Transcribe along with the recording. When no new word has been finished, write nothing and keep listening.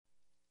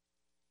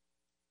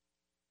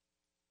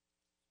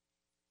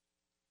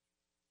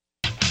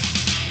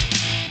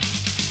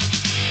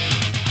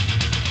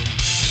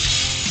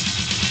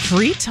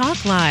Free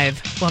Talk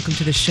Live. Welcome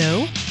to the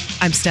show.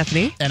 I'm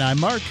Stephanie. And I'm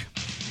Mark.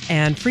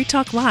 And Free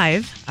Talk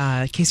Live,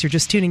 in case you're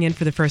just tuning in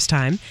for the first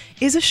time,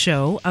 is a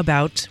show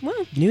about,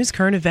 well, news,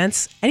 current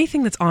events,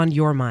 anything that's on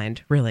your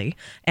mind, really.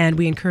 And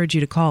we encourage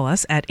you to call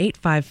us at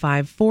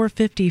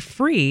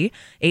 855-450-FREE,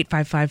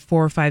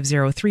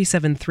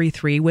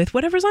 855-450-3733 with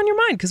whatever's on your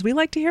mind, because we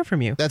like to hear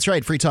from you. That's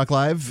right. Free Talk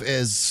Live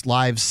is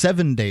live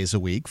 7 days a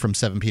week from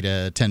 7 p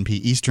to 10 p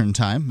Eastern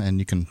Time, and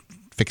you can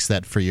fix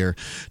that for your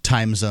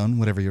time zone,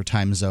 whatever your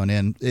time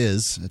zone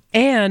is.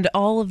 And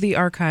all of the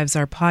archives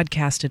are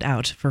podcasted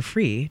out for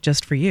free,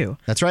 just for you.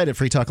 That's right, at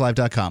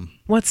freetalklive.com.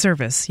 What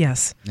service,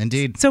 yes.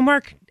 Indeed. So,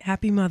 Mark,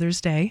 happy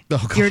Mother's Day.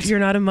 Oh, God. You're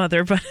not a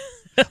mother, but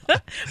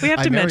we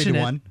have to mention it.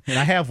 I married one, and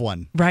I have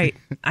one. Right.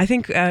 I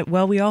think,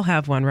 well, we all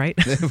have one, right?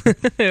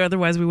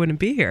 Otherwise, we wouldn't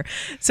be here.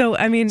 So,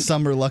 I mean...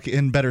 Some are lucky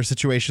in better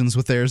situations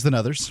with theirs than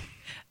others.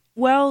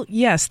 Well,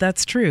 yes,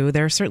 that's true.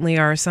 There certainly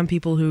are some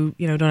people who,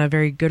 don't have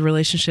very good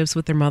relationships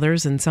with their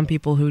mothers, and some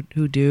people who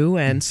do,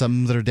 and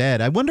some that are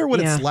dead. I wonder what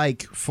it's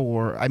like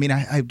for. I mean,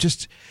 I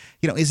just,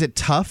 is it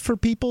tough for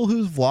people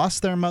who've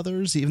lost their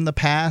mothers? Even the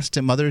past,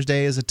 and Mother's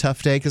Day is a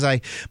tough day because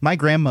my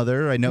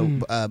grandmother, I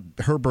know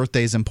her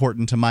birthday is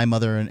important to my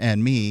mother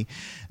and me.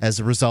 As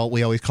a result,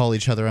 we always call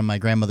each other on my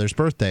grandmother's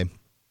birthday.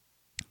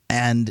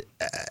 And,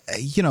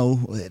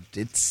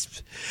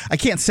 it's, I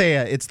can't say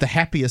it's the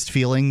happiest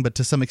feeling, but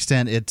to some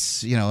extent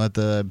it's, at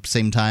the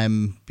same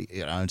time,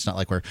 it's not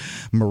like we're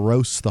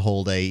morose the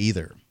whole day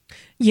either.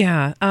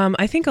 Yeah.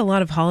 I think a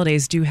lot of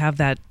holidays do have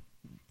that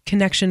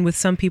connection with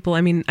some people.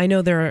 I mean, I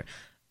know the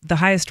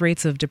highest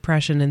rates of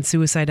depression and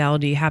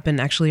suicidality happen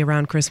actually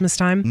around Christmas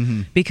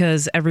time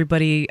because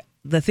everybody...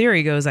 The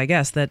theory goes, I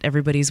guess, that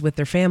everybody's with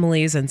their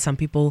families, and some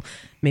people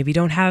maybe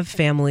don't have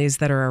families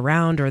that are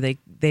around, or they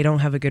don't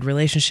have a good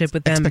relationship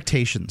with them.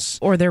 Expectations.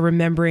 Or they're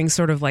remembering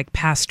sort of like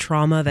past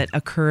trauma that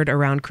occurred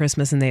around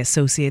Christmas, and they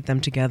associate them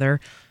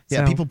together. Yeah,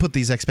 so, people put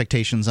these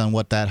expectations on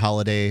what that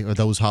holiday or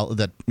those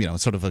the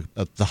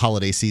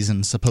holiday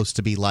season's supposed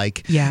to be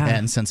like. Yeah.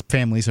 And since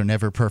families are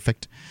never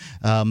perfect,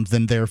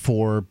 then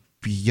therefore...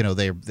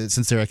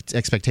 since their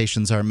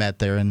expectations are met,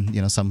 they're in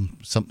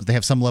they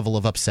have some level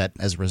of upset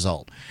as a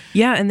result.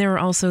 Yeah, and there are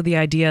also the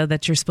idea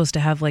that you're supposed to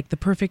have like the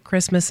perfect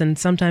Christmas, and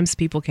sometimes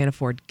people can't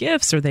afford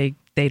gifts, or they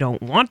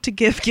don't want to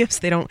give gifts.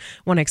 They don't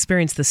want to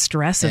experience the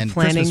stress of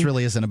planning. Christmas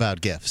really isn't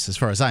about gifts, as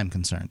far as I'm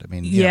concerned. I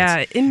mean,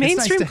 in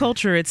mainstream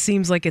culture, it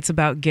seems like it's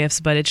about gifts,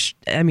 but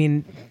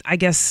I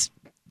guess.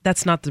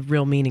 That's not the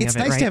real meaning of it,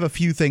 right? It's nice to have a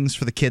few things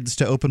for the kids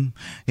to open,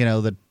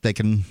 that they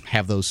can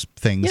have those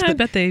things. Yeah, but I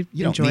bet they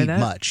you enjoy don't need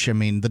that. much. I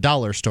mean, the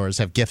dollar stores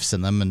have gifts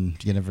in them,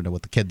 and you never know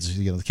what the kids,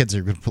 the kids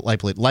are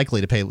likely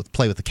to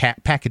play with the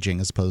packaging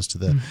as opposed to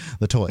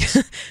the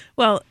toys.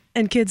 Well,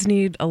 and kids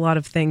need a lot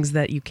of things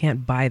that you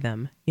can't buy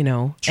them,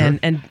 Sure.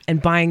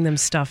 and buying them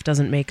stuff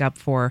doesn't make up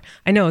for,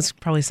 I know it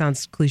probably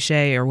sounds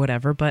cliche or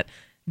whatever, but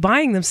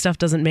buying them stuff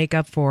doesn't make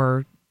up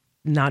for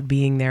not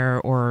being there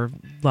or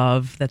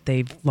love that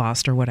they've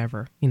lost or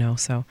whatever,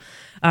 so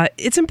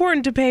it's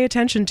important to pay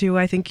attention to,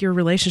 I think, your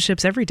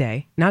relationships every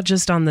day, not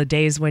just on the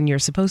days when you're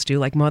supposed to,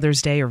 like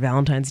Mother's Day or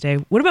Valentine's Day.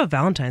 What about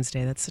Valentine's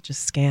Day? That's such a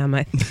scam,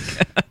 I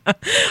think.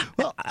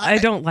 Well, I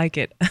don't like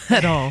it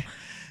at all.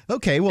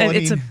 Okay, well,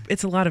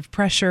 it's a lot of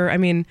pressure. I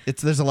mean,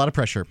 there's a lot of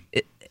pressure.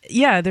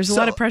 There's a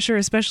lot of pressure,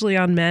 especially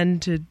on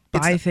men, to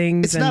buy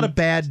things. It's not a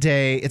bad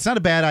day. It's not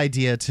a bad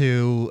idea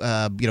to,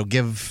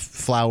 give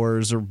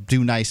flowers or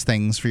do nice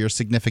things for your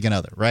significant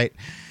other, right?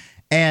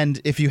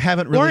 And if you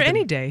haven't really... Or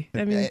any day.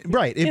 I mean,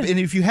 right. Yeah. And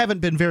if you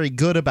haven't been very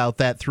good about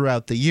that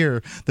throughout the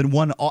year, then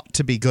one ought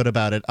to be good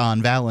about it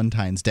on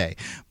Valentine's Day.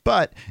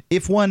 But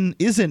if one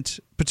isn't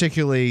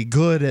particularly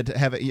good at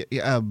having,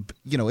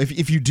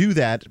 if you do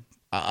that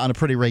on a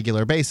pretty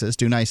regular basis,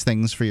 do nice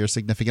things for your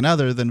significant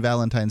other, then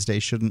Valentine's Day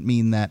shouldn't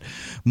mean that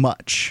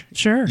much.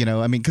 Sure.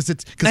 Because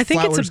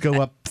flowers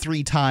go up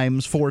 3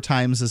 times, 4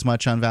 times as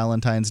much on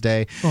Valentine's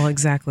Day. Well,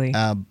 exactly.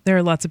 There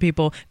are lots of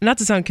people, not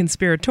to sound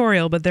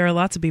conspiratorial, but there are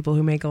lots of people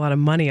who make a lot of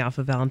money off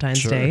of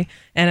Valentine's Day.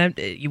 And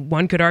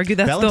one could argue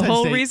that's Valentine's the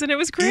whole Day reason it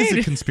was created.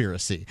 Is a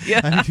conspiracy.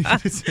 Yeah.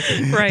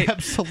 Right.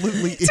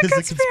 Absolutely is a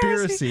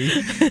conspiracy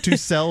to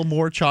sell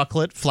more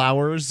chocolate,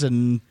 flowers,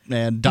 and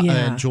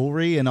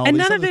jewelry and all these other things. And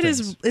none of it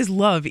is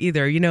love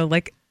either.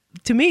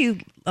 To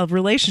me, a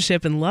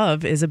relationship and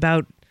love is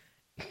about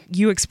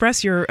you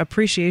express your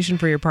appreciation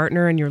for your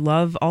partner and your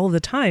love all the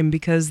time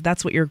because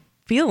that's what you're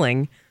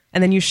feeling.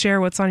 And then you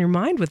share what's on your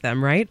mind with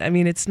them, right? I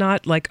mean, it's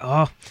not like,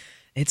 oh,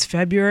 it's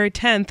February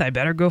 10th. I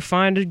better go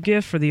find a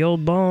gift for the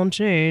old ball and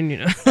chain.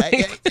 The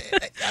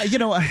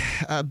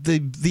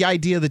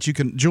idea that you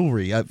can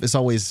jewelry has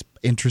always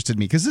interested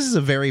me because this is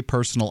a very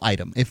personal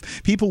item.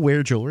 If people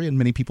wear jewelry, and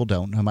many people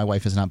don't, my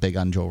wife is not big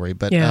on jewelry,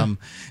 but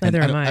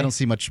neither am I. I don't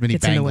see many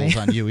bangles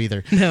on you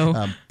either.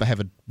 No, I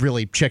haven't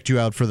really checked you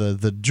out for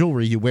the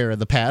jewelry you wear in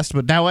the past,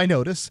 but now I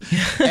notice.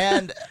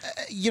 And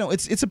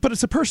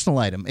it's a personal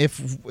item.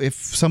 If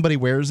somebody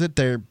wears it,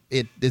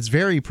 it's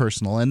very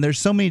personal, and there's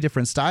so many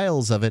different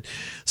styles of it.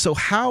 So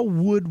how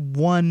would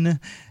one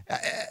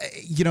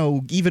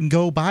even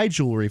go buy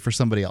jewelry for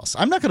somebody else.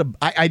 I'm not going to.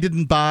 I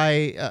didn't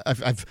buy.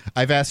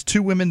 I've asked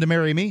 2 women to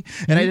marry me,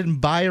 and I didn't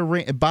buy a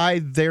ring. I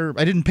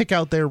didn't pick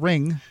out their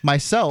ring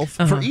myself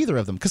for either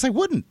of them because I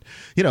wouldn't.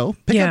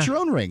 Pick out your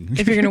own ring.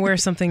 If you're going to wear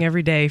something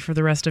every day for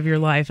the rest of your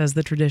life, as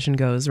the tradition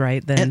goes,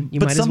 right? Then you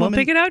might as well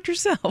pick it out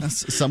yourself.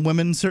 Some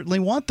women certainly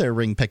want their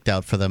ring picked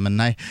out for them,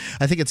 and I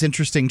think it's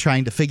interesting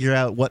trying to figure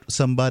out what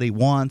somebody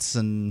wants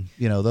and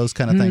those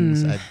kind of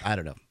things. I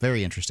don't know.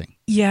 Very interesting.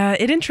 Yeah,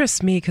 it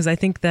interests me because I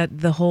think that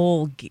the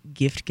whole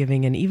gift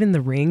giving and even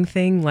the ring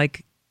thing,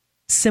 like,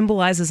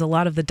 symbolizes a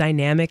lot of the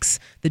dynamics,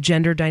 the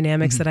gender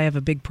dynamics that I have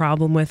a big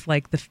problem with,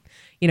 like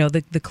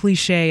the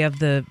cliche of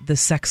the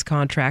sex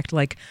contract.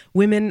 Like,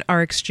 women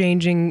are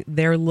exchanging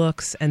their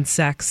looks and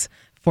sex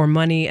for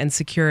money and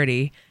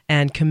security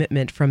and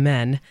commitment from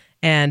men,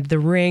 and the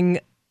ring,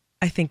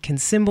 I think, can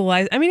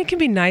symbolize. I mean, it can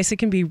be nice. It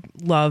can be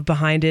love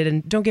behind it.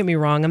 And don't get me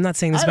wrong, I'm not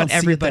saying this about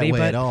everybody. I don't see it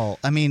that way at all.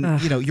 I mean,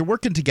 you're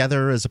working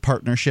together as a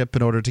partnership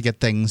in order to get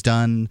things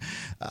done.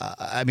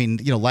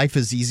 Life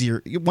is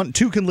easier.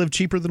 2 can live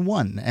cheaper than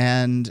 1.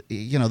 And,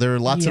 there are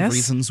lots of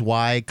reasons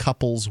why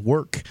couples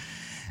work.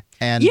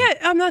 And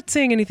I'm not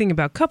saying anything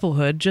about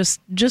couplehood, just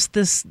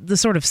the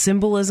sort of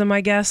symbolism, I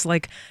guess.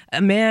 Like,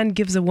 a man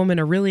gives a woman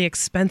a really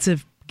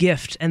expensive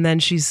gift, and then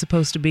she's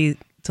supposed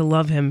to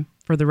love him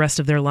for the rest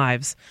of their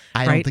lives.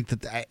 I don't think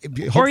that.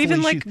 Or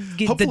even like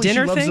the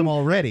dinner she loves thing. Them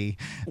already.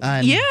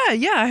 Yeah,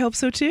 I hope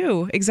so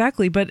too.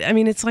 Exactly, but I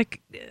mean, it's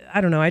like, I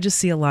don't know. I just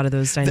see a lot of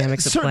those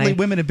dynamics at play. Certainly,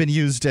 women have been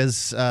used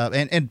as,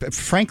 and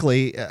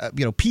frankly,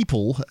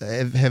 people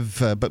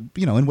have, but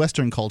in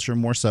Western culture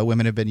more so,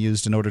 women have been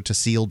used in order to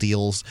seal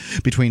deals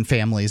between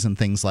families and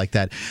things like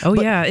that. Oh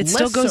but yeah, it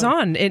still goes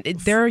on.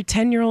 There are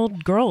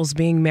 10-year-old girls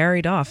being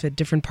married off at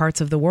different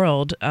parts of the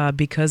world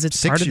because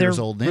it's part of their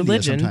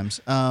religion. Sometimes.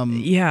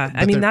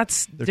 I mean,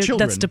 that's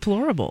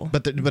deplorable.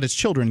 But it's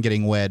children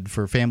getting wed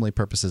for family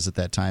purposes at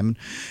that time,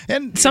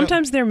 and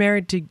sometimes they're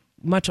married to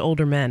much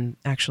older men.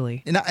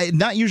 Actually,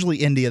 not usually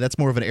India. That's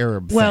more of an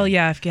Arab thing. Well,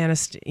 yeah,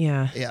 Afghanistan.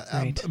 Yeah.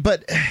 Right.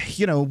 But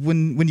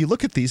when you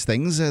look at these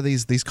things,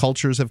 these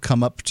cultures have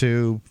come up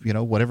to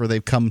whatever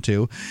they've come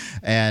to,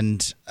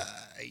 and.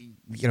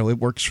 It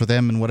works for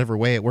them in whatever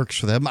way it works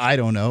for them. I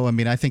don't know. I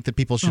mean, I think that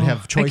people should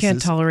have choices. I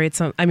can't tolerate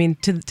some. I mean,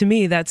 to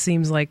me, that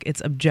seems like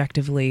it's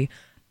objectively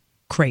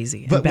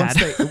crazy and bad.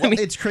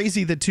 It's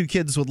crazy that 2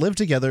 kids would live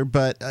together,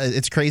 but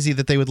it's crazy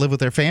that they would live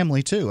with their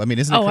family too. I mean,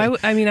 isn't it?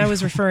 I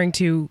was referring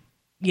to,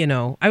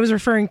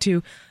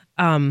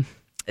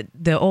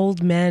 the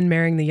old men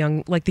marrying the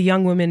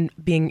young women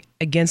being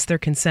against their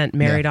consent,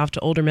 married off to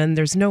older men.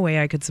 There's no way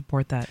I could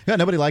support that. Yeah,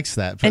 nobody likes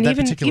that. And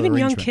even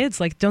young kids,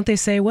 like, don't they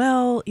say,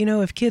 well,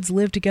 if kids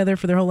live together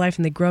for their whole life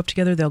and they grow up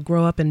together, they'll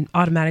grow up and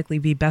automatically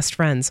be best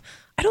friends.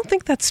 I don't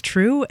think that's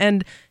true.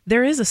 And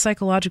there is a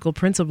psychological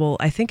principle,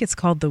 I think it's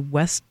called the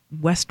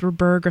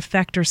Westermarck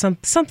Effect or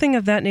something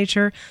of that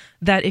nature,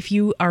 that if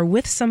you are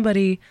with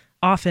somebody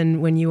often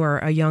when you are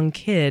a young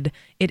kid,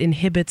 it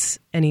inhibits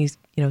any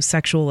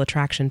sexual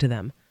attraction to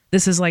them.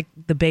 This is like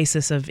the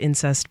basis of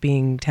incest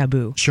being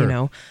taboo.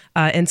 Sure.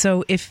 And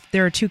so if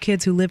there are 2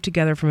 kids who live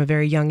together from a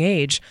very young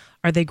age,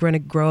 are they going to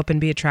grow up and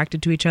be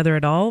attracted to each other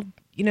at all?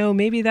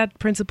 Maybe that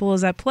principle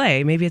is at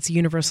play. Maybe it's a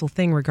universal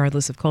thing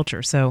regardless of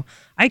culture. So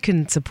I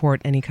can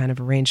support any kind of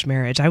arranged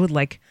marriage. I would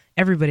like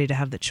everybody to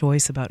have the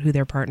choice about who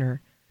their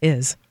partner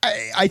is.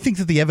 I think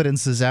that the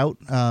evidence is out.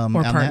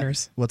 Or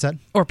partners. What's that?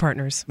 Or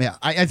partners. Yeah,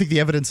 I think the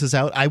evidence is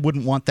out. I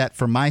wouldn't want that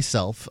for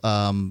myself.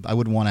 I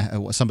wouldn't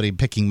want somebody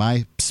picking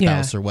my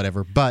spouse or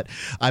whatever, but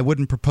I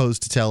wouldn't propose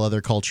to tell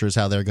other cultures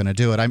how they're going to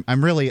do it.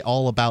 I'm really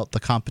all about the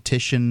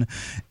competition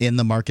in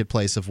the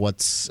marketplace of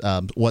what's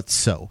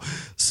so.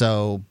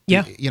 So,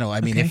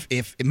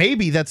 if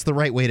maybe that's the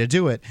right way to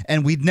do it,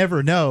 and we'd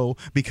never know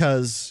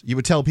because you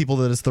would tell people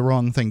that it's the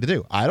wrong thing to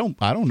do. I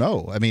don't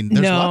know. I mean,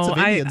 there's lots of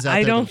Indians out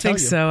there. I don't think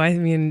so. I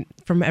mean,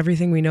 from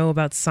everything we know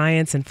about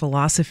science and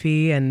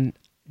philosophy and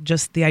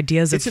just the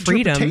ideas of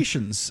freedom.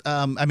 Interpretations.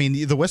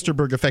 The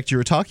Westermarck Effect you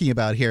were talking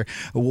about here.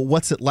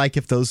 What's it like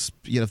if those,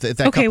 if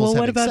that couple's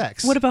having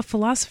sex? What about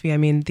philosophy? I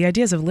mean, the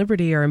ideas of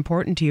liberty are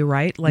important to you,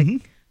 right? Like,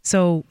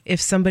 so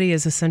if somebody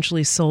is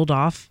essentially sold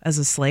off as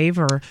a slave,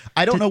 or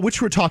I don't know which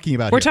we're talking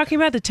about. We're talking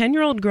about the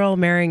 10-year-old girl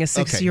marrying a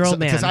 6-year-old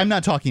man. Because I'm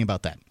not talking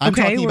about that. I'm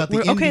talking about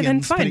the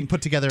Indians getting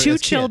put together as 2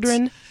 kids.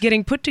 children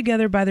getting put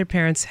together by their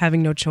parents,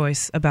 having no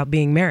choice about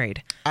being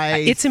married.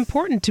 It's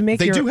important to make.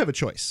 They do have a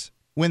choice.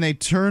 When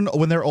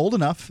they're old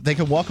enough, they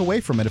can walk away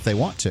from it if they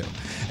want to,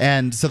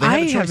 and so they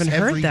have a choice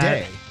every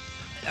day.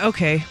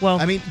 Okay,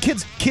 well, I mean,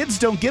 kids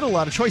don't get a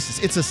lot of choices.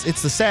 It's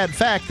the sad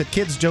fact that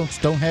kids don't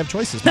have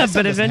choices.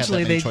 But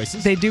eventually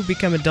they do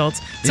become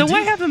adults. So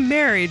why have them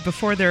married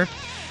before they're?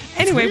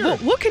 Anyway,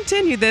 we'll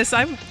continue this.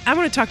 I want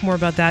to talk more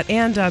about that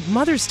and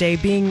Mother's Day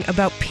being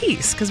about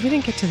peace, because we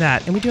didn't get to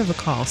that, and we do have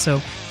a call. So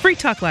Free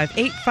Talk Live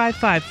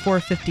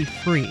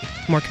 855-450-FREE.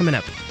 More coming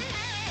up.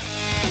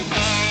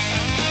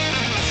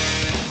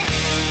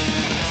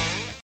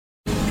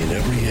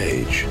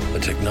 A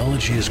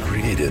technology is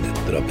created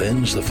that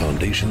upends the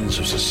foundations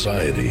of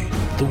society.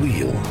 The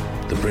wheel,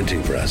 the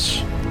printing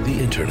press, the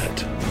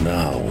internet.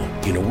 Now,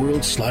 in a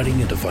world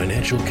sliding into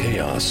financial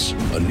chaos,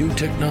 a new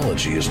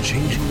technology is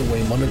changing the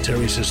way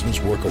monetary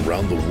systems work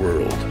around the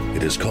world.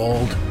 It is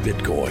called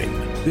Bitcoin.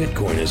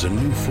 Bitcoin is a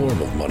new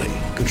form of money,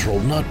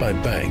 controlled not by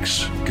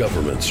banks,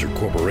 governments, or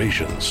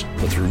corporations,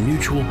 but through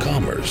mutual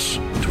commerce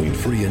between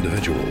free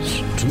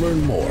individuals. To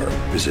learn more,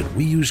 visit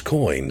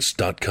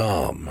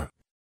weusecoins.com.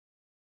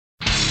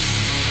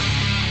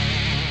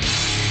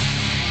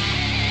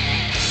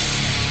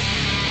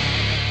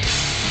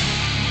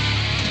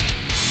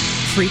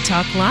 Free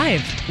Talk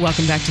Live.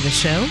 Welcome back to the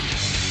show.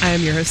 I am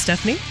your host,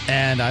 Stephanie.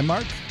 And I'm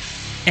Mark.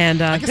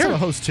 And I guess I'm a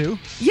host, too.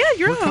 Yeah,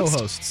 you're We're a host.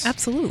 co-hosts.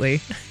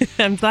 Absolutely.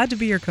 I'm glad to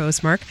be your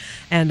co-host, Mark.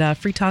 And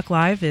Free Talk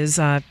Live is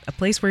a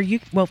place where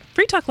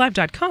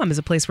freetalklive.com is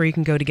a place where you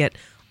can go to get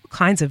all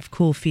kinds of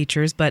cool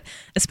features, but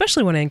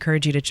especially want to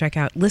encourage you to check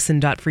out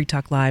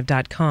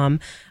listen.freetalklive.com.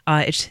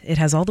 It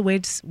has all the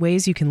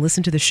ways you can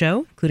listen to the show,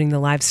 including the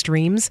live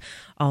streams,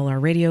 all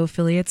our radio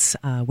affiliates,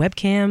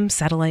 webcam,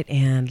 satellite,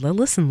 and the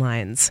listen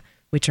lines,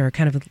 which are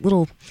kind of a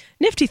little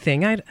nifty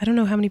thing. I don't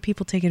know how many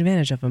people take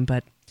advantage of them,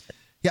 but...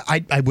 Yeah,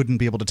 I wouldn't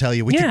be able to tell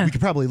you. We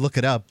could probably look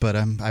it up, but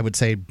I would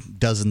say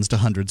dozens to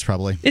hundreds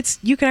probably.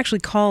 You can actually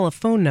call a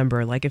phone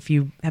number. Like if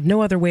you have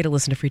no other way to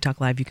listen to Free Talk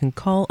Live, you can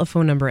call a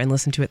phone number and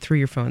listen to it through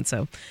your phone.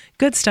 So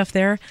good stuff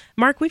there.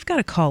 Mark, we've got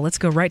a call. Let's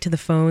go right to the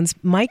phones.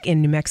 Mike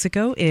in New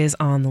Mexico is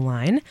on the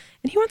line,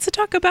 and he wants to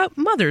talk about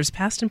mothers,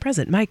 past and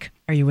present. Mike,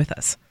 are you with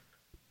us?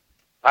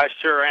 I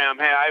sure am.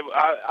 Hey,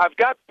 I've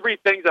got three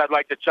things I'd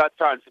like to touch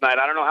on tonight.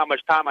 I don't know how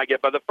much time I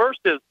get, but the first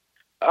is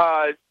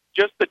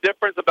just the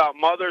difference about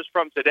mothers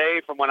from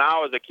today from when I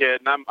was a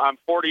kid. And I'm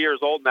 40 years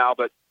old now,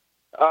 but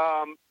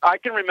I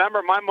can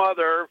remember my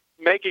mother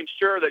making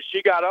sure that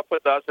she got up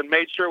with us and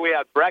made sure we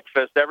had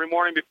breakfast every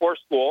morning before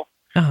school,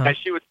 and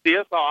she would see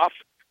us off,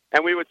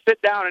 and we would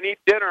sit down and eat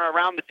dinner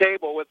around the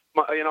table with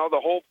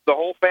the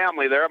whole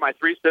family there. My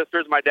three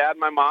sisters, my dad, and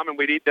my mom, and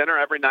we'd eat dinner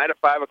every night at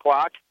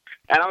 5:00.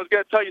 And I was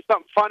going to tell you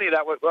something funny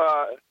that was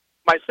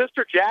my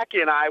sister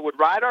Jackie and I would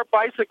ride our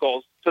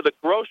bicycles to the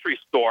grocery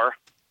store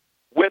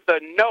with a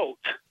note,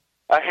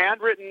 a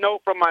handwritten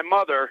note from my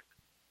mother,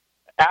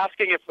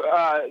 asking if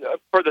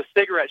for the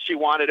cigarettes she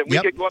wanted, and we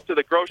could go up to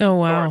the grocery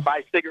store and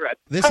buy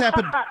cigarettes. This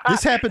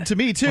happened to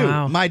me too.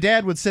 Wow. My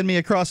dad would send me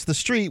across the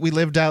street. We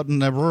lived out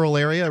in a rural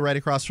area, right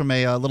across from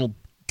a little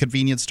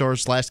convenience store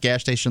 /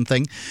 gas station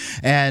thing,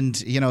 and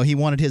he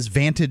wanted his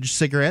Vantage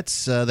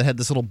cigarettes that had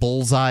this little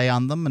bullseye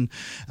on them, and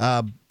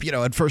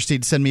at first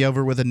he'd send me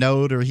over with a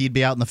note, or he'd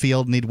be out in the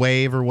field and he'd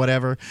wave or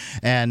whatever,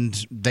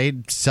 and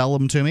they'd sell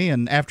them to me,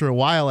 and after a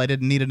while I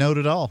didn't need a note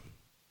at all.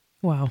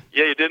 Wow.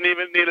 Yeah, you didn't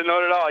even need a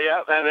note at all.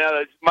 Yeah,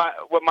 and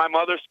my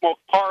mother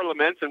smoked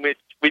Parliaments, and we'd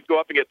go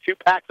up and get 2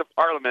 packs of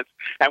Parliaments,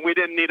 and we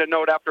didn't need a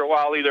note after a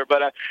while either.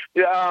 But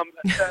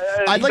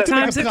I'd like to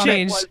times have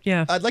changed.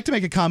 Yeah, I'd like to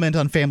make a comment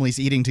on families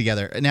eating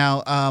together.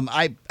 Now,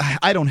 I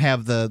don't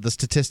have the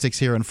statistics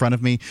here in front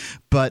of me,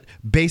 but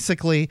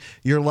basically,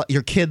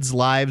 your kids'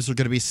 lives are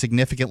going to be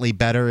significantly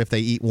better if they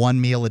eat one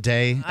meal a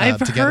day. I've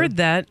together. heard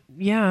that.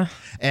 Yeah,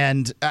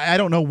 and I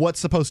don't know what's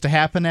supposed to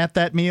happen at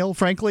that meal,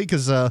 frankly,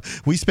 because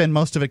we spend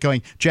most of it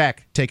going,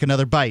 Jack, take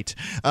another bite.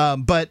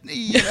 But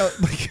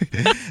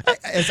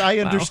as I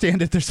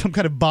understand it, there's some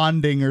kind of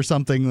bonding or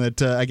something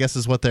that I guess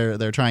is what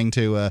they're trying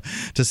to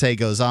say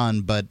goes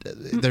on. But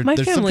there's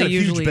some kind of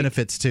huge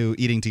benefits to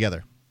eating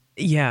together.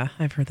 Yeah,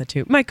 I've heard that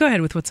too. Mike, go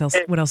ahead with what else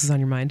is on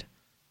your mind.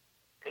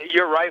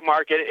 You're right,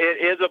 Mark.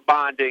 It is a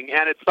bonding,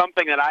 and it's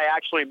something that I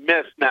actually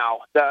miss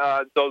now.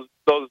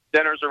 Those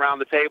dinners around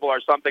the table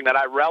are something that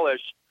I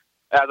relish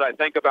as I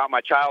think about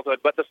my childhood.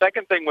 But the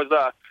second thing was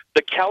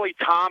the Kelly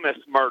Thomas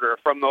murder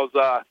from those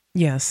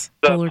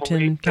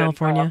Fullerton,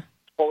 California.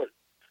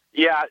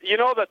 Yeah, you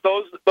know that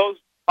those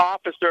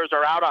officers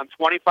are out on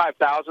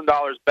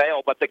 $25,000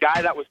 bail, but the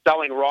guy that was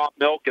selling raw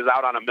milk is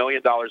out on $1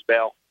 million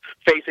bail,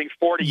 facing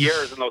 40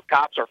 years, and those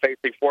cops are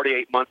facing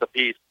 48 months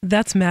apiece.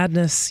 That's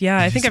madness. Yeah,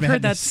 I think I've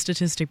heard that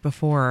statistic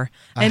before.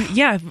 And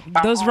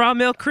those raw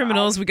milk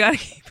criminals, we got to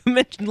keep them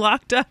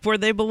locked up where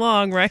they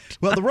belong, right?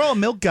 Well, the raw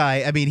milk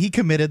guy, I mean, he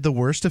committed the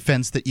worst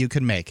offense that you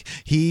can make.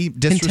 He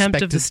disrespected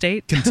contempt of the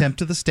state.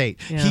 Contempt of the state.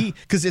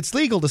 Because it's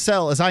legal to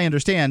sell, as I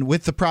understand,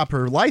 with the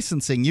proper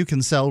licensing, you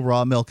can sell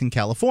raw milk in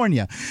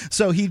California.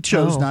 So he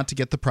chose not to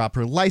get the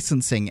proper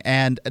licensing.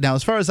 And now,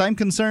 as far as I'm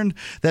concerned,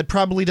 that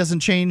probably doesn't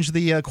change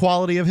the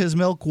quality of his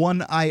milk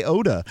one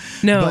iota.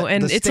 No, but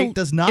and the state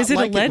does not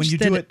like it when you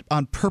do it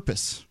on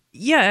purpose.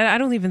 Yeah, I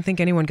don't even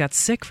think anyone got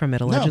sick from it,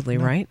 allegedly,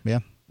 right? Yeah.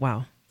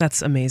 Wow,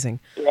 that's amazing.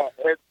 Yeah,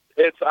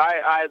 it's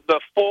the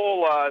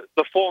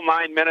full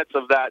 9 minutes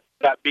of that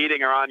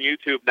beating are on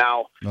YouTube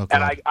now,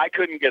 and I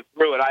couldn't get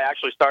through it. I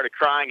actually started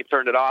crying and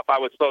turned it off. I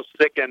was so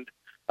sickened.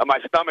 My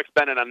stomach's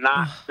been in a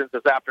knot since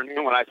this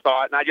afternoon when I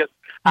saw it,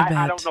 and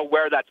I don't know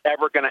where that's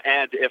ever going to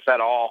end, if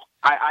at all.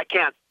 I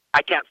can't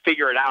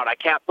figure it out. I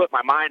can't put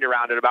my mind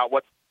around it about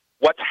what's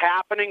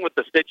happening with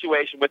the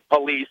situation with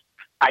police.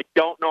 I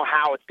don't know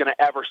how it's going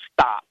to ever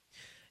stop.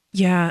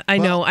 Yeah, I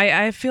know.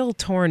 I feel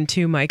torn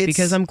too, Mike,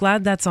 because I'm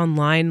glad that's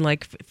online,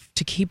 like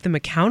to keep them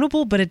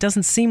accountable, but it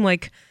doesn't seem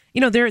like,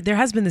 there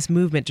has been this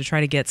movement to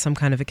try to get some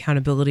kind of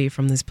accountability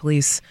from this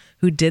police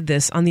who did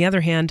this. On the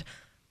other hand,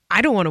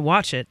 I don't want to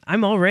watch it.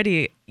 I'm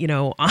already,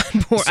 on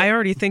board. I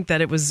already think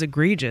that it was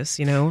egregious,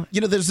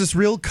 there's this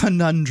real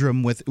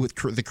conundrum with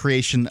the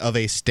creation of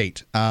a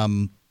state.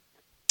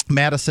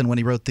 Madison, when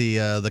he wrote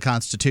the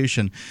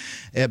Constitution,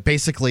 it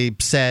basically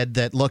said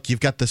that, look,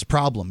 you've got this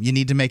problem. You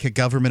need to make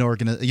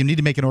you need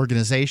to make an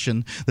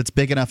organization that's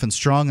big enough and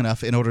strong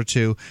enough in order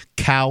to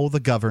cow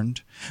the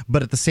governed,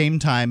 but at the same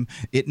time,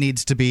 it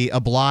needs to be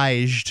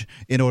obliged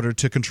in order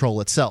to control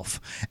itself.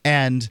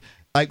 And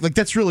like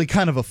that's really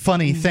kind of a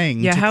funny thing.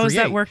 Yeah, to how create.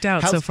 has that worked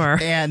out so far?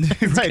 And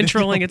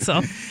controlling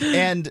itself.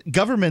 And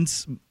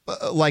governments,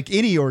 like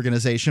any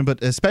organization,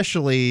 but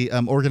especially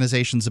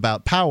organizations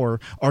about power,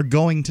 are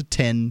going to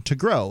tend to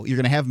grow. You're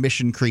going to have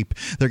mission creep.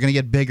 They're going to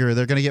get bigger.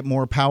 They're going to get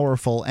more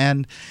powerful.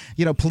 And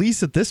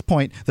police at this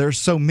point, there's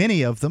so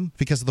many of them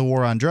because of the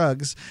war on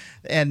drugs,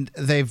 and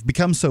they've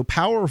become so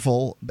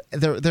powerful.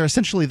 They're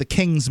essentially the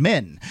king's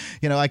men.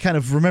 I kind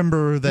of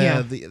remember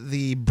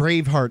the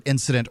Braveheart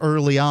incident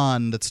early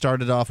on that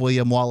started off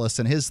William Wallace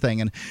and his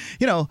thing, and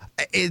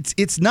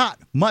it's not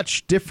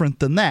much different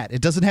than that.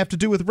 It doesn't have to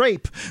do with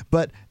rape,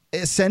 but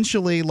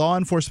essentially law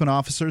enforcement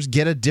officers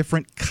get a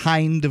different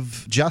kind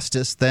of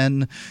justice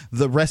than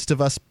the rest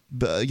of us,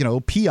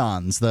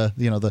 peons, the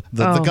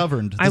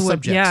governed, the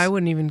subjects. Yeah, I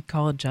wouldn't even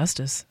call it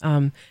justice.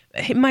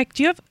 Hey, Mike,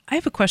 I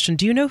have a question.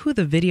 Do you know who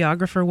the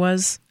videographer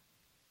was?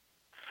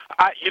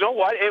 You know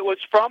what? It was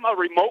from a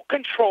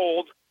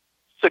remote-controlled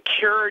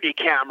security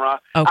camera.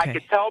 Okay. I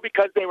could tell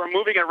because they were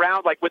moving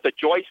around like with a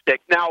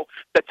joystick. Now,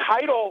 the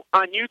title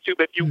on YouTube,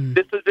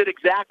 this is it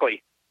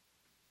exactly.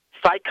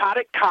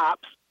 Psychotic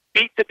Cops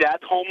Beat to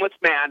Death Homeless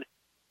Man,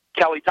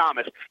 Kelly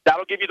Thomas.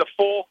 That'll give you the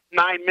full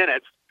 9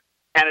 minutes.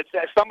 And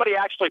somebody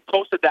actually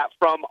posted that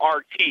from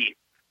RT.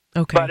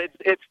 Okay. But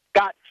it's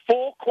got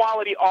full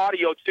quality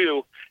audio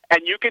too,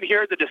 and you can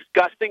hear the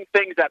disgusting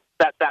things that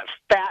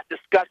fat,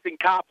 disgusting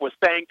cop was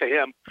saying to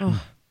him.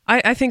 Oh.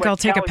 I think I'll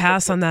take a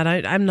pass on that.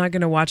 I'm not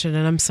going to watch it,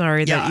 and I'm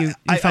sorry that you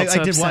felt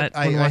so upset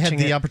when watching it. I had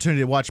the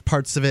opportunity to watch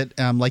parts of it,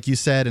 like you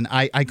said, and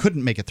I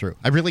couldn't make it through.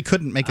 I really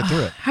couldn't make it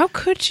through it. How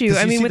could you?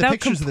 I mean, without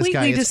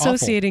completely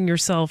dissociating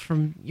yourself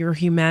from your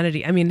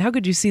humanity. I mean, how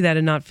could you see that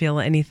and not feel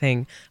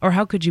anything? Or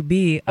how could you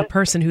be a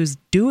person who's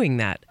doing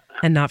that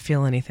and not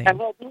feel anything?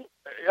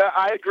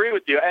 I agree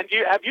with you. And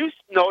have you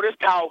noticed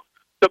how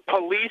the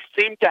police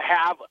seem to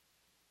have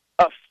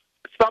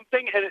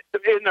something in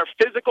their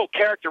physical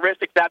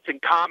characteristics that's in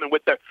common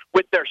with their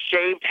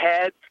shaved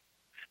heads,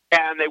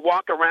 and they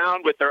walk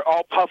around with their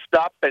all puffed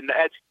up, and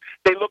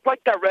they look like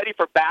they're ready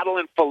for battle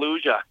in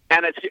Fallujah.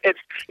 And it's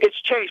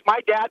changed. My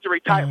dad's a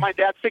retired. My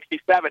dad's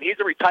 67. He's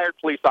a retired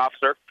police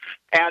officer,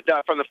 and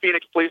from the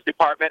Phoenix Police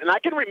Department. And I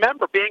can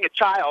remember being a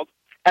child,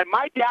 and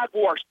my dad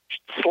wore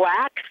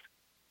slacks,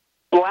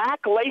 black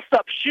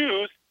lace-up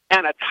shoes,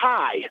 and a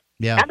tie,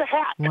 and a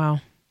hat.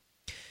 Wow.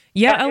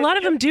 Yeah, a lot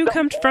of them do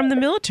come from the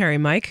military,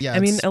 Mike. Yeah, I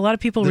mean, a lot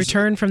of people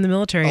return from the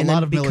military and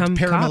then become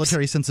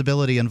paramilitary cops.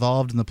 sensibility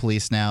involved in the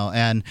police now.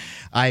 And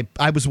I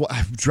was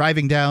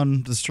driving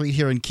down the street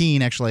here in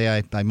Keene. Actually,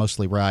 I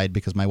mostly ride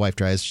because my wife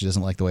drives. She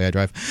doesn't like the way I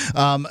drive.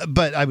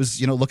 But I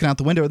was looking out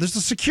the window. There's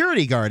a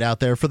security guard out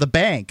there for the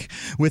bank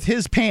with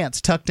his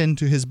pants tucked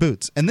into his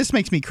boots. And this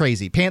makes me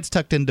crazy. Pants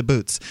tucked into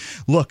boots.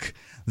 Look.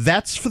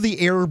 That's for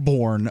the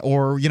airborne,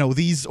 or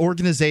these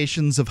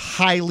organizations of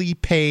highly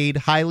paid,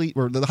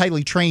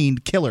 highly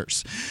trained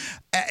killers.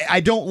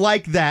 I don't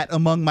like that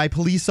among my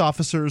police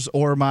officers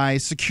or my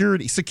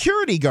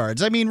security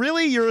guards. I mean,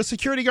 really, you're a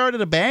security guard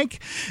at a bank.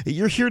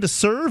 You're here to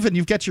serve, and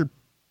you've got your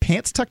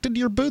pants tucked into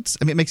your boots.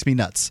 I mean, it makes me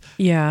nuts.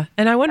 Yeah,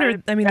 and I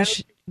wonder.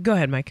 Go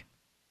ahead, Mike.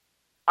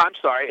 I'm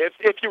sorry.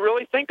 If you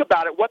really think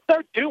about it, what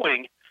they're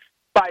doing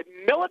by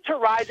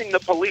militarizing the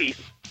police.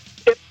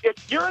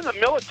 If you're in the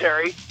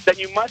military, then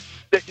your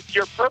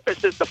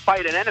purpose is to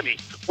fight an enemy.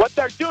 What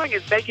they're doing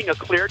is making a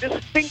clear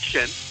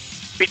distinction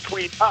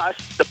between us,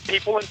 the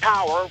people in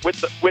power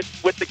with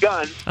the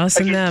guns,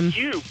 us and them.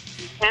 You,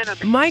 enemy.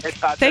 Mike,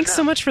 thanks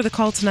so much for the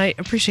call tonight.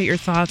 Appreciate your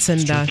thoughts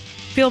and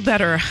feel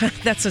better.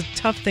 That's a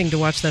tough thing to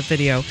watch that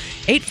video.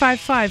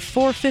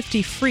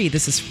 855-450-FREE.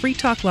 This is Free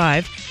Talk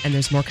Live, and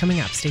there's more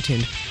coming up. Stay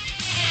tuned.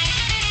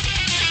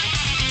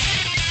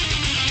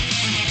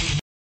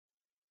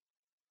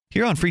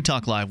 Here on Free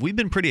Talk Live, we've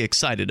been pretty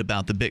excited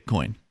about the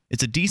Bitcoin.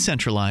 It's a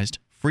decentralized,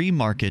 free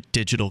market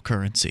digital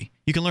currency.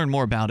 You can learn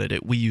more about it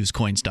at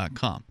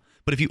weusecoins.com.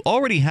 But if you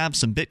already have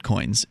some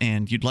Bitcoins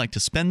and you'd like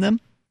to spend them,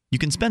 you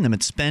can spend them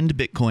at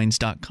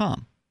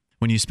spendbitcoins.com.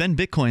 When you spend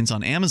Bitcoins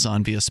on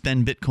Amazon via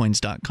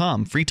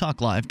spendbitcoins.com, Free Talk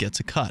Live gets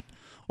a cut.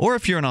 Or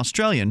if you're an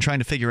Australian trying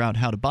to figure out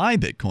how to buy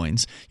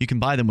Bitcoins, you can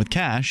buy them with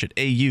cash at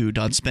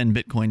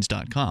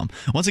au.spendbitcoins.com.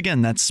 Once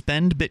again, that's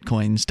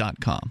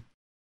spendbitcoins.com.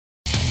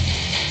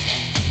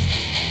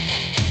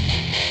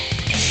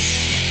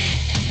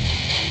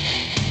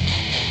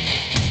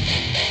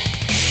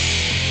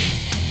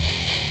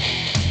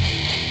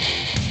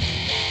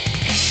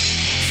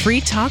 Free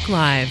Talk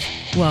Live.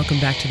 Welcome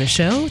back to the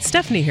show. It's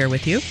Stephanie here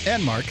with you.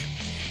 And Mark.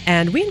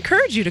 And we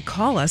encourage you to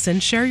call us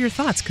and share your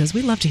thoughts because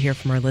we love to hear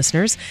from our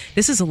listeners.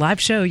 This is a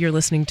live show. You're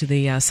listening to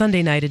the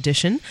Sunday night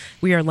edition.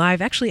 We are live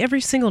actually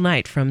every single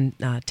night from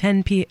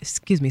 7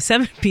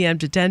 p.m.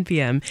 to 10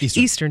 p.m.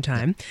 Eastern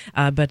Time.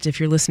 But if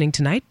you're listening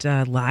tonight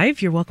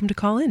live, you're welcome to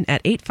call in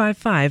at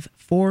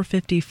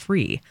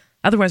 855-450-FREE.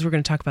 Otherwise, we're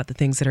going to talk about the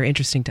things that are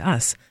interesting to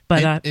us.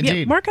 But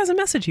Mark has a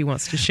message he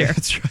wants to share.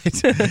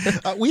 That's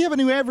right. We have a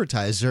new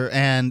advertiser,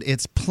 and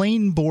it's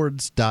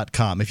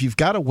plainboards.com. If you've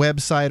got a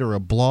website or a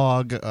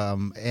blog,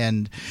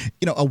 and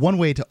a one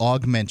way to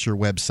augment your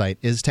website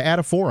is to add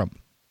a forum.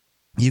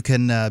 You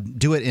can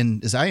do it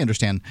in, as I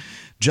understand,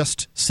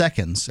 just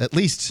seconds, at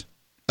least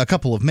a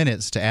couple of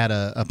minutes to add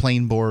a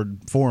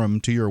Plainboard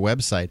forum to your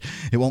website.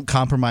 It won't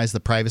compromise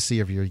the privacy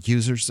of your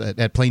users.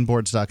 At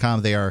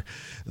plainboards.com, they're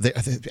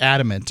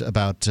adamant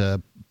about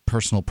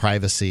personal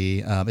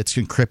privacy. It's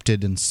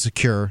encrypted and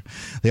secure.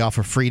 They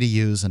offer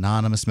free-to-use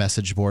anonymous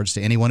message boards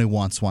to anyone who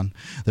wants one.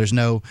 There's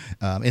no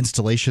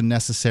installation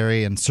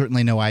necessary and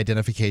certainly no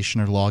identification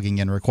or logging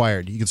in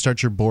required. You can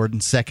start your board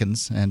in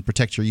seconds and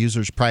protect your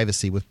users'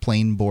 privacy with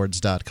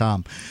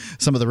plainboards.com.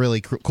 Some of the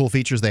really cool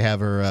features they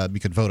have are you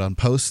can vote on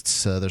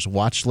posts. There's a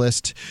watch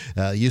list,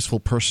 useful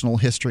personal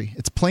history.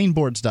 It's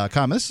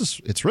plainboards.com.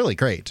 It's really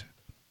great.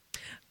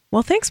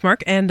 Well, thanks,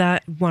 Mark. And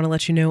I want to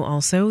let you know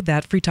also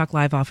that Free Talk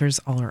Live offers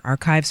all our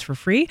archives for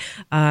free.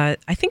 I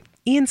think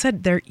Ian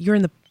said you're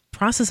in the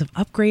process of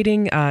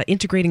upgrading,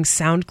 integrating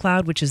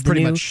SoundCloud, which is the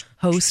new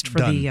host for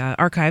the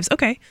archives.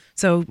 Okay,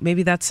 so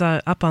maybe that's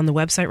up on the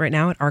website right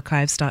now at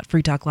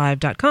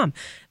archives.freetalklive.com.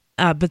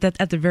 But that,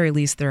 at the very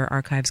least, there are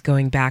archives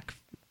going back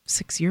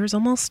 6 years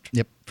almost.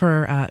 Yep.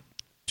 For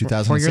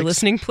 2006. For your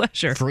listening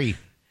pleasure. Free.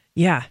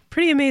 Yeah,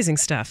 pretty amazing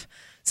stuff.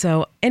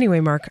 So anyway,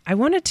 Mark, I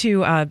wanted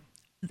to...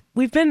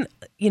 we've been,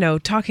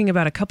 talking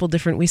about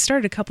we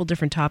started a couple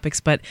different topics,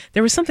 but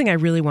there was something I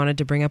really wanted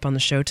to bring up on the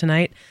show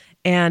tonight.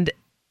 And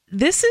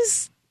this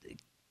is,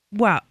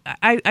 wow,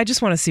 I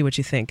just want to see what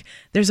you think.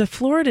 There's a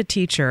Florida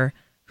teacher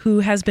who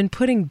has been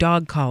putting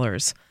dog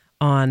collars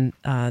on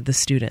the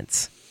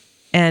students.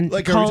 And are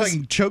we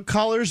talking choke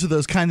collars or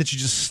those kind that you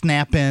just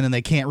snap in and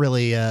they can't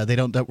really, they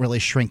don't really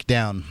shrink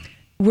down?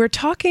 We're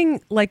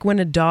talking like when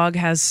a dog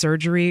has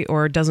surgery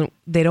or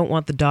they don't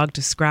want the dog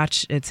to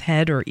scratch its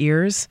head or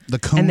ears. The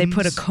cones? And they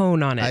put a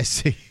cone on it. I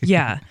see.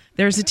 Yeah.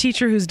 There's a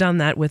teacher who's done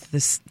that with the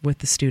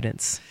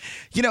students.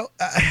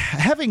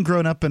 Having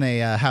grown up in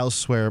a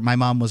house where my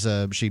mom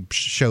she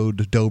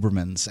showed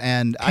Dobermans,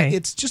 and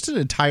it's just an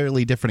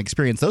entirely different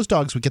experience. Those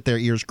dogs would get their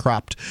ears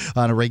cropped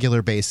on a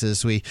regular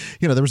basis.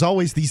 There was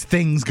always these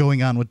things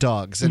going on with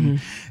dogs, and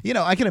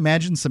I can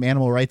imagine some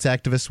animal rights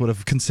activists would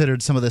have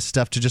considered some of this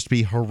stuff to just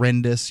be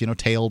horrendous.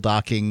 Tail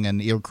docking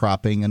and ear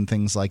cropping and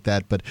things like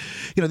that. But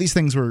these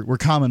things were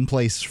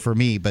commonplace for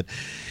me. But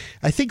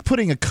I think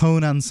putting a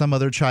cone on some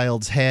other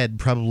child's head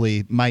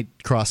probably might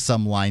cross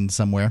some line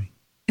somewhere.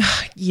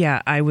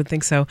 Yeah, I would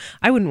think so.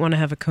 I wouldn't want to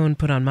have a cone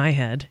put on my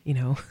head,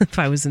 if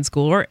I was in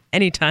school or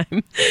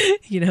anytime,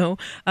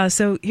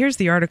 So here's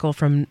the article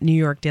from New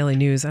York Daily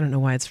News. I don't know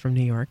why it's from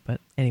New York,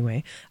 but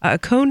anyway. A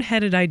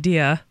cone-headed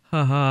idea,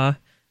 I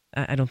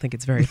don't think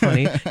it's very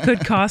funny,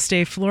 could cost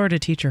a Florida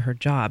teacher her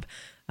job.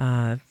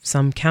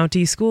 Some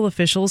county school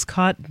officials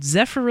caught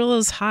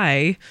Zephyrillah's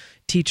High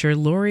teacher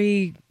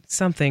Lori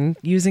something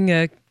using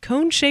a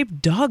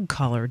cone-shaped dog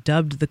collar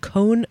dubbed the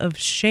Cone of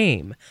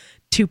Shame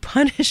to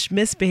punish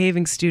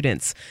misbehaving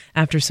students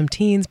after some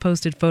teens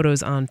posted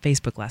photos on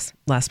Facebook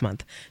last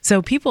month.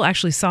 So people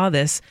actually saw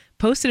this,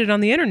 posted it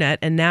on the internet,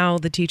 and now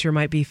the teacher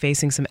might be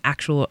facing some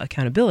actual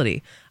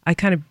accountability. I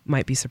kind of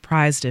might be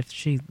surprised if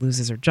she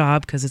loses her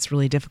job because it's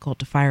really difficult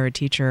to fire a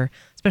teacher,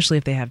 especially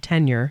if they have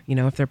tenure,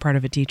 if they're part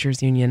of a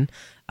teachers union.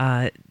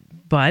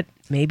 But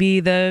maybe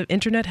the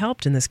internet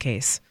helped in this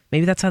case.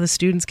 Maybe that's how the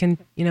students can,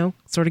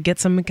 sort of get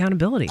some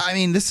accountability. I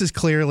mean, this is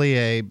clearly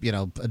a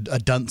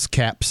dunce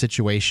cap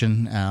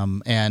situation.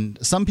 And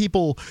some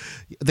people,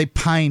 they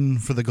pine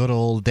for the good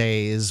old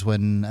days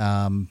when,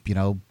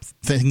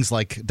 things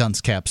like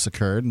dunce caps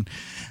occurred.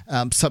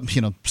 And, some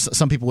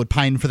people would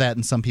pine for that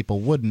and some people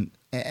wouldn't.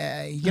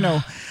 I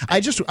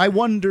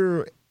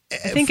wonder...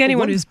 I think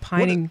anyone who's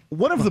pining...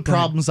 One of the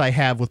problems I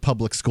have with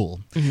public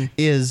school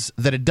is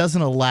that it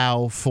doesn't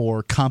allow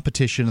for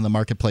competition in the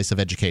marketplace of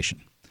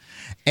education.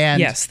 And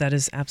yes, that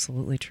is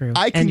absolutely true.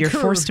 And you're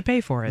forced to pay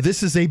for it.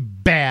 This is a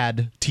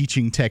bad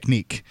teaching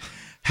technique.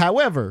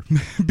 However,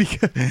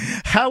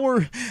 how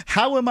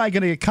am I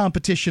going to get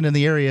competition in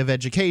the area of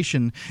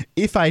education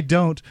if I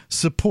don't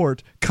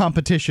support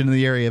competition in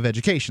the area of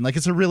education?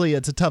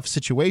 It's a tough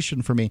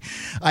situation for me.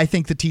 I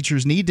think the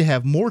teachers need to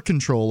have more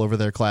control over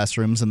their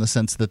classrooms in the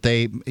sense that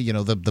they,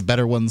 the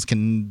better ones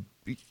can.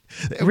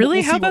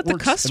 Really? How about the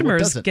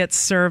customers get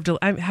served?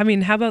 I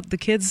mean, how about the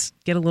kids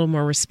get a little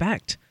more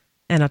respect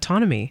and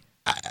autonomy?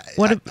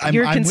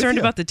 You're concerned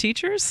about the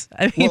teachers?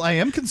 Well, I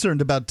am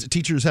concerned about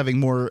teachers having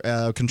more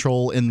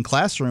control in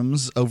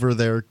classrooms over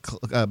their,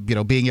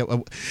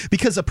 being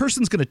because a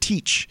person's going to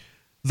teach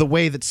the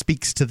way that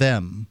speaks to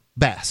them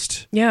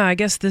best. Yeah, I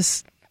guess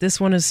this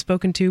one is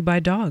spoken to by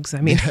dogs.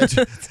 I mean,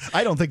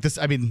 I don't think this.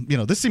 I mean,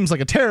 this seems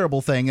like a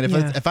terrible thing.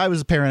 And if I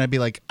was a parent, I'd be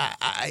like,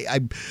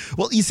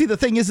 well, you see, the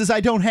thing is I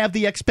don't have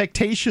the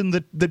expectation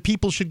that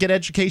people should get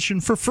education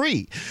for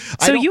free.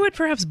 So you would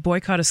perhaps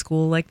boycott a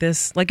school like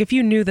this? Like if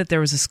you knew that there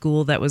was a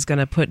school that was going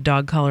to put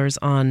dog collars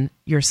on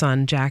your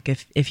son, Jack,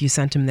 if you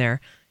sent him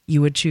there, you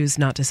would choose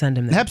not to send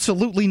him there?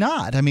 Absolutely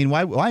not. I mean,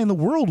 why in the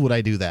world would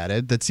I do that?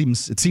 It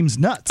seems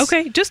nuts.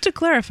 Okay, just to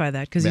clarify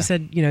that, because you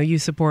said you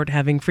support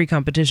having free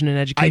competition in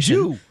education. I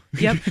do.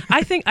 Yep,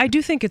 I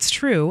do think it's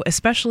true,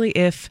 especially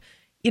if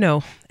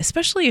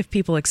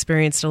people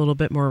experienced a little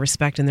bit more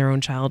respect in their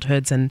own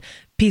childhoods and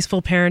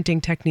peaceful parenting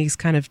techniques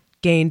kind of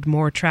gained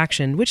more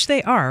traction, which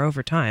they are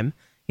over time.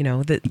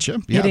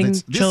 Hitting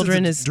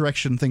children is the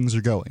direction things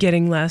are going.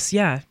 Getting less,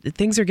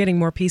 things are getting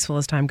more peaceful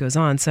as time goes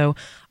on. So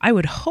I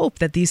would hope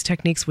that these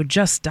techniques would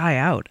just die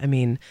out. I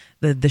mean,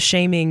 the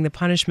shaming, the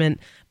punishment.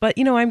 But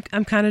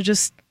I'm kind of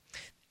just,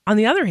 on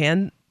the other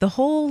hand, the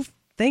whole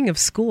thing of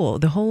school,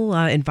 the whole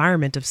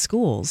environment of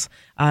schools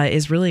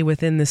is really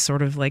within this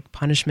sort of like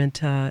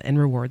punishment and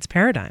rewards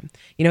paradigm.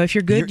 If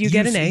you're good, you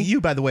get an A.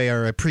 You, by the way,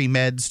 are a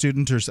pre-med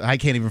student, or I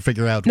can't even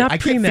figure out. Not I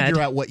pre-med. can't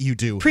figure out what you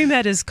do.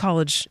 Pre-med is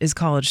college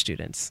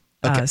students.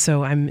 Okay.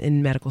 So I'm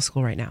in medical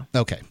school right now.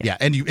 Okay, yeah,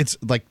 and it's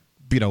like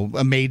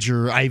a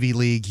major Ivy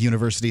League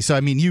university. So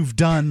I mean, you've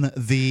done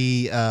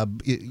the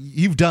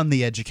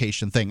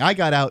education thing. I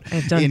got out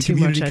in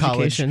community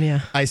college. Yeah.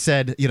 I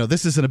said,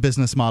 this isn't a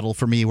business model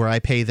for me where I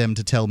pay them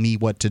to tell me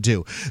what to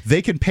do.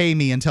 They can pay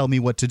me and tell me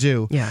what to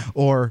do,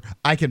 or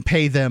I can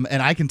pay them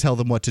and I can tell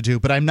them what to do.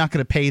 But I'm not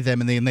going to pay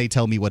them and then they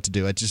tell me what to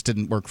do. It just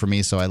didn't work for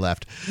me, so I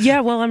left.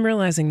 Yeah, well, I'm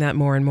realizing that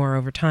more and more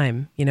over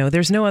time.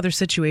 There's no other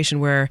situation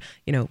where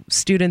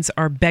students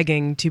are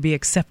begging to be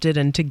accepted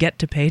and to get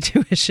to pay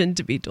tuition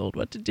to be told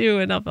what to do,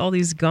 and all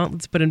these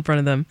gauntlets put in front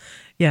of them.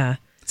 Yeah.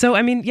 So,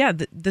 I mean,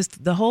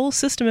 the whole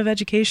system of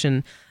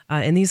education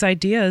and these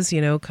ideas,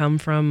 come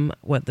from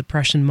the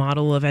Prussian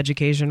model of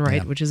education, right?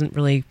 Yeah. Which isn't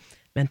really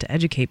meant to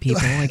educate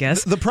people, I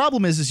guess. The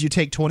problem is you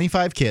take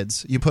 25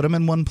 kids, you put them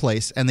in one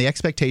place, and the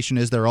expectation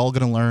is they're all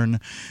going to learn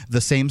the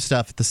same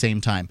stuff at the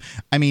same time.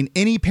 I mean,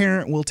 any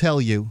parent will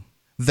tell you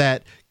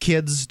that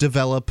kids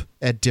develop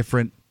at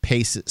different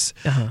paces.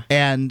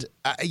 And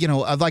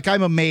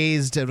I'm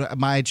amazed at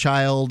my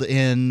child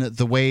in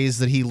the ways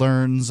that he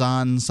learns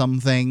on some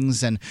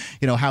things, and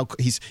how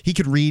he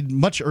could read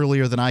much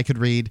earlier than I could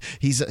read.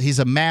 He's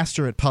a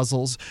master at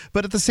puzzles,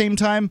 but at the same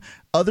time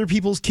other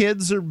people's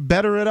kids are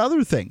better at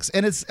other things,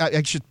 and it's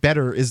actually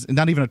better is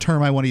not even a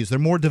term I want to use. They're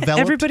more developed.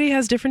 Everybody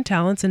has different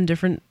talents and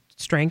different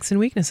strengths and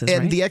weaknesses,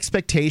 and right? The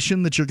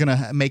expectation that you're going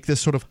to make this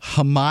sort of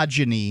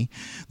homogeny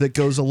that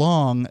goes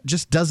along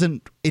just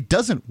doesn't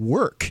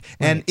work, right.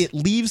 And it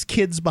leaves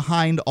kids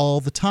behind all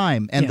the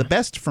time. And the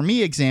best for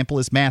me example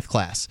is math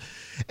class.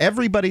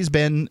 Everybody's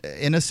been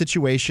in a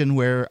situation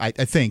where I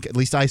think, at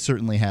least I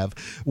certainly have,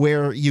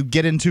 where you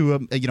get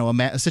into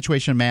a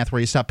situation in math where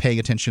you stop paying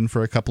attention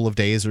for a couple of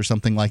days or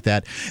something like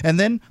that, and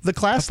then the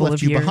class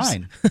left you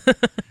behind.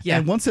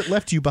 And once it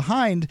left you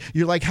behind,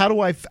 you're like, how do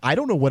I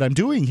don't know what I'm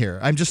doing here.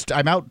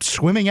 I'm out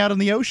swimming out in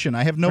the ocean.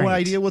 I have no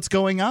idea what's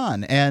going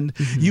on. And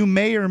you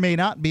may or may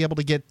not be able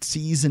to get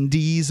C's and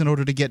D's in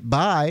order to get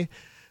by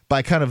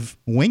kind of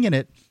winging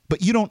it,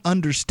 but you don't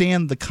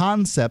understand the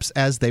concepts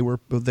as they were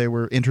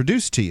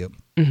introduced to you.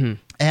 Mm-hmm.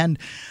 And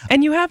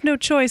you have no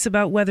choice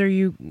about whether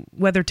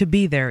to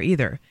be there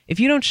either. If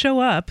you don't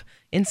show up,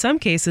 in some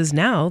cases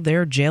now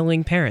they're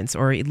jailing parents,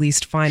 or at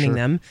least fining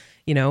them,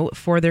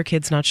 for their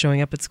kids not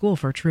showing up at school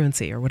for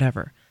truancy or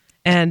whatever.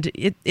 And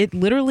it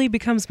literally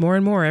becomes more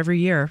and more every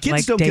year.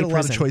 Kids don't get a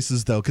lot of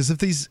choices, though, because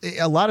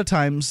a lot of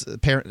times, the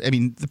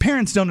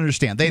parents don't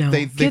understand.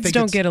 Kids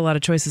don't get a lot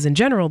of choices in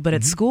general, but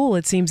at school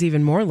it seems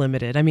even more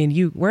limited. I mean,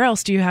 where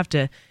else do you have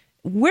to?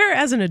 Where,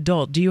 as an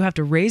adult, do you have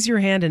to raise your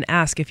hand and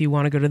ask if you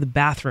want to go to the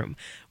bathroom?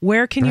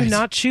 Where can you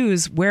not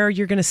choose where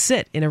you're going to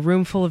sit in a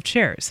room full of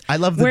chairs? I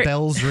love the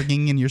bells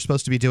ringing, and you're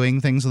supposed to be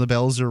doing things when the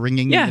bells are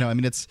ringing. Yeah.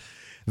 It's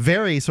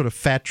very sort of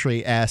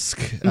Fatre-esque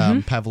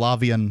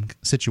Pavlovian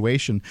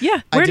situation.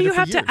 Yeah, where do you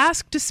have to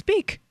ask to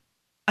speak?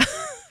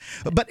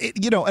 But,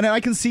 and I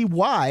can see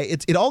why.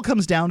 It all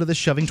comes down to this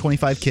shoving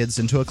 25 kids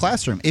into a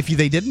classroom. If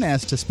they didn't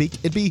ask to speak,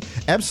 it'd be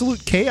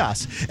absolute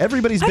chaos. I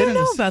don't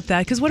know about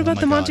that, because what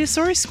about the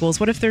Montessori schools?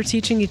 What if they're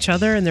teaching each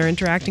other and they're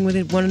interacting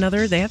with one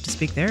another? They have to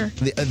speak there.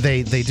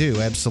 They do,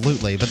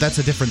 absolutely. But that's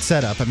a different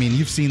setup. I mean,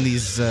 you've seen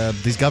these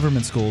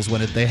government schools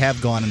when they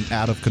have gone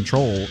out of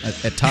control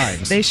at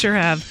times. They sure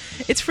have.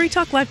 It's Free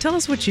Talk Live. Tell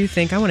us what you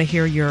think. I want to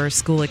hear your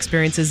school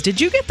experiences.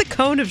 Did you get the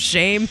cone of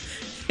shame?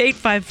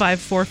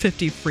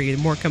 855-450-FREE.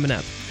 More coming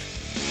up.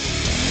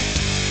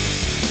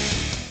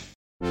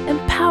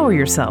 Empower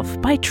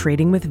yourself by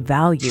trading with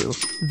value.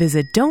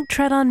 Visit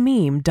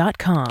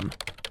don'ttreadonmeme.com.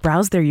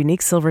 Browse their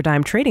unique silver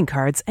dime trading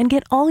cards and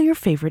get all your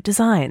favorite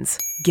designs.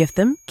 Gift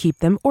them, keep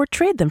them, or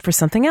trade them for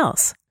something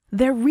else.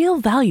 They're real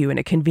value in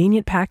a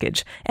convenient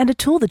package and a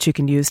tool that you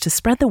can use to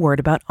spread the word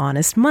about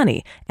honest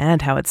money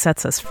and how it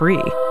sets us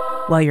free.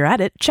 While you're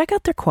at it, check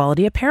out their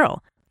quality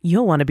apparel.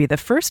 you'll want to be the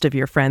first of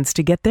your friends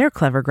to get their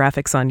clever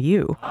graphics on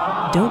you.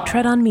 Don't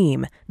tread on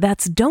meme.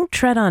 That's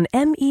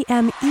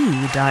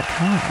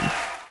don'ttreadonmeme.com.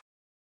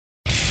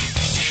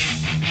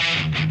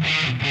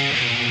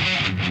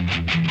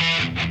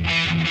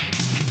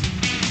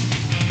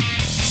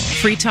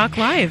 Free Talk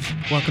Live.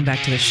 Welcome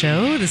back to the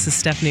show. This is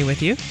Stephanie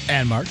with you.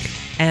 And Mark.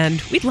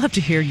 And we'd love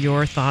to hear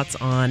your thoughts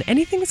on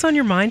anything that's on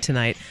your mind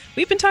tonight.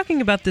 We've been talking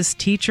about this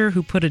teacher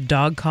who put a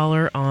dog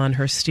collar on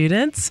her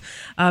students.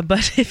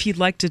 But if you'd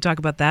like to talk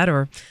about that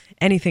or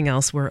anything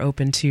else, we're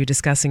open to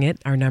discussing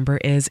it. Our number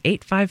is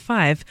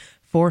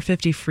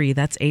 855-450-FREE.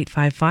 That's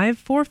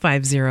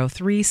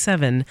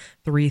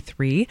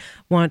 855-450-3733.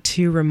 Want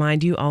to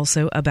remind you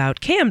also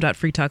about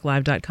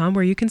cam.freetalklive.com,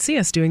 where you can see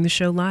us doing the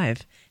show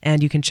live.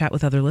 And you can chat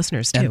with other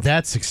listeners, too. And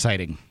that's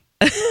exciting.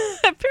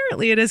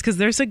 Apparently it is, because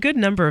there's a good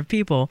number of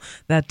people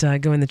that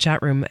go in the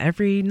chat room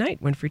every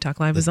night when Free Talk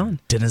Live is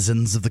on.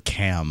 Denizens of the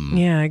cam.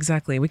 Yeah,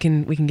 exactly. We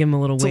can give them a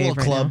little wave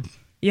right club. Now.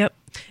 Yep,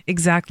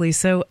 exactly.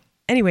 So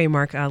anyway,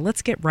 Mark,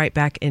 let's get right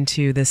back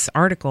into this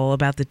article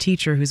about the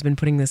teacher who's been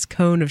putting this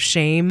cone of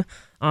shame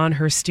on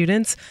her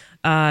students.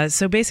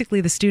 So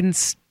basically the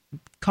students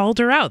called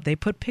her out. They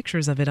put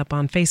pictures of it up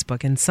on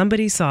Facebook, and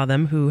somebody saw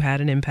them who had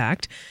an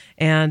impact.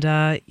 And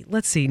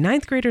let's see,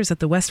 ninth graders at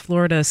the West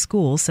Florida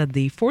school said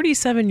the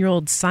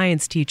 47-year-old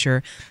science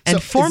teacher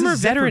and former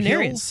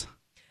veterinarian.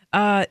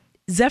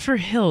 Zephyr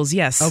Hills,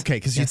 yes. Okay,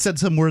 because you said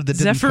some word that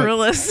didn't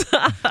Zephyrillus.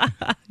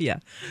 Yeah,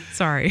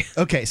 sorry.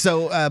 Okay,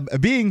 so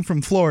being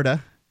from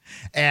Florida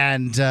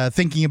and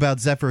thinking about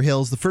Zephyr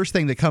Hills, the first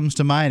thing that comes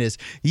to mind is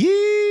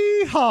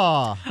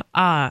yeehaw.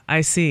 I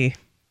see.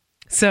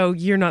 So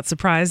you're not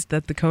surprised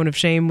that the cone of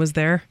shame was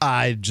there?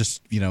 I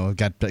just,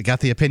 got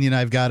the opinion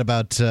I've got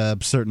about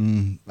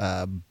certain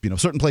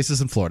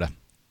places in Florida.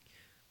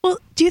 Well,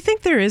 do you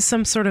think there is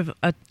some sort of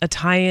a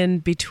tie-in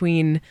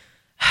between,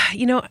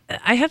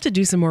 I have to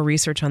do some more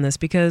research on this,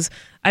 because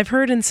I've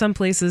heard in some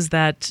places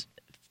that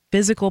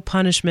physical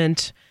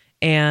punishment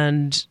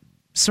and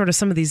sort of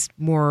some of these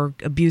more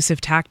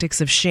abusive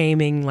tactics of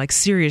shaming, like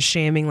serious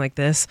shaming like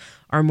this,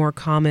 are more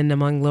common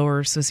among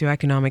lower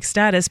socioeconomic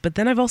status. But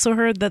then I've also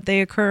heard that they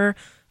occur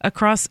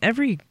across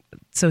every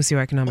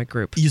socioeconomic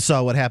group. You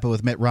saw what happened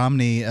with Mitt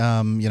Romney,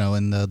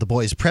 in the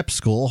boys' prep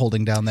school,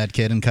 holding down that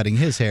kid and cutting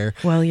his hair.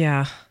 Well,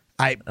 yeah.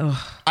 I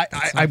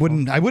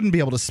wouldn't be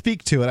able to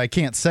speak to it. I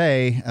can't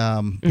say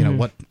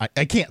what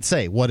I can't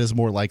say what is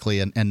more likely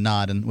and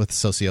not, and with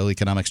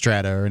socioeconomic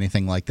strata or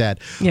anything like that.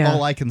 Yeah.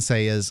 All I can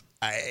say is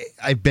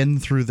I've been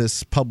through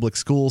this public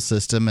school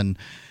system, and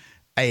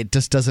it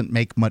just doesn't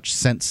make much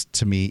sense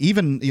to me.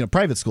 Even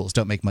private schools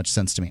don't make much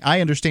sense to me.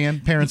 I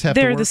understand parents have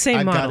to work. They're the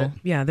same model.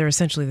 Yeah, they're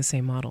essentially the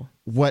same model.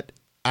 What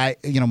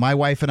my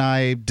wife and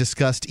I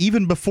discussed,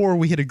 even before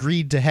we had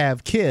agreed to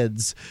have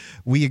kids,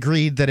 we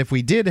agreed that if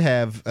we did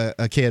have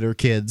a kid or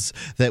kids,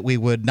 that we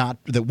would not,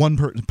 that one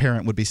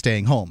parent would be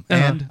staying home.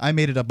 Uh-huh. And I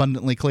made it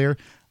abundantly clear,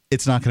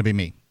 it's not going to be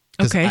me.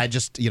 Okay. I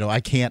just, I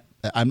can't,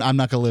 I'm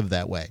not going to live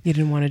that way. You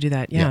didn't want to do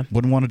that. Yeah.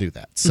 Wouldn't want to do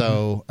that.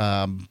 So,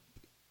 and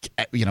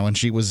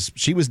she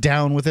was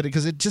down with it,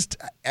 because it just,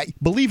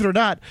 believe it or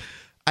not,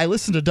 I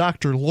listened to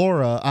Dr.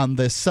 Laura on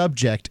this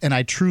subject, and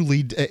I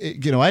truly,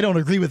 I don't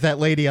agree with that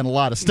lady on a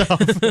lot of stuff.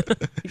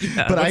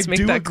 Yeah, but I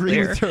do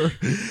agree with her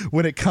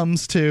when it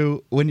comes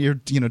to when you're,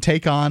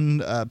 take on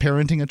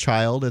parenting a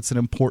child. It's an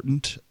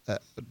important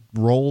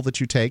role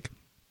that you take,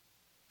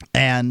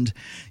 and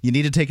you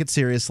need to take it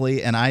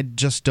seriously. And I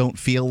just don't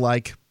feel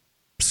like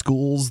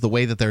schools, the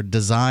way that they're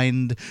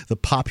designed, the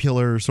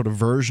popular sort of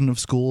version of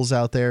schools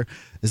out there,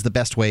 is the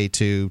best way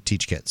to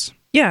teach kids.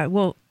 Yeah,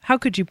 well, how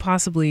could you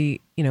possibly,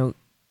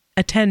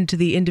 attend to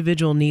the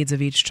individual needs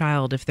of each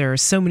child if there are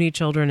so many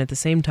children at the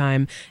same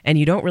time, and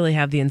you don't really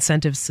have the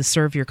incentives to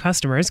serve your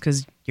customers,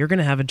 because you're going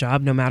to have a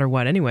job no matter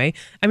what anyway.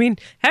 I mean,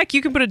 heck,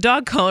 you can put a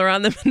dog collar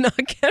on them and not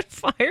get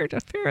fired,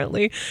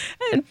 apparently.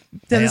 And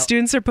then the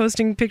students are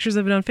posting pictures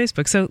of it on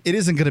Facebook. So it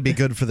isn't going to be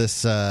good for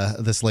this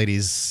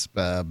lady's,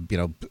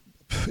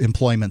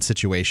 employment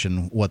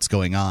situation. What's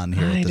going on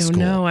here at the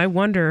school? I don't know. I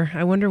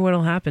wonder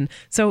what'll happen.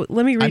 So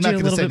let me read you a little bit more. I'm not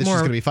going to say that she's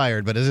going to be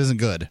fired, but it isn't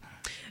good.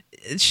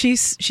 She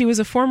was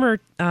a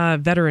former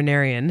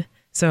veterinarian,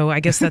 so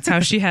I guess that's how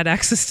she had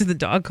access to the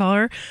dog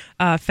collar.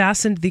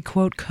 Fastened the,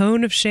 quote,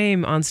 cone of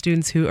shame on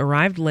students who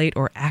arrived late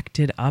or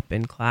acted up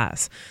in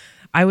class.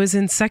 I was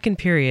in second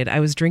period. I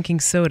was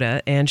drinking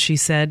soda, and she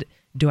said,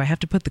 "Do I have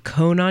to put the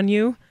cone on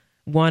you?"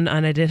 One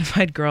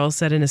unidentified girl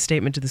said in a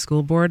statement to the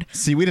school board.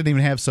 See, we didn't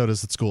even have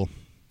sodas at school.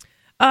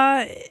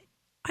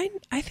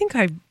 I think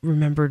I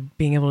remembered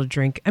being able to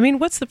drink. I mean,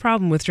 what's the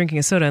problem with drinking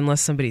a soda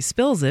unless somebody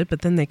spills it,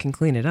 but then they can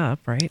clean it up,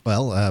 right?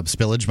 Well,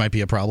 spillage might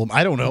be a problem.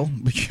 I don't know.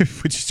 We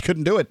just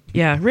couldn't do it.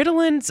 Yeah,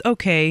 Ritalin's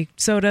okay.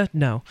 Soda,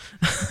 no.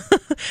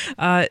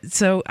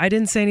 So I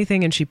didn't say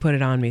anything, and she put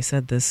it on me,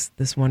 said this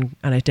one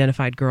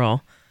unidentified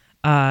girl.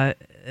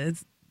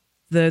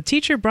 The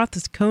teacher brought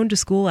this cone to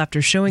school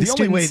after showing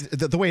students...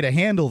 The way to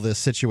handle this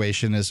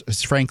situation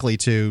is frankly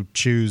to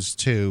choose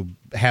to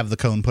have the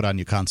cone put on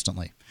you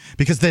constantly.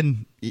 Because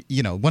then,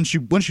 once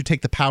you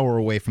take the power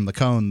away from the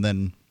cone,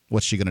 then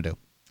What's she going to do?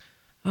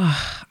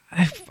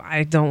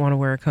 I don't want to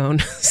wear a cone.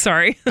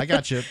 Sorry. I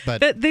got you.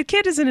 But the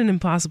kid is in an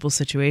impossible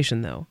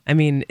situation, though. I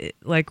mean,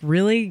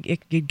 really,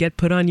 it could get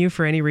put on you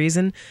for any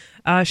reason.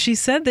 She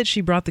said that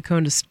she brought the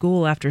cone to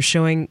school after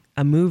showing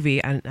a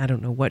movie. I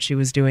don't know what she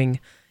was doing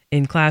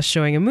in class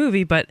showing a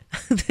movie, but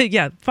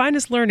yeah,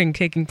 finest learning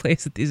taking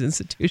place at these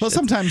institutions. Well,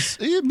 sometimes,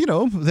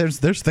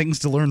 there's things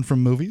to learn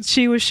from movies.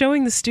 She was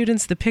showing the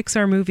students the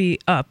Pixar movie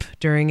Up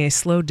during a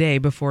slow day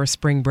before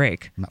spring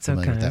break. Not so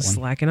familiar kind with of that one.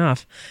 slacking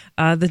off.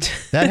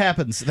 That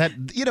happens.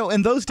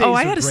 In those days. Oh,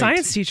 I had a great.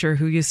 science teacher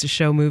who used to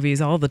show movies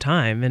all the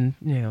time, and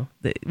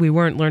we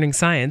weren't learning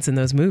science in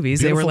those movies.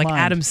 Beautiful they were like mind.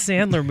 Adam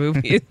Sandler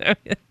movies.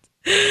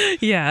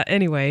 Yeah,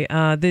 anyway,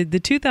 the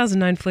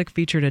 2009 flick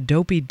featured a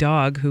dopey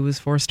dog who was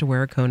forced to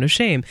wear a cone of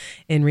shame.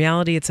 In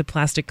reality, it's a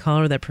plastic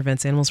collar that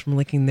prevents animals from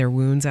licking their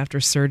wounds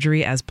after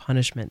surgery as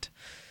punishment.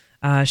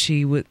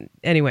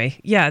 Anyway,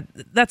 yeah,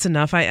 that's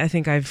enough. I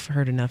think I've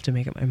heard enough to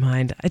make up my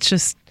mind. It's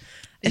just...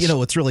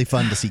 It's really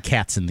fun to see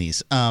cats in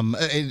these,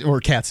 or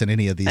cats in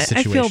any of these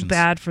situations. I feel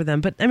bad for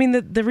them, but I mean,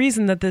 the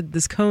reason that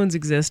this cones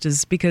exist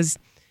is because,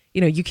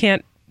 you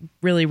can't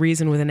really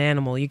reason with an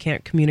animal. You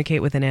can't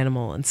communicate with an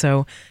animal. And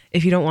so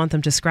if you don't want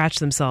them to scratch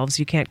themselves,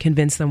 you can't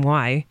convince them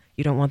why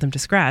you don't want them to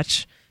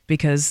scratch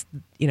because,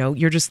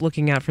 you're just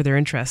looking out for their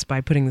interest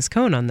by putting this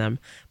cone on them.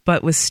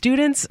 But with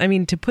students, I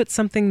mean, to put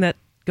something that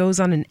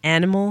goes on an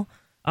animal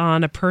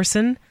on a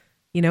person,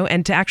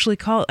 and to actually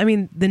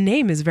the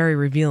name is very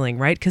revealing,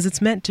 right? Because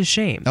it's meant to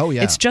shame. Oh,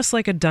 yeah. It's just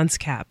like a dunce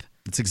cap.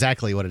 It's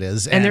exactly what it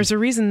is. And there's a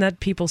reason that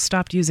people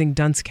stopped using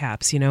dunce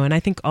caps, and I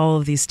think all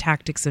of these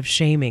tactics of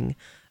shaming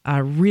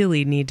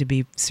really need to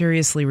be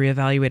seriously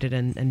reevaluated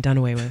and done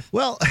away with.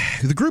 Well,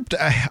 the group,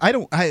 I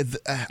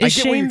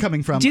get where you're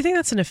coming from. Do you think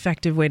that's an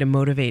effective way to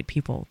motivate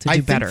people to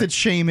do better? I think that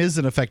shame is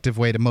an effective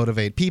way to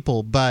motivate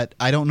people, but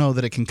I don't know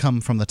that it can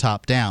come from the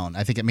top down.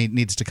 I think it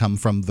needs to come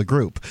from the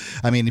group.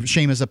 I mean,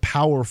 shame is a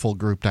powerful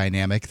group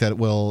dynamic that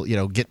will,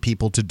 get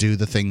people to do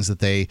the things that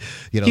they,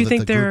 that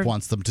the group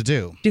wants them to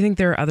do. Do you think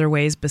there are other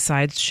ways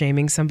besides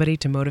shaming somebody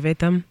to motivate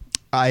them?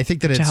 I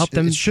think that help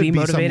them it should be be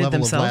some motivated level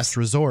themselves? of last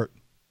resort.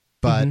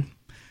 But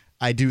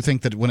I do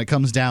think that when it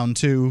comes down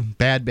to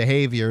bad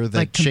behavior, that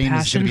like shame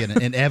is compassion? going to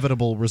be an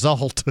inevitable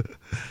result.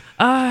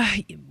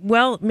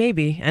 Well,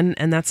 maybe.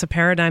 And that's a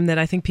paradigm that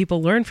I think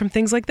people learn from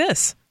things like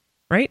this,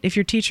 right? If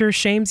your teacher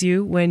shames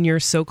you when you're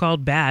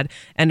so-called bad,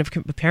 and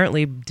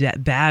apparently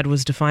bad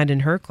was defined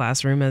in her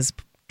classroom as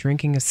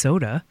drinking a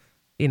soda,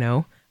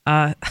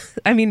 I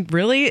mean,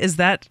 really? Is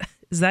that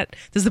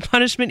does the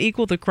punishment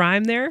equal the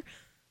crime there?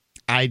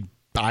 I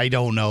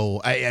don't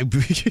know.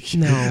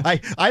 No.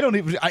 I don't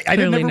even. I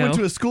never went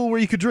to a school where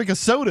you could drink a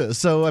soda.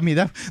 So I mean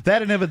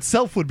that in of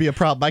itself would be a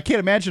problem. I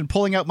can't imagine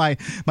pulling out my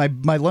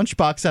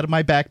lunchbox out of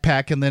my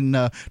backpack and then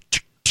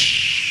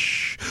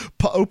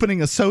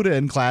opening a soda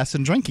in class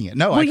and drinking it.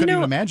 No, I couldn't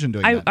even imagine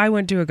doing that. I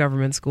went to a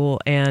government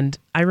school, and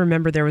I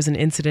remember there was an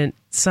incident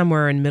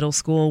somewhere in middle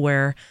school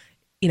where,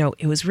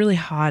 it was really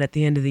hot at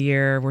the end of the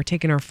year. We're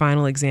taking our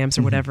final exams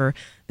or whatever.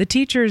 The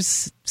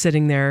teacher's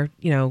sitting there,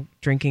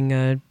 drinking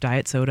a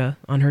diet soda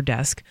on her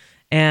desk.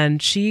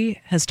 And she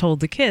has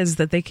told the kids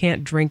that they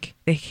can't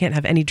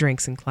have any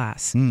drinks in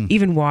class,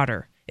 even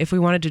water. If we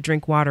wanted to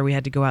drink water, we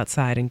had to go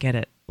outside and get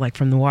it, like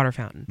from the water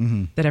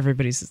fountain that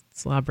everybody's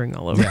slobbering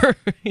all over.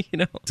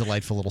 Yeah.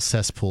 Delightful little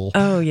cesspool.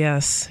 Oh,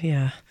 yes.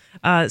 Yeah.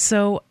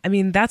 So, I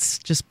mean, that's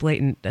just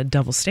blatant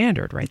double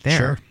standard right there.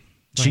 Sure.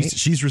 Right?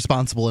 She's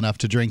responsible enough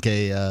to drink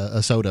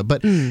a soda.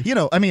 But,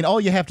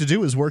 all you have to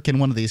do is work in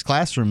one of these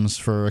classrooms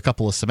for a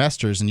couple of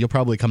semesters, and you'll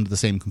probably come to the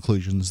same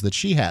conclusions that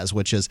she has,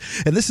 which is,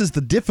 and this is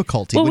the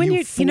difficulty when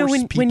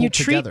you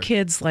treat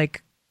kids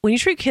like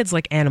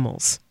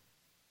animals.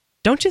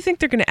 Don't you think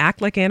they're going to act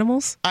like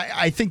animals?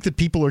 I think that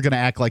people are going to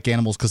act like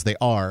animals because they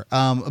are.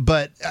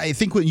 But I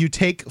think when you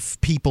take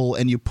people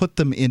and you put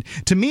them in,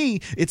 to me,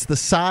 it's the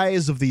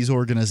size of these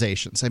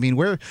organizations. I mean,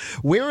 where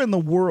in the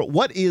world,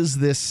 what is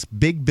this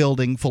big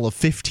building full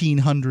of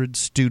 1,500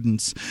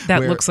 students?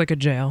 That looks like a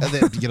jail.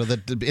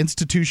 That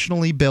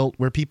institutionally built,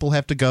 where people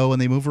have to go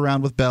and they move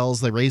around with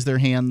bells, they raise their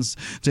hands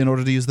in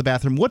order to use the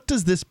bathroom. What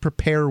does this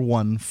prepare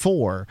one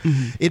for?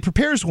 It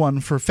prepares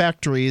one for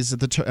factories,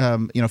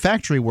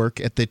 factory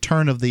work at the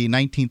turn of the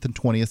 19th and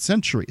 20th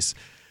centuries.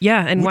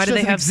 Yeah, and why do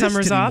they have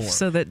summers off?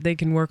 So that they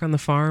can work on the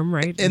farm,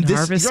 right? And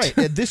harvest. Right,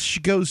 and this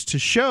goes to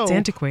show it's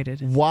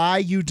antiquated.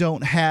 Why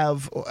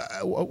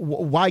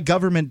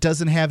government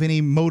doesn't have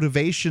any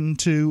motivation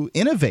to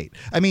innovate.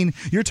 I mean,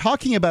 you're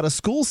talking about a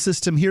school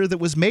system here that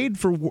was made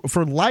for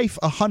life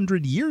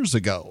 100 years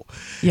ago.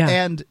 Yeah.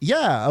 And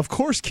of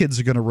course kids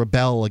are going to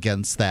rebel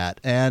against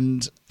that.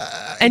 And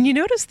you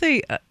notice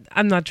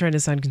I'm not trying to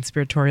sound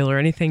conspiratorial or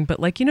anything, but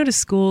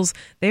schools,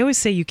 they always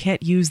say you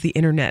can't use the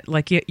internet.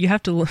 Like you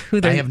have to.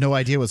 I have no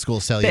idea what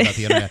schools tell you about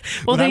the internet.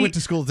 When I went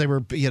to school, they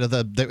were it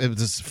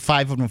was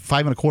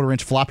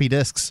 5.25-inch floppy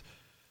disks.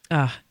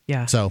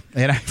 Yeah. So,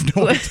 and I have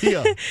no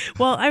idea.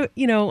 Well,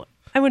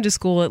 I went to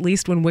school at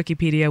least when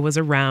Wikipedia was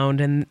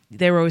around, and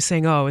they were always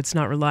saying, "Oh, it's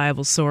not a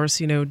reliable source.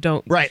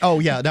 Don't." Right.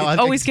 Oh, yeah. No,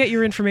 always get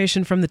your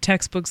information from the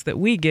textbooks that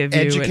we give you.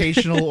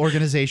 Educational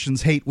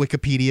organizations hate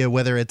Wikipedia,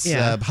 whether it's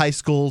high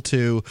school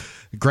to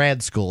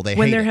grad school.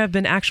 When there have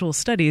been actual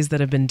studies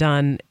that have been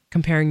done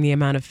comparing the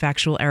amount of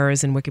factual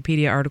errors in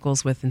Wikipedia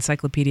articles with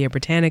Encyclopedia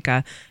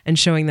Britannica and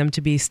showing them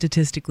to be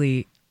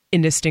statistically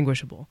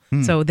indistinguishable.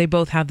 So they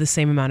both have the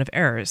same amount of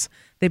errors.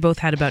 They both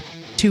had about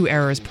 2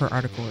 errors per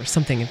article or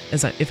something,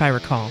 if I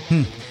recall.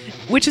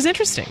 Which is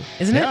interesting,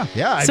 isn't it?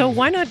 Yeah. So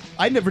why not...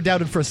 I never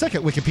doubted for a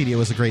second Wikipedia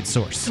was a great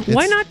source.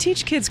 Why not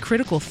teach kids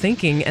critical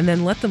thinking and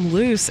then let them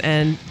loose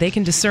and they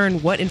can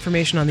discern what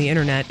information on the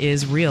internet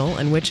is real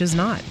and which is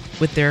not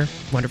with their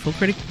wonderful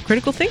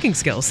critical thinking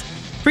skills?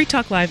 Free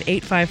Talk Live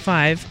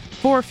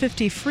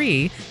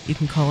 855-450-FREE. You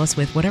can call us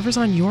with whatever's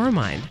on your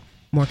mind.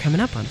 More coming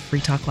up on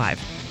Free Talk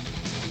Live.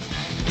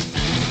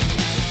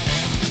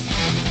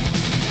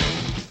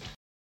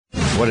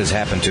 What has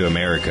happened to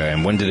America,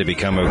 and when did it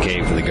become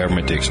okay for the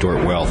government to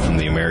extort wealth from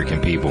the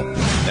American people?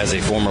 As a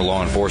former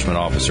law enforcement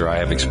officer, I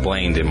have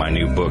explained in my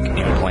new book,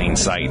 In Plain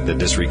Sight, The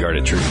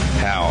Disregarded Truth,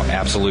 how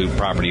absolute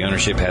property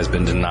ownership has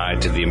been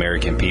denied to the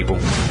American people,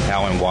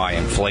 how and why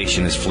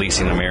inflation is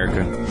fleecing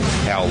America,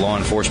 how law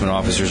enforcement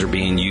officers are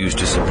being used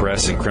to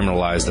suppress and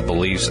criminalize the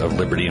beliefs of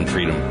liberty and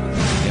freedom.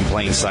 In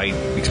Plain Sight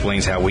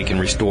explains how we can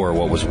restore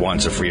what was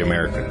once a free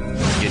America.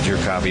 Get your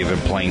copy of In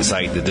Plain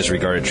Sight, The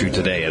Disregarded Truth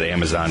today at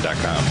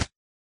Amazon.com.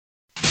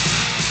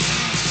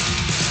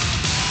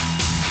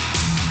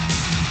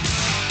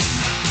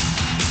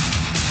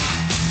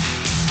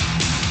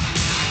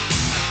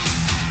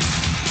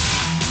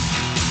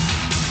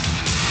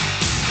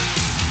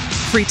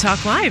 Free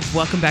Talk Live.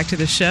 Welcome back to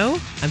the show.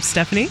 I'm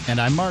Stephanie. And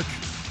I'm Mark.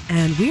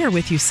 And we are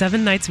with you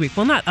 7 nights a week.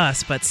 Well, not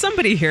us, but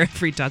somebody here at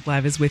Free Talk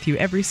Live is with you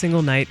every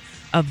single night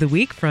of the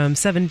week from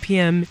 7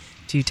 p.m.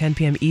 to 10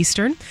 p.m.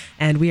 Eastern.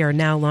 And we are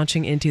now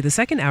launching into the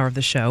second hour of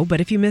the show. But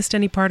if you missed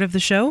any part of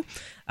the show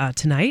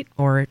tonight,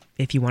 or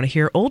if you want to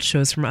hear old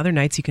shows from other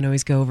nights, you can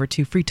always go over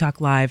to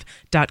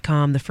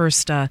freetalklive.com.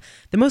 The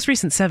most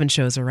recent 7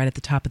 shows are right at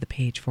the top of the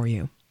page for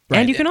you. Right.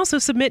 And you can also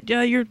submit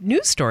your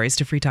news stories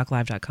to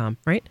freetalklive.com,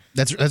 right?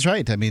 That's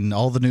right. I mean,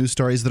 all the news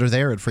stories that are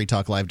there at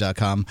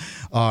freetalklive.com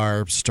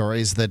are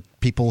stories that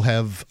people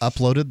have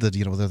uploaded, that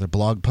they're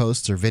blog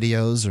posts or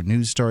videos or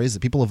news stories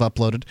that people have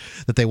uploaded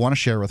that they want to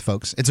share with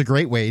folks. It's a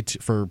great way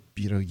for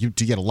you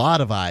to get a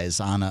lot of eyes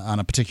on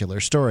a particular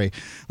story.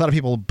 A lot of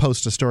people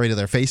post a story to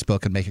their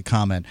Facebook and make a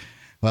comment.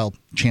 Well,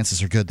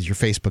 chances are good that your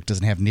Facebook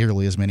doesn't have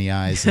nearly as many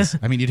eyes.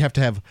 You'd have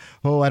to have,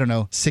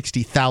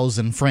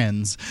 60,000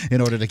 friends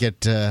in order to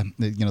get,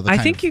 I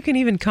think you can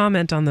even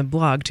comment on the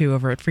blog, too,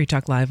 over at Free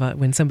Talk Live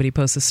when somebody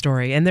posts a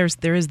story. And there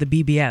is the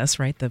BBS,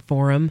 right, the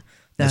forum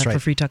for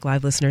Free Talk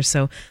Live listeners.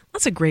 So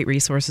lots of great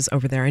resources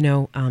over there. I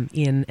know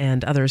Ian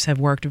and others have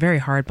worked very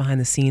hard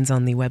behind the scenes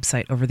on the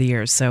website over the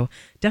years. So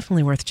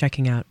definitely worth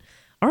checking out.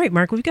 All right,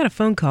 Mark, we've got a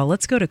phone call.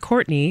 Let's go to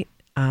Courtney,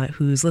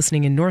 who's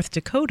listening in North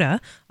Dakota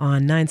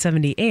on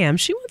 970 AM.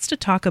 She wants to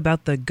talk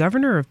about the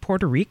governor of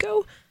Puerto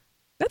Rico.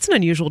 That's an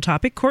unusual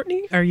topic.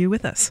 Courtney, are you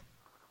with us?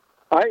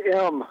 I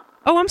am.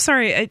 Oh, I'm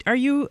sorry. Are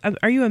you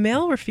a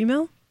male or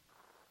female?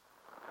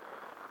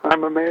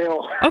 I'm a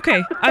male.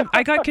 Okay.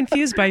 I got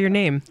confused by your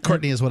name.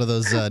 Courtney is one of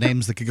those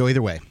names that could go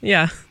either way.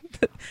 Yeah.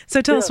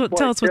 So tell us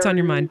what's on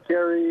your mind.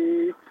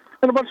 Carrie,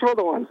 and a bunch of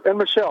other ones, and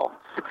Michelle.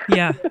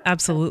 Yeah,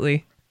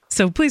 absolutely.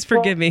 So please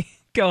forgive me.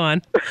 Go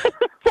on.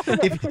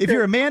 If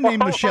you're a man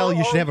named Michelle,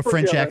 you should have a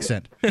French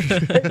accent. Just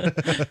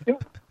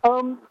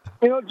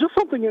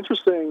something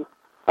interesting.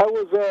 I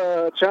was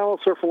channel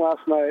surfing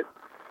last night,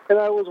 and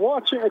I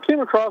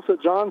came across a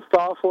John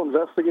Stossel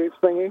Investigates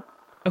thingy.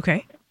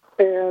 Okay.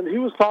 And he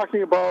was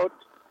talking about,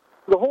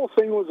 the whole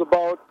thing was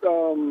about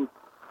the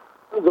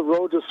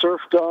road to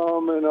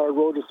serfdom and our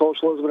road to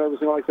socialism and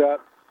everything like that.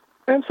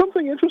 And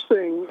something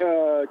interesting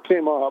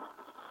came up.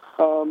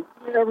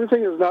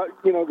 Everything is not,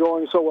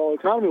 going so well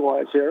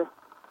economy-wise here.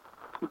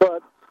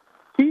 But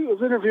he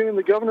was interviewing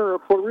the governor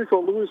of Puerto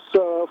Rico, Luis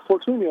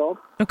Fortunio.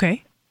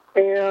 Okay.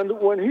 And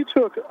when he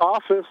took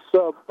office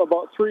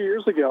about 3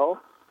 years ago,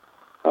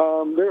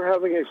 they were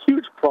having a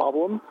huge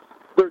problem.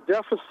 Their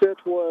deficit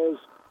was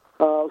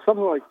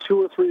something like $2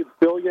 or $3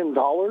 billion.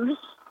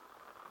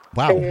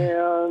 Wow.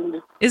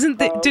 And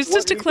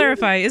just to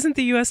clarify, isn't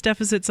the U.S.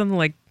 deficit something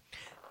like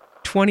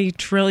 20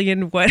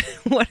 trillion? What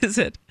is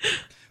it?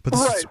 But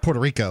this is Puerto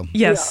Rico.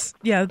 Yes.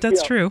 Yeah,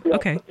 that's true. Yeah.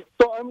 Okay.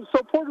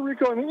 So Puerto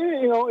Rico,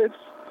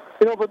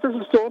 but this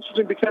is still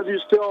interesting because you're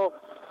still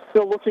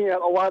looking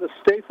at a lot of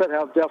states that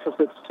have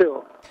deficits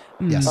too.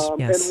 Yes.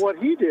 Yes. And what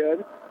he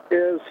did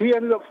is he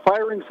ended up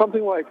firing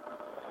something like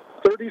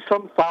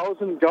 30-some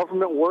thousand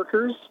government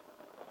workers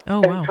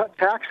and cut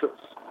taxes.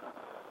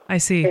 I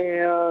see.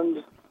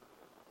 And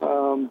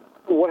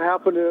what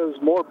happened is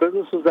more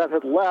businesses that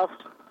had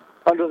left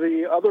under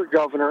the other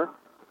governor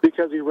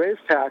because he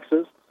raised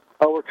taxes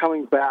were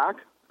coming back.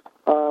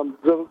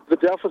 The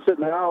deficit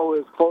now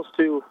is close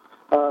to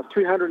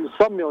 300 and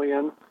some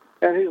million,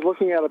 and he's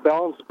looking at a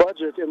balanced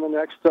budget in the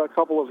next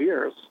couple of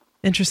years.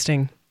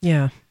 Interesting.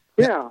 Yeah.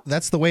 Yeah.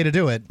 That's the way to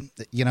do it.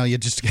 You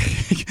just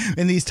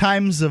in these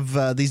times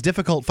of these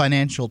difficult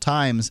financial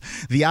times,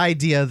 the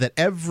idea that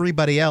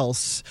everybody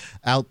else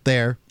out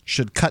there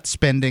should cut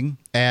spending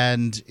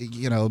and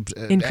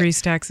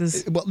increase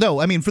taxes. Well, no,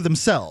 I mean for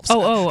themselves.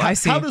 I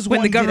see. How does when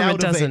one the government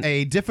get out doesn't. of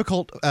a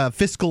difficult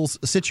fiscal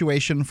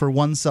situation for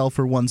oneself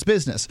or one's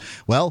business?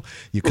 Well,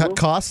 you cut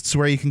costs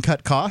where you can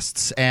cut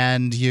costs,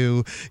 and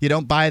you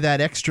don't buy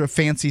that extra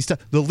fancy stuff.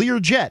 The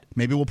Learjet,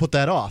 maybe we'll put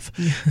that off.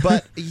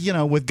 But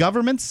with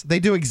governments, they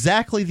do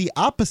exactly the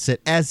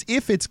opposite, as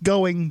if it's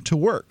going to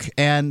work.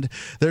 And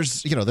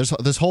there's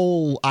this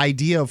whole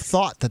idea of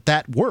thought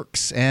that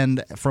works,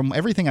 and from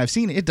everything I've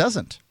seen, it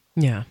doesn't.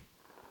 Yeah.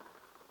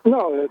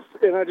 No,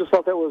 and I just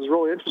thought that was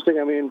really interesting.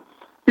 I mean,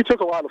 he took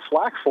a lot of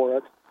flack for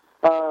it.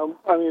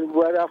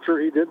 Right after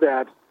he did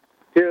that,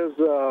 his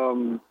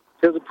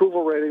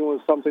approval rating was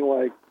something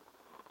like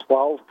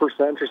 12%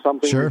 or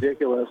something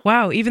ridiculous.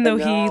 Wow! Even though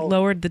he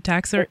lowered the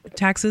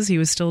taxes, he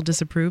was still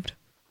disapproved.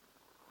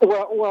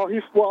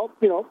 Almost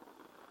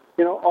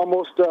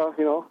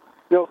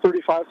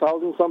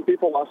 35,000. Some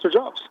people lost their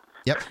jobs.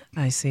 Yep.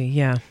 I see.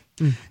 Yeah.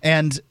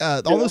 And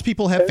all those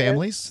people have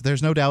families.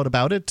 There's no doubt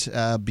about it.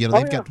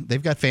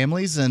 They've got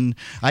families, and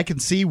I can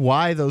see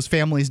why those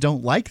families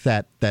don't like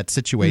that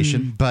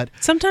situation. But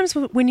sometimes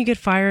when you get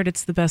fired,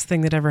 it's the best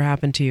thing that ever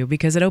happened to you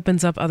because it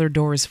opens up other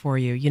doors for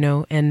you.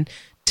 And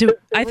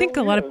I think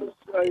a lot of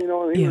they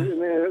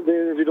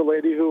interviewed a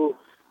lady who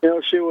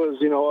she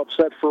was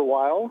upset for a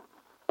while.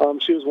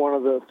 She was one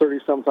of the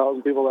 30-some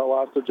thousand people that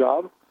lost their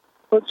job,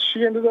 but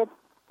she ended up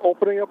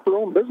opening up her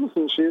own business,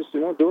 and she's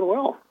doing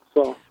well.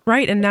 So.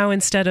 Right, and now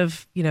instead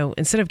of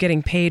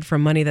getting paid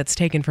from money that's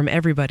taken from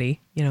everybody,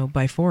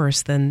 by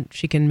force, then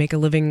she can make a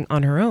living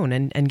on her own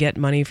and get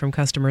money from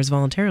customers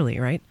voluntarily,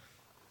 right?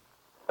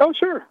 Oh,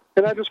 sure.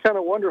 And I just kind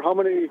of wonder how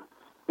many,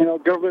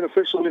 government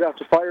officials we'd have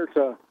to fire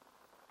to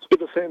do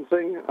the same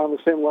thing on the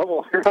same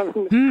level.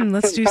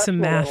 Let's do some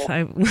math.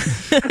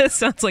 It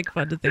sounds like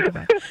fun to think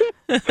about.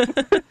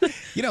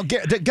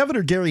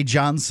 Governor Gary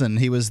Johnson,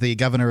 he was the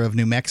governor of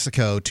New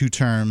Mexico 2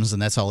 terms,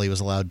 and that's all he was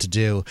allowed to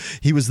do.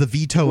 He was the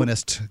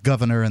vetoinist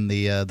governor in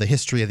the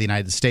history of the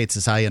United States,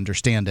 as I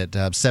understand it.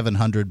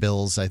 700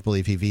 bills, I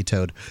believe, he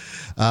vetoed.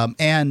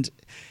 And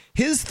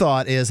his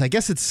thought is, I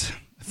guess it's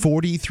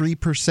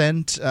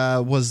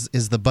 43%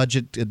 is the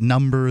budget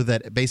number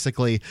that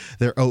basically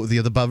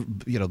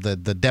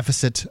the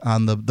deficit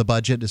on the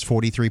budget is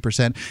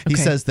 43%. He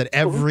says that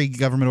every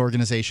government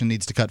organization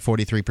needs to cut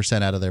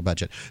 43% out of their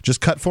budget. Just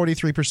cut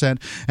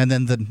 43%, and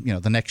then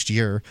the next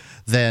year,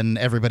 then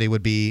everybody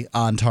would be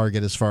on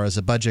target as far as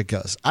the budget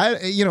goes.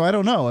 I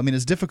don't know. I mean,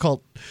 it's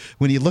difficult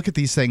when you look at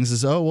these things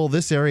as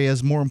this area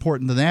is more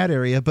important than that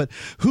area, but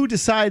who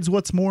decides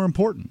what's more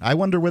important? I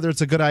wonder whether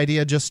it's a good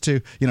idea just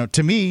to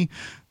me.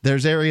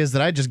 There's areas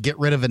that I just get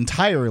rid of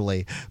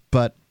entirely,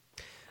 but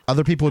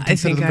other people would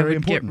consider them very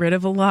important. I would get rid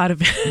of a lot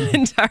of it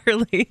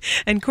entirely.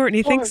 And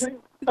Courtney thinks...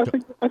 I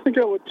think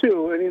I would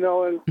too. And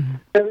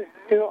I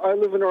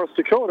live in North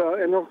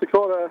Dakota. In North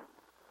Dakota,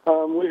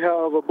 we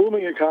have a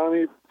booming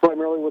economy,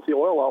 primarily with the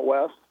oil out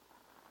west,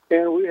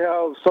 and we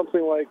have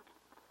something like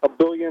 $1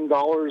 billion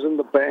in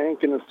the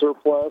bank and a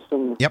surplus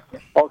and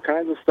all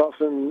kinds of stuff.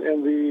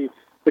 And the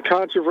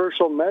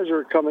controversial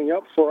measure coming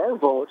up for our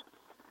vote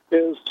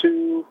is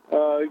to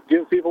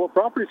give people a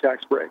property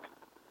tax break.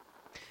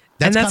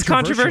 That's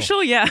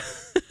controversial? Yeah.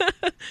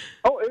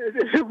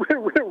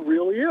 It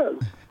really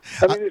is.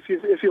 I mean,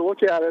 if you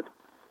look at it,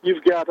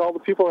 you've got all the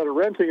people that are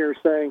renting are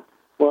saying,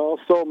 well,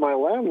 so my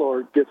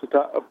landlord gets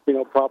a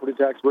property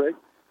tax break,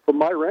 but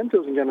my rent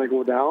isn't going to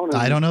go down.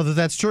 I don't know that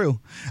that's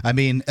true. I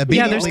mean,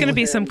 there's going to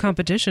be some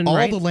competition,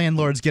 right? All the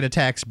landlords get a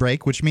tax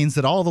break, which means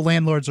that all the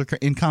landlords are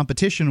in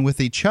competition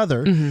with each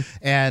other.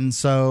 And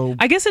so...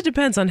 I guess it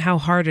depends on how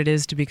hard it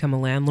is to become a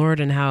landlord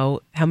and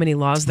how many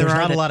laws there are.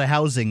 There's not a lot of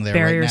housing there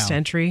barriers right now. to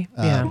entry.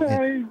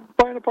 You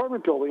buy an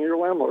apartment building, you're a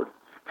landlord.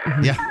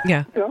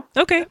 Yeah.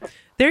 Okay.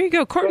 There you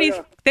go. Courtney,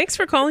 thanks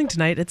for calling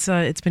tonight. It's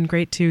been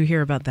great to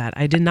hear about that.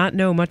 I did not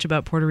know much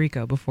about Puerto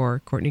Rico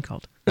before Courtney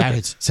called.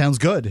 It sounds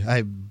good.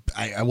 I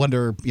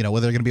wonder, whether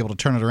they're going to be able to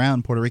turn it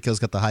around. Puerto Rico's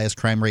got the highest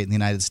crime rate in the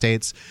United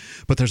States,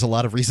 but there's a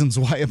lot of reasons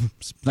why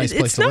it's a nice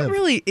place to live. It's not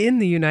really in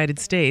the United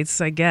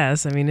States, I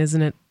guess. I mean,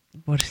 isn't it?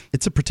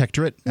 It's a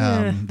protectorate.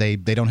 They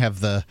don't have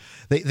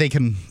they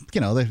can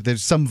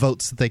there's some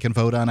votes that they can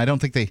vote on. I don't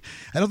think they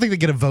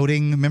get a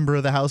voting member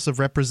of the House of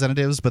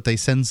Representatives, but they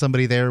send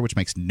somebody there, which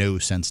makes no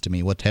sense to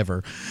me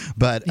whatever.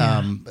 But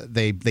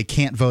they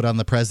can't vote on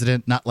the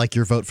president. Not like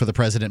your vote for the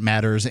president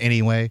matters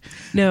anyway.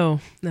 No,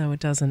 it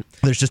doesn't.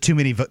 There's just too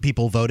many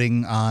people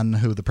voting on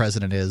who the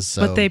president is.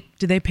 So. But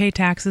do they pay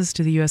taxes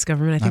to the U.S.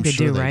 government? I think I'm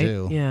sure do, right?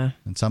 Do. Yeah,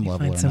 in some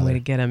level. Find some way to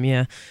get them.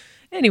 Yeah.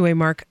 Anyway,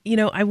 Mark,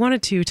 I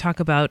wanted to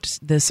talk about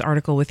this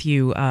article with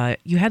you.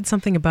 You had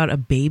something about a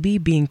baby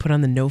being put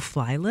on the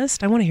no-fly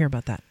list. I want to hear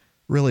about that.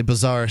 Really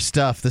bizarre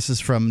stuff. This is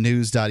from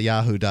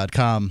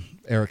news.yahoo.com.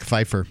 Eric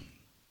Pfeiffer.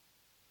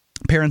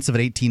 Parents of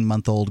an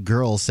 18-month-old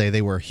girl say they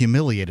were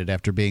humiliated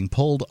after being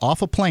pulled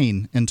off a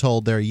plane and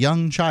told their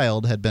young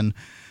child had been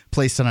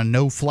placed on a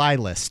no-fly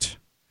list.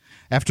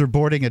 After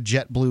boarding a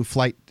JetBlue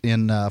flight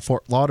in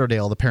Fort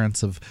Lauderdale, the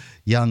parents of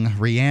young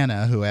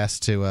Rihanna, who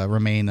asked to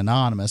remain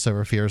anonymous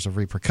over fears of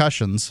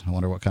repercussions — I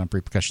wonder what kind of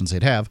repercussions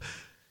they'd have.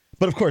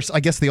 But, of course, I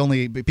guess the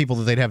only people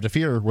that they'd have to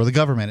fear were the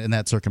government in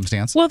that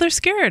circumstance. Well, they're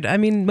scared. I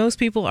mean, most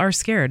people are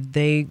scared.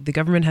 The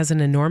government has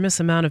an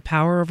enormous amount of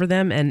power over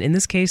them, and in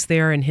this case,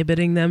 they are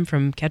inhibiting them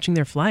from catching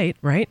their flight,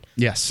 right?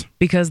 Yes.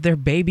 Because their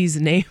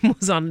baby's name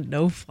was on a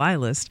no-fly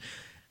list.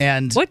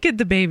 And what could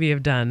the baby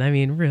have done? I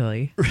mean,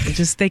 really,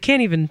 they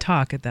can't even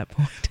talk at that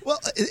point. Well,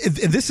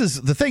 this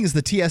is the thing: is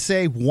the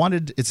TSA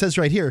wanted? It says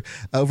right here,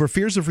 over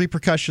fears of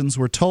repercussions,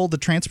 we're told the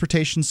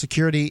Transportation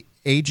Security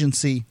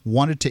Agency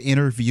wanted to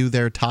interview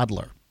their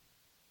toddler.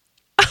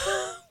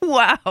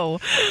 Wow.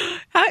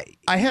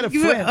 I had a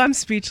friend. I'm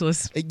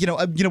spepeechless. You know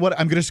what?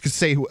 I'm going to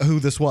say who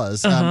this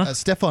was.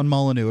 Stefan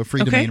Molyneux of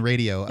Free Domain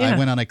Radio. Yeah. I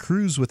went on a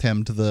cruise with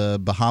him to the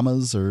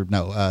Bahamas,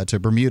 to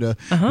Bermuda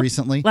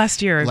recently.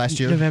 Last year,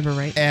 November,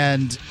 right?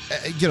 And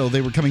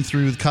they were coming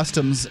through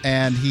customs,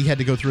 and he had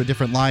to go through a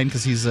different line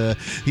because he's a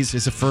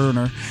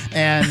foreigner,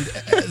 and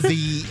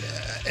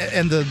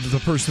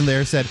the person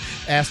there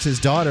asked his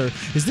daughter,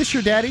 "Is this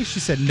your daddy?" She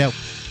said, "No."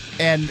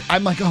 And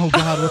I'm like, oh,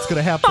 God, what's going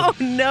to happen? Oh,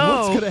 no.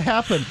 What's going to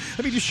happen?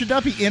 I mean, you should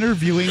not be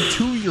interviewing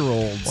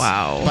 2-year-olds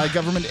by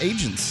government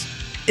agents.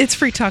 It's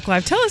Free Talk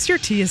Live. Tell us your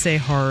TSA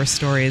horror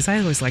stories. I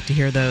always like to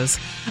hear those.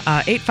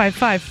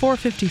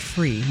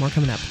 855-450-FREE. More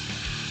coming up.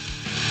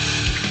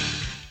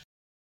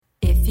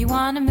 If you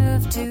want to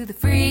move to the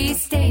Free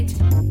State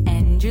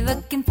and you're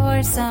looking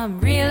for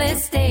some real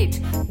estate,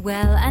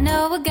 well, I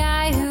know a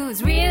guy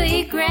who's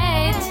really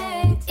great.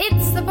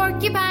 It's the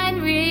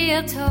Porcupine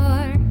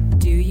Realtor.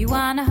 Do you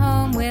want a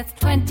home with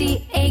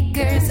 20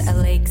 acres, a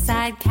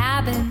lakeside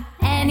cabin,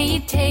 any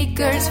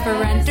takers for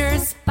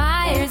renters,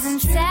 buyers,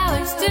 and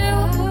sellers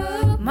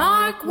too?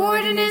 Mark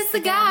Warden is the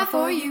guy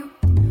for you.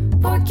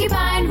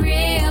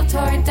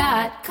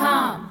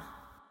 PorcupineRealtor.com.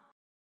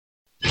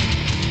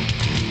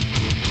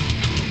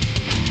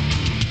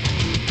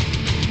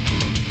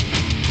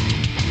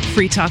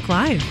 Free Talk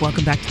Live.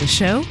 Welcome back to the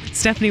show.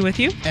 Stephanie with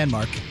you. And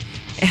Mark.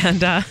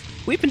 And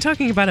we've been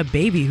talking about a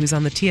baby who's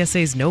on the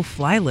TSA's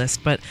no-fly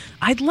list, but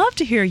I'd love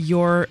to hear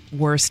your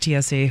worst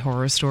TSA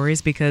horror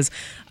stories because,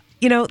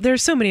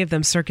 there's so many of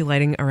them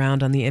circulating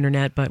around on the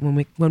internet, but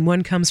when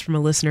one comes from a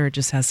listener, it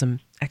just has some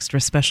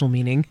extra special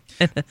meaning.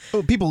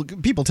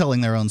 People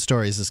telling their own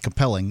stories is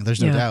compelling.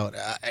 There's no doubt.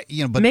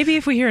 But maybe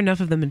if we hear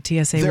enough of them in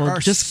TSA, we'll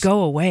just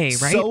go away,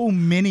 right? So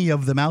many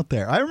of them out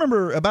there. I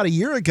remember about a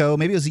year ago,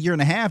 maybe it was a year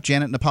and a half,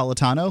 Janet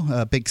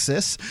Napolitano, Big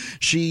Sis,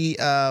 she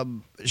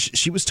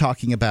was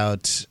talking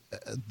about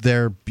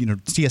their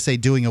TSA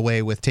doing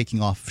away with taking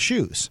off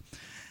shoes.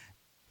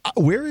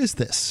 Where is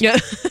this? Yeah,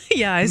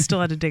 I still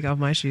had to take off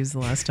my shoes the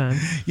last time.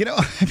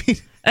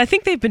 I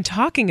think they've been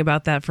talking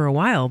about that for a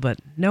while, but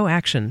no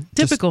action.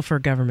 Typical for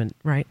government,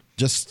 right?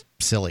 Just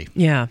silly.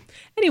 Yeah.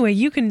 Anyway,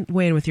 you can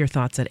weigh in with your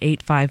thoughts at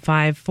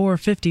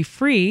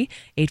 855-450-FREE,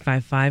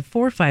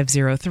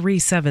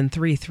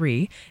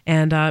 855-450-3733.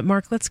 And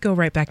Mark, let's go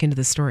right back into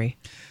the story.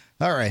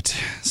 All right.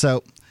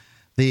 So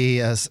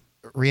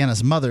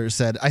Rihanna's mother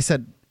said,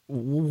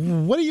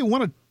 what do you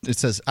want to... It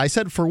says, I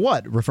said for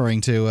what? Referring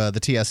to the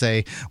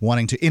TSA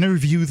wanting to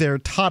interview their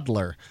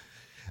toddler.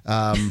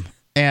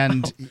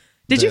 And...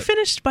 Did you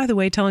finish, by the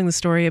way, telling the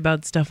story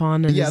about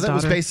Stefan and his daughter? Yeah, that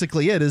was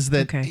basically it, is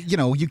that,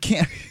 you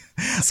can't...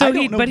 So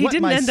he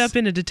didn't end up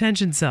in a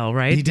detention cell,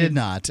 right? He did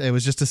not. It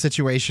was just a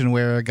situation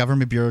where a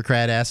government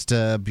bureaucrat asked,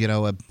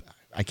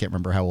 I can't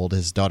remember how old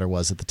his daughter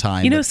was at the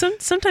time.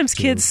 Sometimes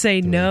kids say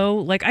no.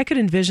 Like, I could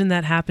envision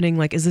that happening.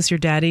 Like, is this your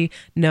daddy?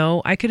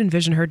 No. I could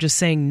envision her just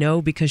saying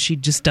no because she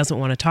just doesn't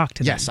want to talk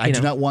to them. Yes, I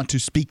do not want to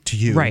speak to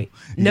you. Right.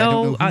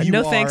 No,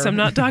 thanks. I'm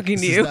not talking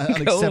to you. Go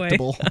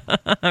unacceptable. Away.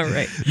 All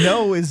right.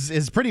 No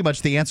is pretty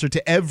much the answer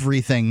to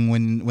everything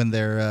when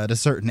they're at a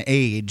certain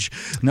age.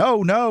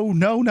 No.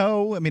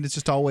 I mean, it's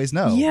just always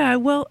no. Yeah,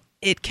 well,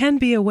 it can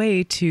be a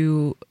way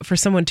for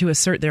someone to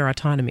assert their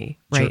autonomy,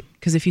 right?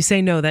 Because if you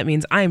say no, that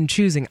means I'm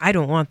choosing. I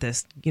don't want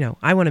this.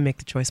 I want to make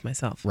the choice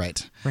myself.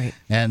 Right. Right.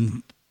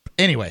 And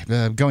anyway,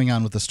 going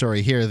on with the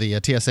story here, the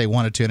TSA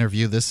wanted to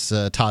interview this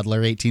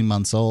toddler, 18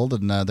 months old,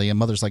 and the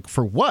mother's like,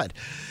 for what?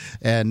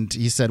 And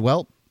he said,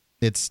 well,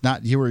 it's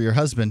not you or your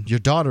husband. Your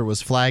daughter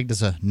was flagged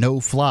as a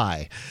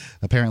no-fly.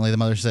 Apparently, the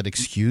mother said,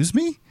 excuse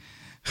me?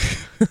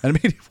 I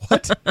mean,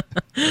 what?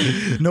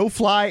 No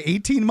fly,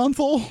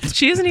 18-month-old?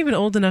 She isn't even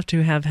old enough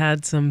to have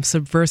had some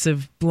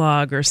subversive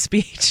blog or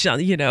speech,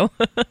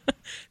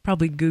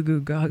 probably goo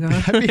goo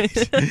gaga. I mean,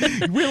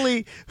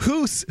 really,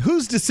 whose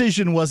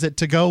decision was it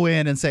to go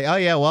in and say, oh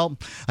yeah, well,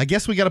 I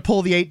guess we got to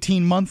pull the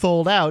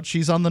 18-month-old out.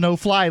 She's on the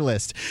no-fly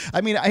list.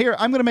 I mean, here,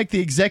 I'm going to make the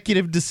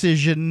executive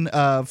decision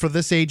for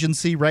this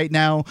agency right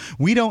now.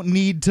 We don't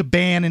need to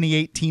ban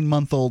any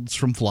 18-month-olds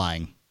from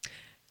flying.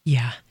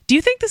 Yeah. Do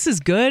you think this is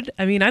good?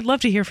 I mean, I'd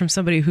love to hear from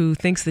somebody who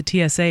thinks the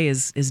TSA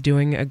is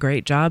doing a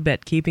great job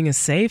at keeping us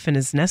safe and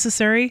is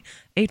necessary.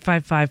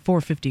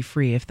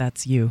 855-450-FREE if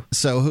that's you.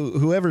 So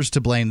whoever's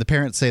to blame, the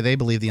parents say they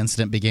believe the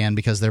incident began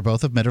because they're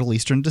both of Middle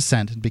Eastern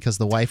descent and because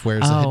the wife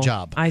wears a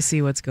hijab. I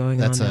see what's going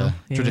That's on now.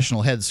 a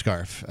traditional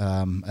headscarf.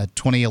 A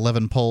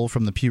 2011 poll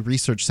from the Pew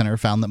Research Center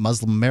found that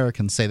Muslim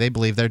Americans say they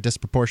believe they're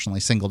disproportionately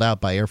singled out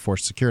by Air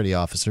Force security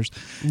officers.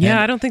 Yeah, And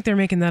I don't think they're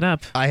making that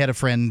up. I had a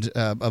friend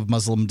of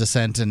Muslim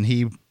descent, and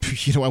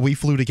we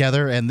flew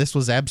together, and this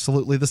was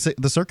absolutely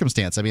the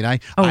circumstance. I mean, I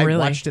really?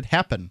 watched it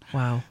happen.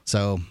 Wow.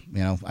 So,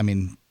 I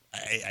mean,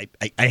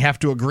 I have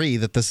to agree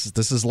that this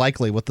is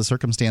likely what the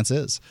circumstance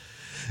is.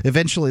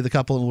 Eventually, the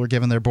couple were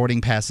given their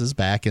boarding passes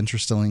back.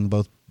 Interestingly,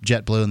 both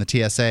JetBlue and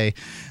the TSA,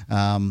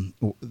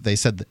 they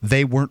said that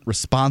they weren't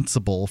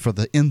responsible for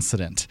the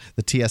incident.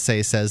 The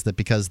TSA says that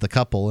because the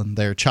couple and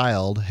their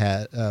child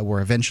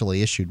were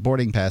eventually issued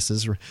boarding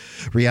passes,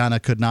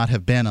 Rihanna could not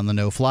have been on the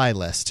no-fly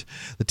list.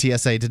 The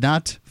TSA did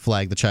not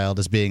flag the child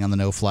as being on the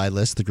no-fly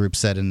list, the group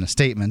said in a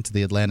statement to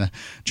the Atlanta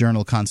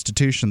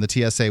Journal-Constitution. The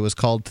TSA was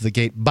called to the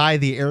gate by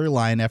the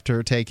airline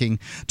after talking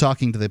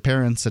to the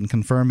parents and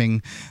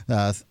confirming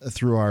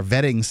through our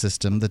vetting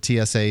system. The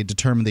TSA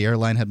determined the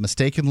airline had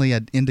mistakenly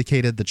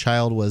indicated the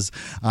child was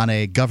on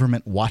a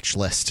government watch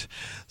list.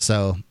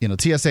 So,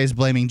 TSA is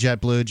blaming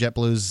JetBlue.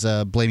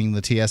 JetBlue's blaming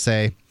the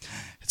TSA.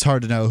 It's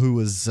hard to know who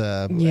was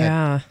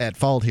at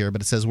fault here,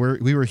 but it says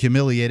we were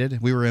humiliated,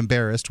 we were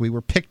embarrassed, we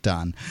were picked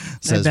on,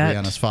 says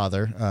Rihanna's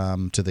father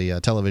to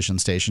the television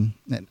station.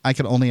 And I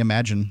can only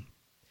imagine.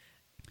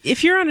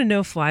 If you're on a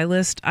no-fly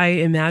list, I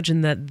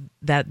imagine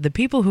that the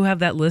people who have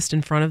that list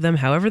in front of them,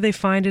 however they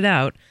find it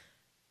out,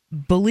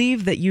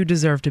 believe that you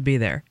deserve to be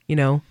there.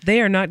 They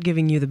are not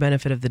giving you the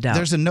benefit of the doubt.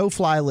 There's a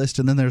no-fly list,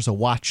 and then there's a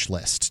watch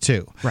list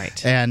too.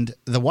 Right. And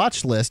the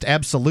watch list,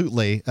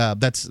 absolutely,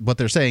 that's what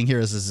they're saying here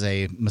is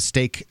a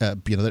mistake.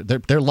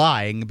 They're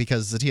lying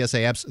because the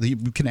TSA you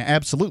can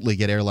absolutely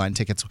get airline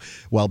tickets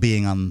while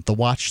being on the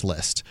watch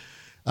list.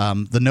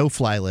 The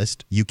no-fly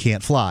list, you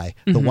can't fly.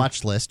 The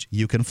watch list,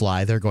 you can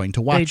fly. They're going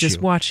to watch you. They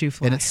just watch you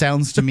fly. And it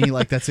sounds to me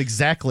like that's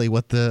exactly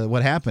what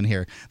happened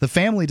here. The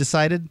family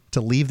decided to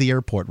leave the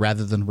airport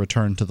rather than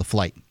return to the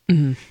flight.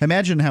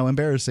 Imagine how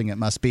embarrassing it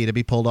must be to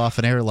be pulled off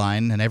an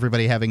airline and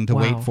everybody having to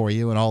wait for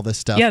you and all this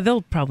stuff. Yeah,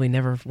 they'll probably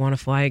never want to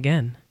fly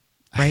again.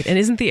 Right. And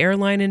isn't the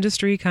airline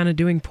industry kind of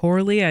doing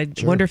poorly? I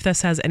wonder if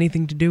this has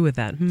anything to do with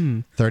that.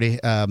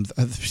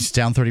 It's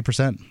down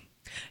 30%.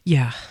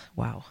 Yeah.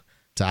 Wow.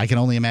 So I can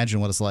only imagine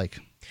what it's like.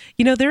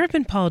 There have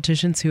been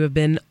politicians who have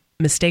been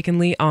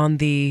mistakenly on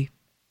the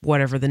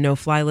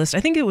no-fly list. I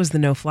think it was the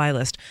no-fly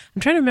list.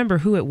 I'm trying to remember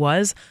who it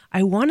was.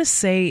 I want to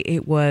say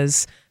it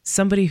was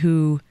somebody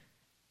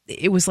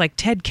it was like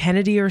Ted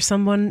Kennedy or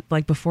someone,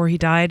 like before he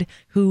died,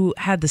 who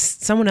had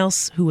someone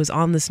else who was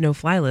on this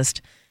no-fly list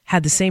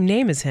had the same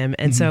name as him.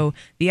 And so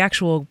the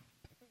actual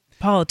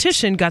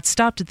politician got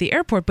stopped at the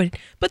airport,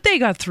 but they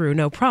got through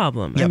no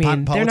problem. Yeah, I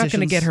mean, they're not going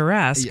to get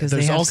harassed because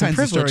they have some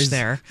privilege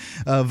there.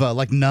 Of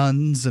like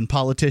nuns and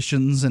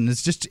politicians, and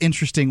it's just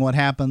interesting what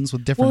happens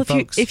with different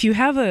folks. If you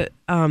have a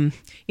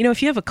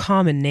if you have a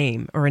common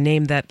name or a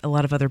name that a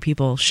lot of other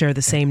people share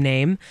the same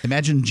name.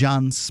 Imagine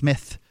John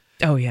Smith.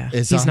 Oh, yeah.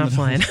 He's not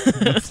flying.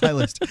 The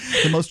list.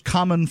 The most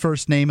common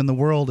first name in the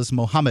world is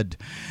Mohammed.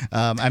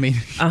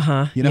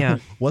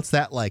 What's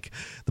that like?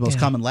 The most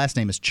common last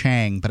name is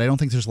Chang, but I don't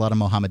think there's a lot of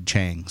Mohammed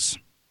Changs.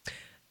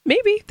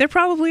 Maybe. There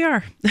probably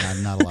are.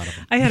 Not a lot of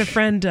them. I had a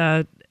friend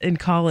in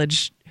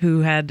college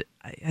who had,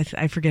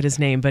 I forget his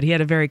name, but he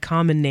had a very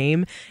common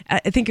name. I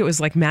think it was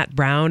like Matt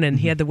Brown, and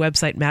he had the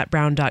website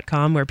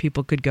mattbrown.com where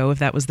people could go if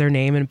that was their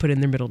name and put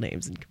in their middle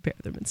names and compare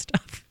them and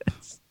stuff.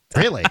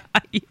 Really?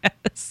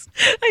 Yes.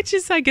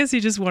 I guess he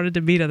just wanted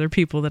to meet other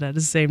people that had the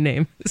same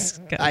name.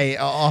 I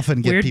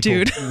often get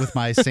people with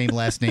my same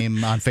last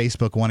name on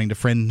Facebook wanting to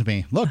friend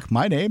me. Look,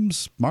 my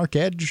name's Mark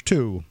Edge,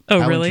 too. Oh,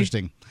 How really?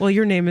 Interesting. Well,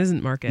 your name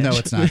isn't Mark Edge. No,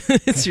 it's not.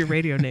 It's your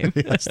radio name.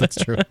 Yes, that's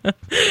true.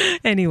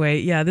 Anyway,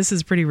 yeah, this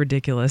is pretty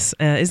ridiculous.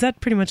 Is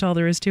that pretty much all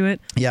there is to it?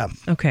 Yeah.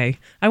 Okay.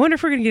 I wonder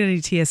if we're going to get any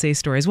TSA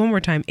stories. One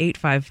more time,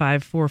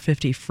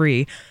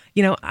 855-450-FREE.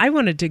 I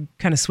wanted to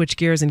kind of switch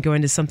gears and go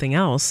into something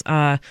else.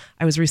 I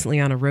was recently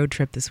on a road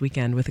trip this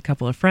weekend with a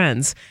couple of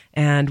friends,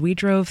 and we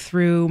drove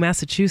through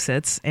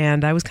Massachusetts,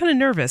 and I was kind of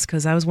nervous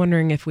because I was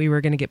wondering if we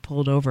were going to get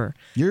pulled over.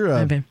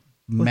 You're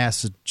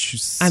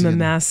Massachusetts. I'm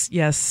a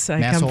yes.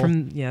 I come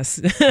from, yes.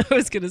 I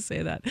was going to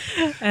say that.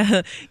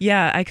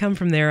 I come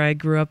from there. I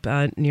grew up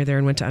near there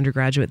and went to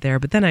undergraduate there.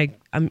 But then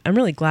I'm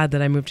really glad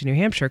that I moved to New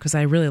Hampshire because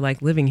I really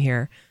like living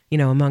here,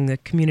 among the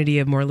community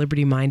of more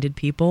liberty-minded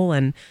people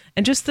and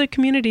just the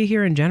community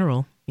here in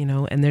general.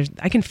 And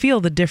I can feel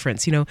the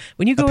difference.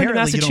 When you go into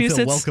Massachusetts, you don't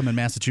feel welcome in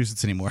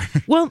Massachusetts anymore.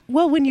 well,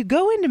 when you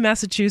go into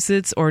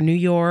Massachusetts or New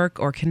York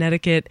or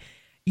Connecticut,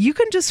 you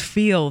can just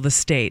feel the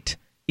state.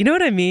 You know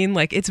what I mean?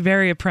 Like, it's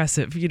very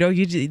oppressive.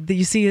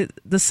 You see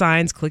the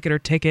signs, click it or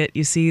ticket.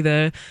 You see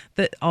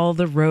all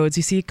the roads.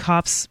 You see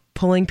cops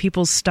pulling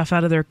people's stuff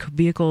out of their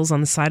vehicles on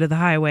the side of the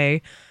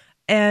highway,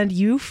 and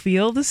you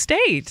feel the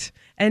state.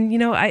 And,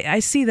 I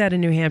see that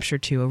in New Hampshire,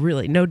 too.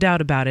 Really, no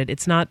doubt about it.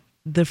 It's not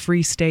the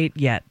free state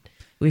yet.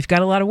 we've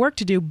got a lot of work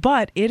to do,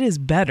 but it is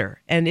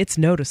better and it's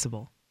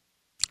noticeable.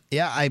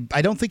 Yeah, I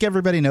don't think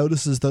everybody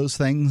notices those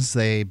things.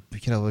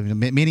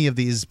 Many of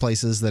these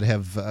places that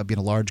have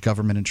large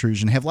government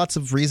intrusion have lots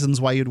of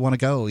reasons why you'd want to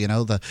go.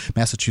 The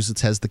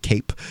Massachusetts has the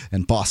Cape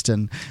and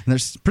Boston, and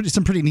there's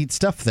some pretty neat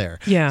stuff there.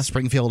 Yeah,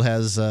 Springfield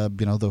has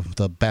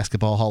the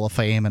Basketball Hall of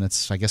Fame, and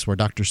it's I guess where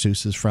Dr.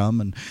 Seuss is from,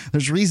 and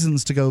there's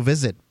reasons to go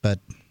visit, but.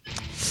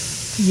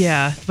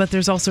 Yeah, but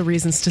there's also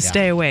reasons to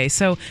stay away.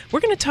 So we're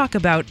going to talk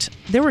about,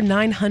 there were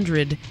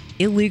 900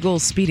 illegal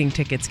speeding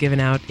tickets given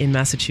out in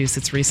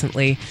Massachusetts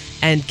recently.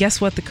 And guess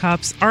what the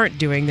cops aren't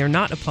doing? They're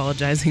not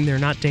apologizing. They're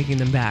not taking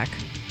them back.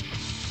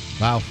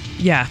 Wow.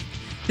 Yeah.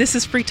 This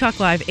is Free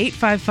Talk Live,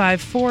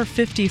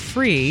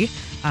 855-450-FREE.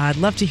 I'd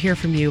love to hear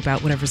from you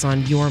about whatever's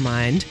on your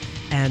mind.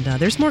 And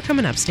there's more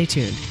coming up. Stay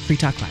tuned. Free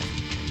Talk Live.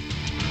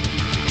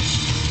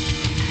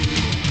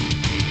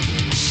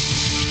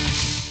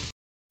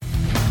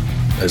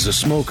 As a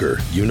smoker,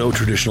 you know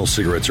traditional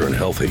cigarettes are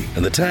unhealthy,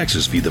 and the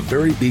taxes feed the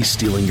very beast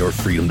stealing your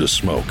freedom to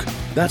smoke.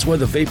 That's why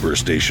the Vapor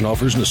Station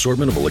offers an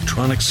assortment of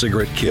electronic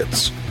cigarette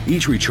kits.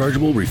 Each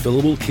rechargeable,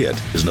 refillable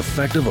kit is an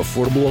effective,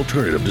 affordable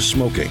alternative to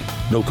smoking.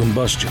 No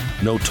combustion,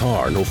 no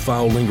tar, no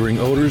foul lingering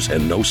odors,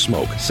 and no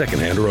smoke,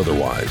 secondhand or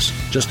otherwise.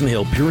 Just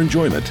inhale pure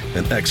enjoyment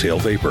and exhale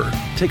vapor.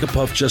 Take a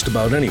puff just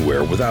about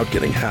anywhere without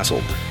getting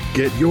hassled.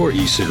 Get your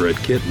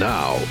e-cigarette kit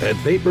now at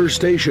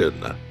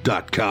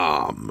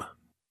vaporstation.com.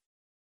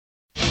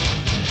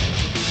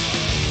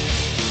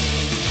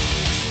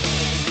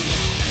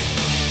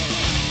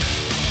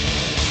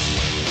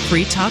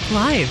 Free Talk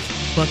Live.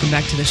 Welcome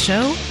back to the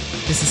show.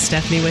 This is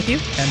Stephanie with you.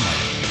 And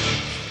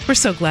Mike. We're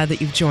so glad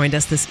that you've joined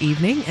us this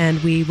evening,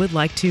 and we would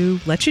like to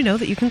let you know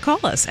that you can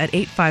call us at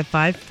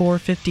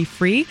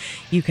 855-450-FREE.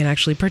 You can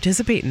actually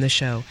participate in the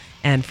show.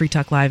 And Free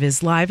Talk Live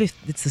is live.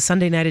 It's the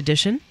Sunday night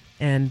edition,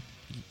 and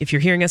if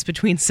you're hearing us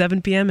between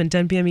 7 p.m. and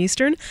 10 p.m.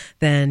 Eastern,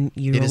 then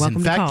you are welcome to call. It is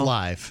in fact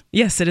live.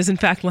 Yes, it is in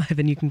fact live,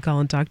 and you can call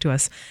and talk to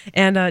us.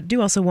 And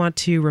do also want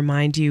to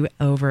remind you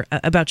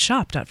about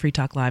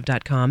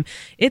shop.freetalklive.com.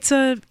 It's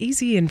a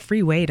easy and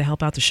free way to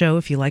help out the show.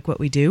 If you like what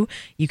we do,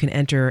 you can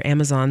enter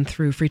Amazon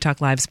through Free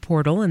Talk Live's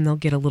portal, and they'll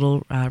get a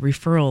little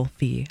referral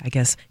fee, I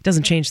guess. It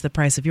doesn't change the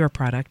price of your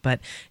product, but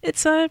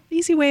it's an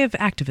easy way of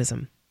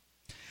activism.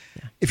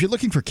 Yeah. If you're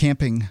looking for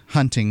camping,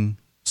 hunting,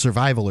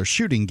 survival, or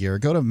shooting gear,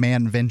 go to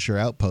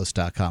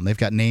manventureoutpost.com. They've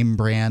got name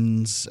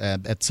brands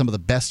at some of the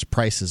best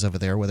prices over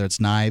there, whether it's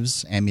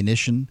knives,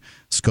 ammunition,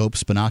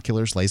 scopes,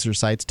 binoculars, laser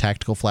sights,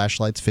 tactical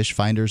flashlights, fish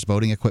finders,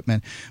 boating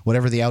equipment,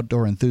 whatever the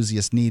outdoor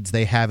enthusiast needs,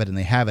 they have it, and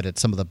they have it at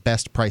some of the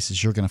best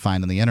prices you're going to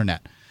find on the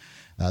internet.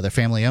 They're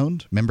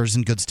family-owned, members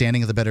in good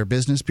standing of the Better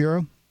Business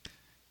Bureau.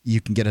 You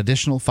can get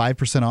additional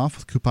 5% off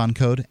with coupon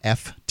code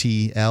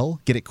FTL.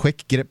 Get it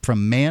quick. Get it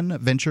from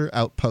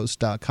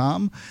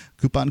manventureoutpost.com.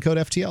 Coupon code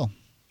FTL.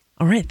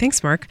 All right.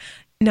 Thanks, Mark.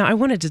 Now, I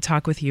wanted to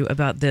talk with you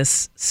about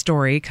this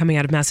story coming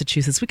out of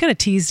Massachusetts. We kind of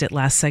teased it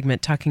last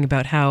segment, talking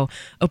about how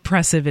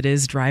oppressive it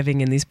is driving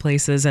in these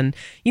places. And,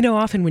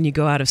 often when you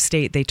go out of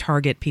state, they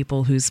target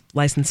people whose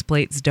license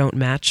plates don't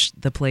match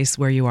the place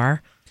where you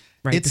are.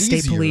 Right, it's the state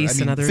easier. police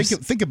and others.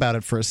 Think about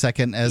it for a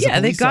second. As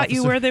they got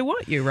you where they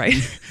want you, right?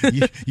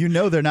 you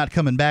know they're not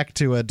coming back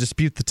to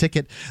dispute the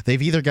ticket.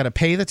 They've either got to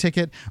pay the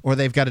ticket or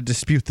they've got to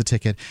dispute the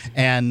ticket,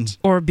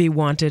 or be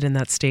wanted in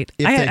that state.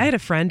 I had a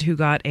friend who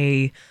got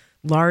a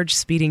large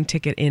speeding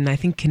ticket in, I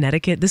think,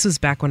 Connecticut. This was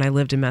back when I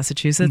lived in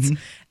Massachusetts,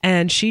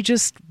 and she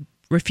just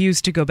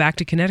refused to go back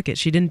to Connecticut.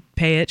 She didn't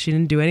pay it. She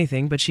didn't do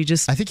anything, but she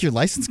just... I think your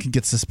license can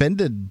get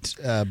suspended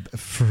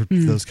for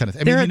those kind of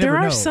things. There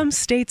are some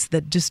states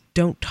that just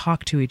don't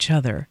talk to each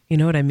other. You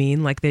know what I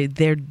mean? Like they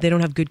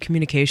don't have good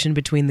communication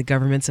between the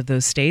governments of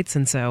those states,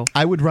 and so...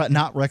 I would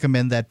not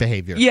recommend that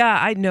behavior. Yeah,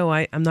 I know.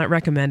 I'm not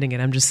recommending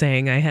it. I'm just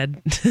saying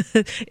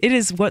it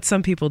is what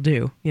some people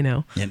do,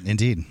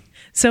 Indeed.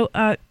 So,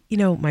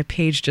 my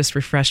page just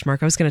refreshed,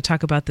 Mark. I was going to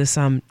talk about this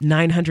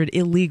 900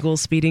 illegal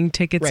speeding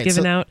tickets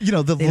given out.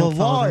 The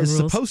law is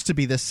supposed to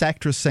be this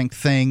sacrosanct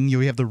thing.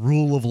 We have the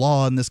rule of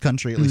law in this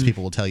country. At least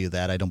people will tell you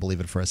that. I don't believe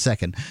it for a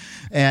second.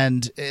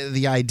 And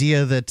the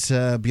idea that,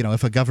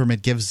 if a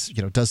government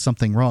does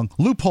something wrong,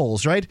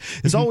 loopholes, right?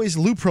 There's always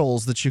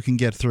loopholes that you can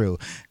get through.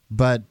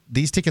 But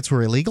these tickets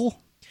were illegal?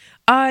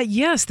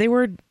 Yes, they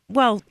were.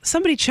 Well,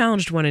 somebody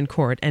challenged one in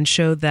court and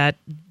showed that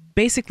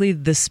basically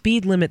the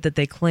speed limit that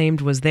they claimed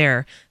was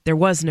there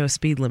was no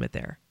speed limit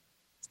there.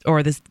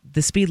 Or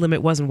the speed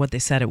limit wasn't what they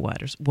said it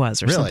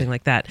was or really? Something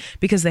like that.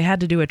 Because they had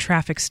to do a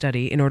traffic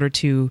study in order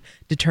to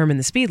determine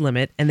the speed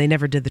limit, and they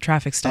never did the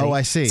traffic study. Oh,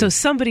 I see. So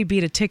somebody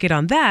beat a ticket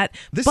on that.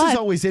 This is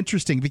always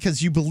interesting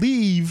because you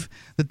believe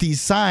that these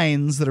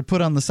signs that are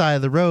put on the side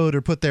of the road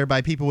are put there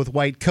by people with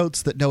white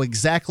coats that know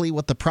exactly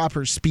what the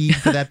proper speed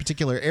for that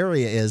particular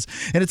area is.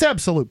 And it's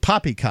absolute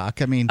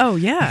poppycock. I mean... Oh,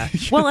 yeah.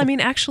 Well,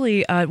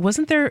 actually,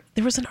 wasn't there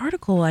was an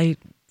article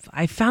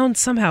I found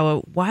somehow a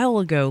while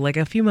ago, like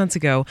a few months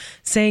ago,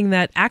 saying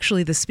that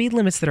actually the speed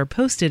limits that are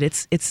posted,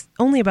 it's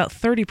only about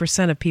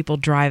 30% of people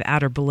drive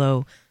at or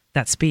below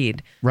that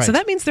speed. Right. So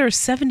that means there are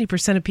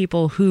 70% of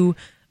people who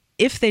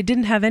if they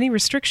didn't have any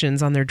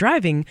restrictions on their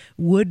driving,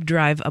 would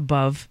drive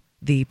above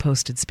the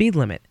posted speed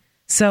limit.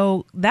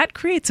 So that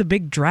creates a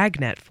big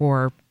dragnet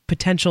for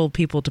potential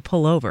people to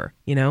pull over,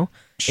 you know?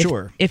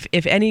 Sure.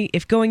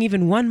 If going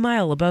even 1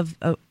 mile above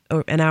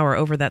an hour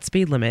over that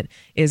speed limit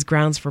is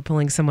grounds for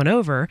pulling someone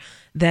over,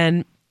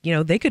 then, you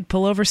know, they could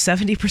pull over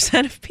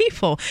 70% of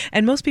people.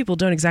 And most people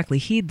don't exactly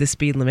heed the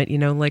speed limit. You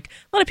know, like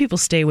a lot of people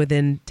stay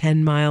within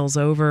 10 miles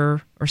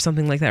over or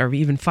something like that, or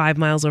even 5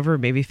 miles over,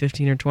 maybe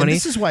 15 or 20. And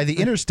this is why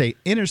the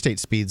interstate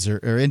speeds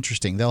are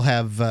interesting. They'll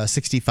have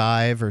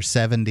 65 or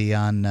 70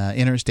 on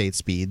interstate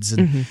speeds.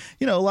 And,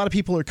 you know, a lot of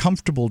people are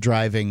comfortable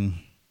driving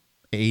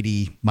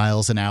 80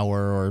 miles an hour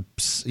or,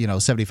 you know,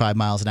 75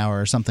 miles an hour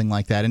or something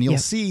like that. And you'll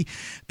see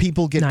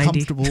people get 90.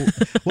 comfortable.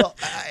 Well,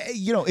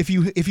 you know, if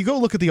you go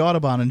look at the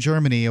Autobahn in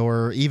Germany,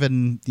 or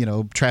even, you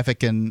know,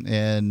 traffic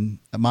in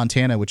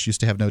Montana, which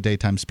used to have no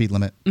daytime speed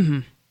limit,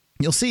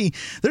 you'll see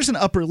there's an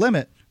upper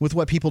limit with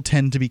what people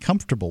tend to be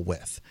comfortable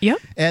with. Yep.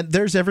 And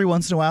there's every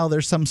once in a while,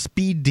 there's some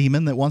speed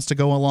demon that wants to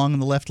go along in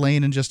the left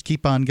lane and just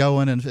keep on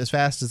going and as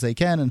fast as they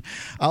can. And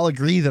I'll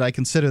agree that I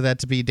consider that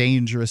to be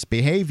dangerous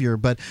behavior.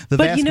 But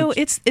you know,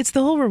 it's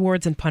the whole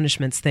rewards and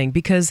punishments thing,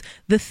 because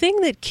the thing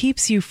that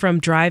keeps you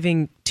from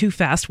driving too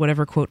fast,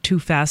 whatever, quote, too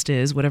fast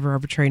is, whatever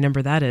arbitrary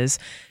number that is,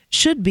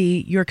 should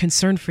be your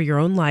concern for your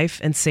own life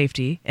and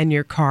safety and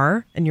your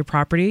car and your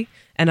property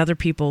and other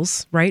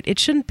people's, right? It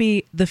shouldn't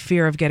be the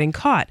fear of getting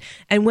caught.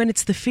 And when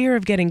it's the fear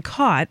of getting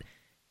caught,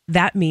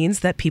 that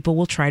means that people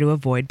will try to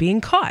avoid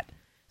being caught.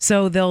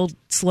 So they'll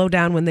slow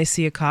down when they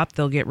see a cop.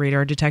 They'll get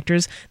radar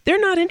detectors. They're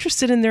not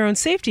interested in their own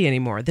safety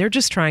anymore. They're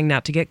just trying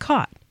not to get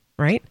caught.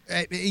 Right?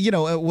 You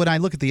know, when I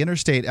look at the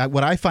interstate,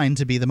 what I find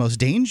to be the most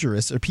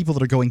dangerous are people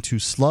that are going too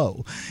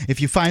slow.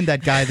 If you find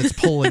that guy that's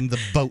pulling the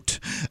boat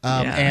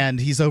and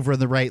he's over in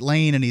the right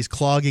lane and he's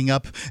clogging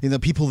up, you know,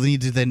 people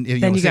need to then... you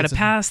got to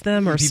pass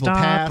them or people stop.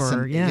 Pass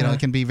or, and, you know, it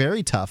can be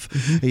very tough.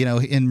 You know,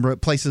 in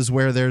places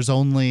where there's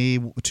only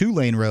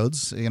 2-lane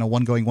roads, you know,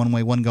 one going one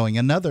way, one going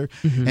another,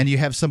 and you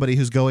have somebody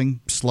who's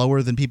going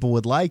slower than people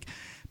would like,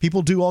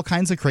 people do all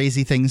kinds of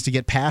crazy things to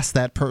get past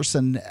that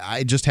person.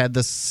 I just had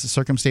this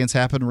circumstance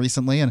happen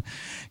recently, and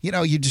you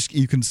know, you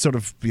can sort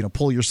of, you know,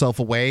 pull yourself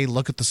away,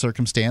 look at the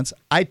circumstance.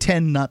 I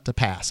tend not to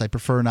pass. I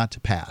prefer not to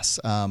pass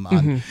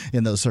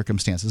in those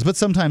circumstances, but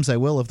sometimes I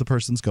will if the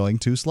person's going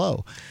too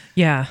slow.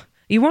 Yeah,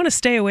 you want to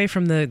stay away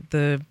from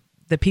the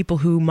people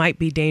who might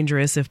be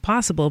dangerous if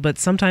possible, but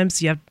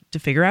sometimes you have to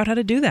figure out how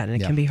to do that,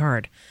 and it can be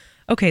hard.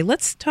 Okay,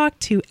 let's talk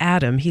to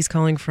Adam. He's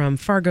calling from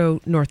Fargo,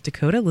 North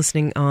Dakota,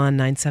 listening on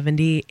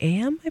 970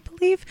 AM, I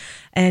believe.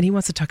 And he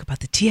wants to talk about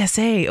the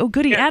TSA. Oh,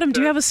 goody. Yeah, Adam, do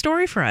you have a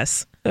story for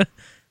us? I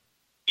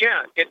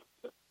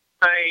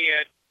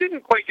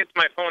didn't quite get to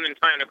my phone in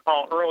time to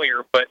call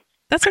earlier, but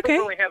that's okay. I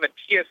don't really have a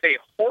TSA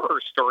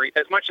horror story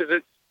as much as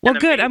it's well,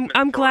 good.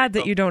 I'm glad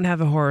that you don't have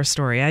a horror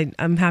story.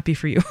 I'm happy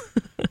for you.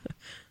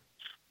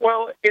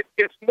 Well,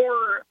 it's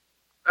more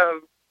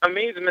of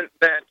amazement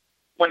that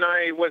when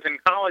I was in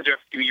college a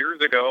few years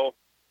ago,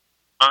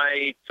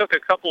 I took a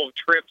couple of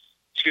trips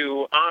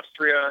to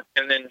Austria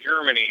and then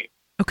Germany,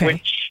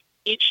 which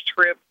each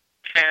trip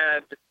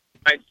had,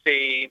 I'd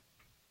say,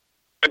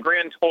 a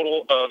grand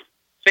total of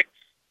 6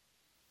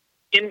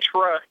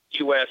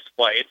 intra-U.S.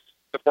 flights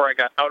before I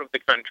got out of the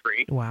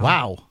country.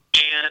 Wow.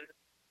 And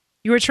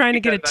you were trying to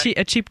get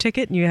a cheap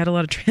ticket and you had a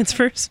lot of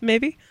transfers,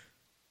 maybe?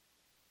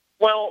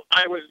 Well,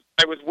 I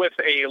was with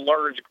a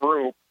large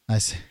group. I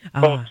see.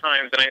 Both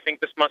times, and I think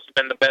this must have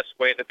been the best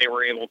way that they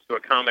were able to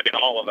accommodate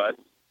all of us.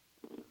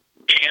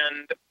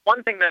 And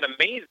one thing that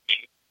amazed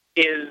me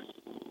is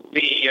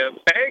the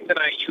bag that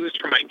I used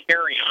for my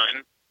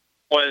carry-on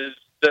was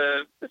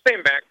the same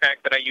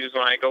backpack that I use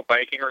when I go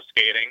biking or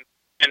skating.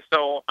 And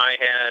so I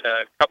had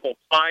a couple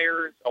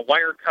pliers, a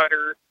wire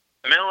cutter,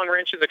 some Allen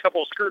wrenches, a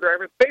couple of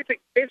screwdrivers, basic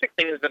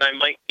things that I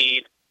might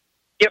need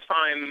if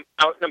I'm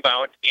out and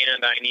about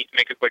and I need to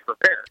make a quick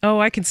repair. Oh,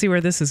 I can see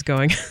where this is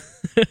going.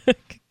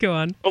 Go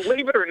on.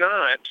 Believe it or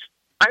not,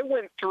 I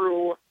went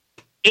through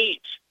 8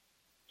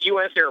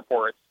 U.S.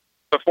 airports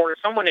before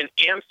someone in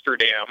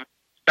Amsterdam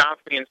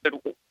stopped me and said,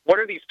 "What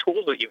are these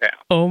tools that you have?"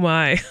 Oh,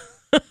 my.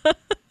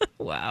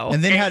 Wow.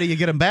 And then how do you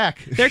get them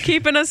back? They're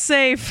keeping us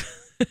safe.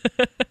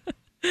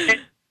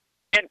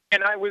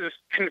 And I was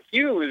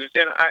confused,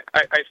 and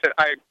I said,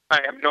 I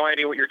have no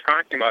idea what you're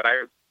talking about.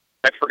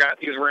 I forgot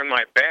these were in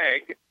my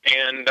bag,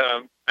 and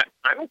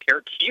I don't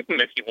care. Keep them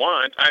if you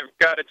want. I've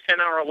got a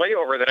 10-hour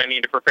layover that I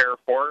need to prepare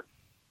for.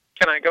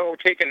 Can I go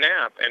take a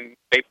nap? And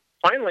they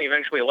finally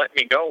eventually let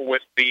me go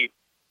with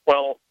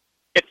well,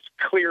 it's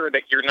clear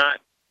that you're not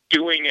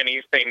doing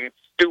anything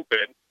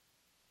stupid.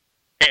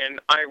 And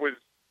I was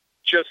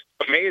just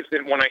amazed.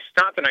 And when I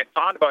stopped and I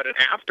thought about it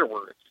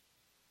afterwards,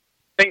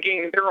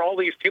 thinking there are all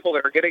these people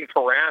that are getting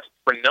harassed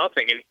for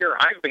nothing, and here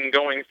I've been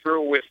going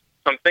through with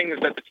some things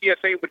that the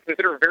TSA would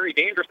consider very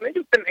dangerous, and they've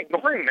just been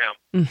ignoring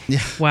them.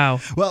 Yeah. Wow.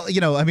 Well,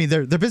 I mean,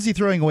 they're busy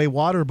throwing away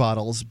water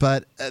bottles,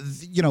 but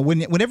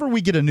whenever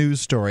we get a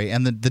news story,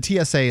 and the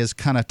TSA is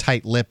kind of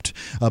tight-lipped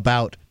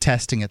about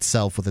testing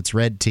itself with its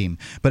red team,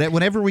 but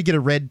whenever we get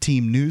a red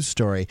team news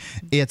story,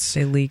 it's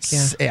they leak,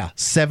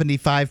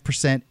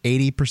 75%,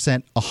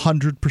 80%,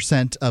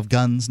 100% of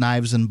guns,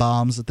 knives, and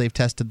bombs that they've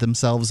tested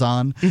themselves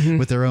on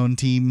with their own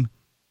team.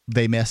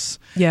 They miss,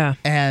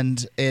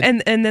 and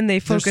then they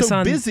focus they're so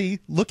on busy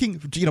looking,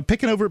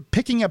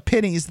 picking up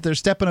pennies that they're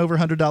stepping over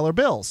 $100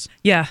 bills.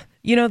 Yeah,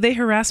 they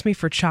harassed me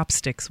for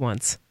chopsticks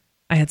once.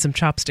 I had some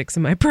chopsticks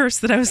in my purse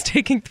that I was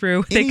taking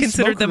through. They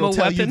considered them a will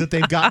tell weapon. You that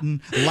they've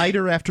gotten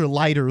lighter after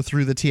lighter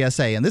through the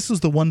TSA, and this was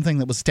the one thing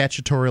that was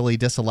statutorily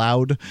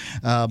disallowed.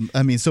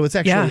 So it's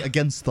actually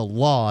against the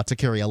law to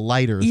carry a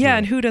lighter. Yeah,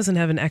 and who doesn't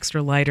have an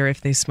extra lighter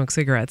if they smoke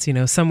cigarettes?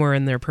 Somewhere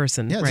in their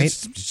person, right?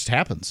 It just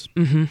happens.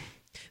 Mm-hmm.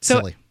 So,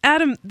 Silly.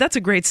 Adam, that's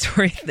a great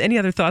story. Any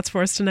other thoughts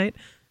for us tonight?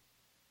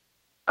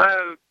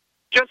 I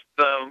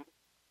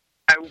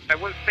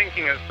was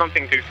thinking of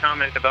something to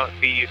comment about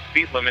the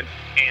speed limit,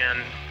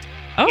 and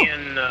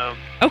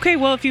okay.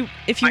 Well, if you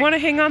want to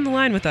hang on the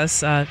line with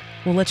us,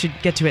 we'll let you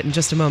get to it in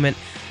just a moment.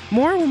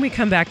 More when we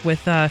come back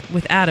with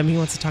Adam. He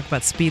wants to talk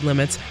about speed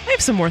limits. I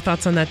have some more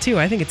thoughts on that too.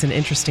 I think it's an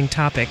interesting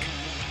topic.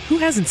 Who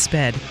hasn't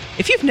sped?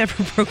 If you've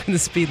never broken the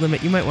speed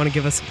limit, you might want to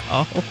give us a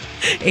call.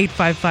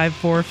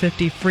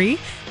 855-450-FREE.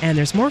 And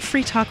there's more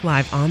Free Talk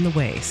Live on the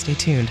way. Stay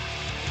tuned.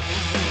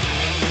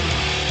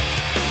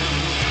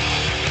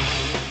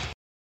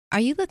 Are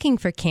you looking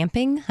for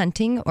camping,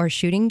 hunting, or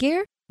shooting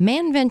gear?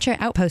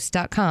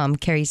 ManVentureOutpost.com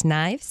carries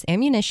knives,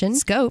 ammunition,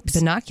 scopes,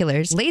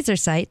 binoculars, laser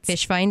sights,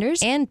 fish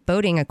finders, and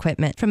boating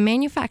equipment from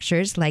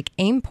manufacturers like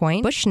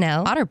Aimpoint,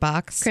 Bushnell,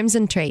 Otterbox,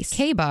 Crimson Trace,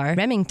 K-Bar,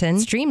 Remington,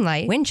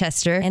 Streamlight,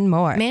 Winchester, and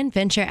more.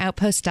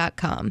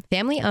 ManVentureOutpost.com.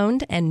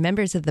 Family-owned and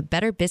members of the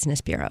Better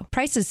Business Bureau.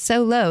 Prices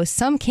so low,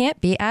 some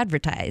can't be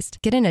advertised.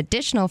 Get an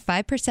additional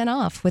 5%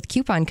 off with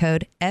coupon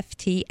code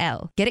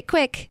FTL. Get it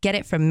quick. Get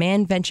it from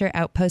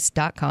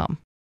ManVentureOutpost.com.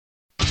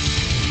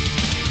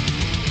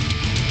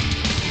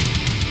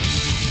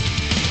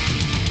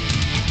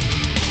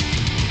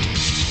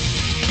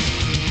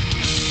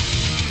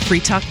 Free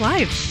Talk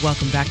Live.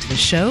 Welcome back to the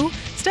show.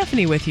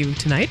 Stephanie with you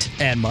tonight.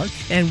 And Mark.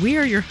 And we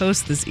are your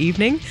hosts this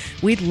evening.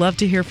 We'd love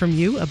to hear from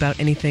you about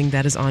anything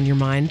that is on your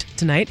mind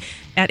tonight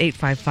at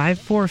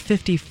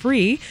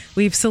 855-450-FREE.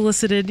 We've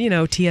solicited,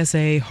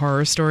 TSA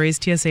horror stories,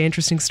 TSA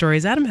interesting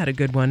stories. Adam had a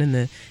good one in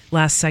the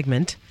last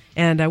segment.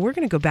 And we're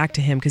going to go back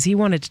to him because he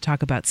wanted to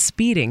talk about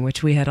speeding,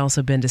 which we had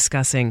also been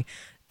discussing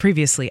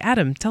previously.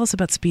 Adam, tell us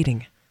about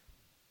speeding.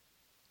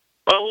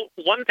 Well,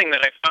 one thing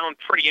that I found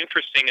pretty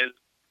interesting is,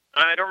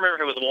 I don't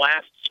remember if it was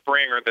last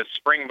spring or the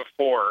spring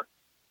before,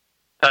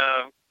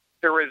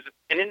 there was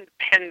an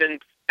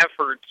independent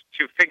effort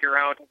to figure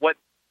out what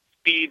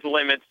speed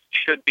limits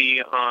should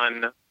be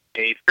on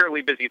a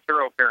fairly busy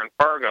thoroughfare in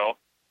Fargo.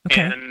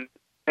 Okay. And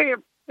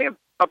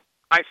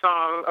I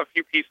saw a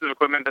few pieces of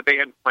equipment that they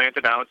had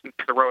planted out, since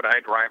it's the road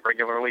I drive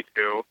regularly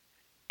too,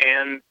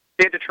 and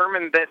they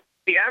determined that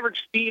the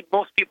average speed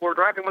most people were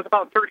driving was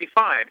about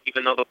 35,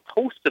 even though the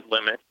posted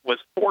limit was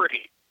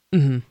 40.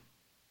 Mm-hmm.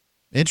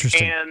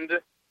 Interesting. And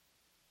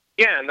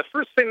the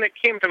first thing that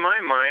came to my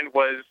mind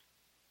was,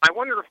 I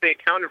wonder if they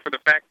accounted for the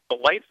fact that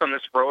the lights on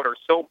this road are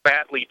so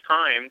badly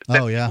timed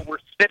that people were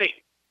sitting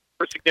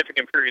for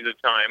significant periods of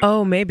time.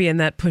 Oh, maybe, and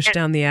that pushed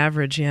down the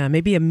average, yeah.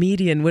 Maybe a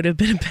median would have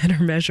been a better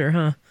measure,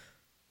 huh?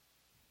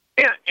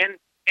 Yeah, and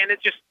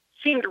it just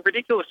seemed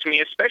ridiculous to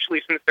me,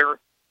 especially since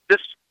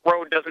this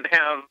road doesn't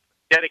have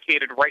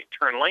dedicated right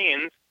turn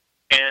lanes,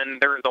 and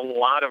there's a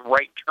lot of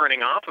right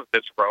turning off of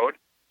this road.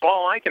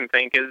 All I can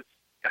think is,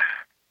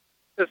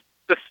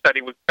 this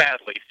study was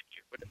badly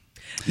skewed.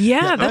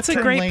 Yeah, that's a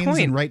great lanes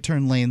point. And right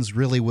turn lanes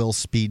really will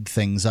speed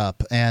things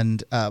up.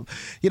 And,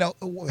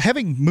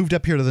 having moved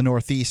up here to the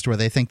Northeast where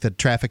they think that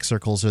traffic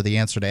circles are the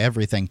answer to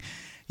everything,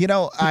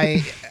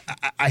 I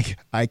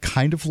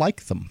kind of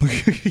like them.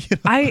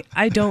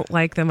 I don't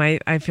like them.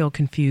 I feel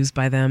confused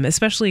by them,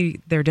 especially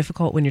they're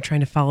difficult when you're trying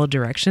to follow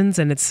directions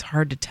and it's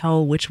hard to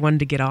tell which one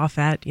to get off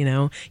at.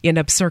 You end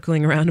up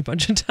circling around a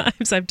bunch of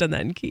times. I've done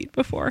that in Keat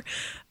before.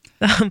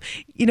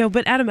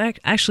 But Adam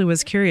actually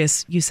was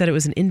curious. You said it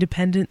was an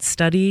independent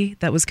study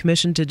that was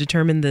commissioned to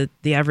determine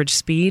the average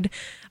speed.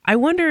 I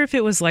wonder if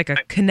it was like a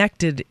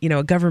connected,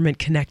 a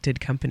government-connected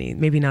company.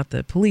 Maybe not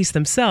the police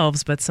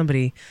themselves, but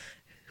somebody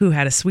who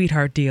had a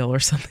sweetheart deal or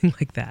something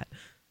like that.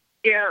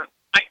 Yeah,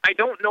 I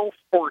don't know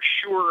for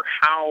sure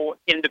how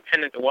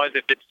independent it was,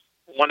 if it's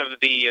one of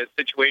the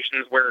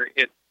situations where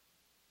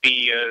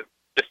the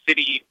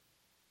city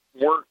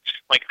worked,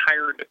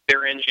 hired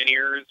their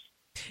engineers.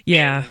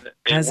 Yeah,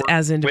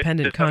 as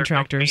independent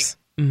contractors.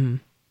 Mm-hmm.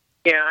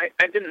 Yeah,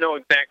 I didn't know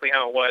exactly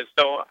how it was,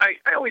 so I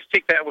always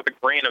take that with a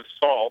grain of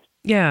salt.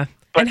 Yeah,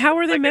 but and how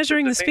are they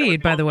measuring the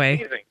speed, by the way?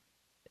 Amazing.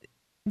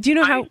 Do you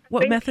know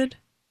what method?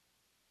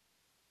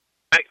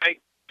 I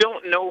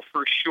don't know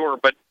for sure,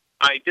 but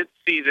I did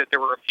see that there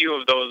were a few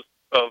of those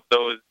of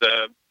those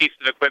pieces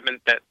of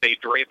equipment that they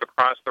drape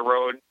across the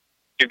road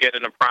to get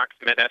an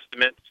approximate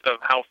estimate of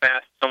how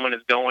fast someone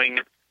is going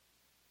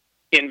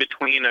in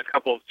between a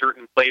couple of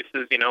certain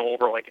places,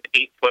 over like an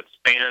 8-foot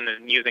span,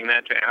 and using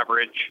that to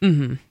average.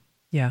 Mm-hmm.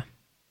 Yeah.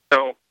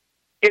 So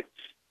it's,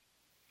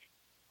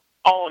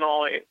 all in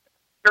all,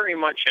 very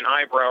much an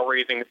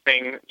eyebrow-raising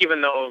thing,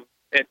 even though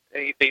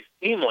they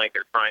seem like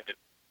they're trying to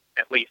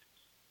at least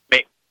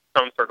make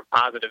some sort of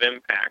positive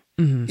impact.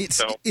 Mm-hmm.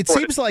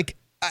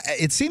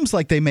 It seems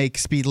like they make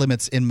speed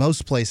limits in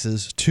most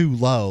places too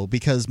low,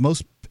 because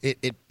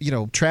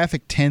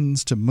traffic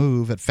tends to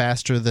move at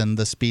faster than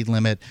the speed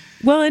limit.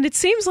 Well, and it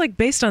seems like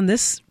based on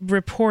this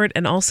report,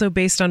 and also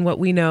based on what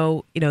we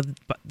know,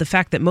 the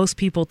fact that most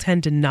people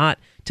tend to not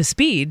to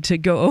speed, to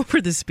go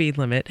over the speed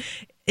limit,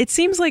 it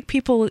seems like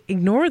people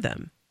ignore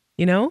them,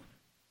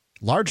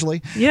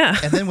 Largely, yeah.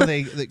 And then when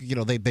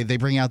they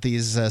bring out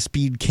these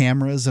speed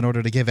cameras in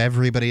order to give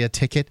everybody a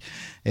ticket,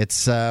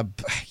 it's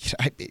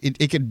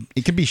it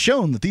could be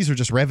shown that these are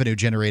just revenue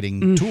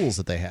generating tools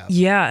that they have.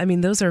 Yeah, I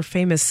mean, those are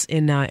famous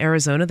in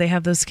Arizona. They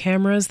have those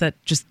cameras that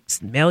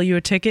just mail you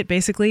a ticket,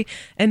 basically,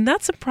 and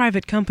that's a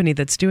private company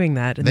that's doing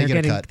that, and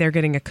they're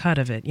getting a cut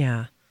of it.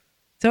 Yeah.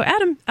 So,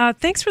 Adam,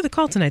 thanks for the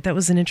call tonight. That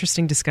was an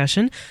interesting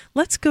discussion.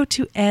 Let's go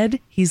to Ed.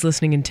 He's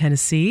listening in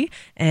Tennessee,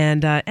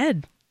 and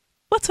Ed,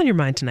 what's on your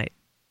mind tonight?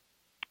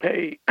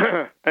 Hey,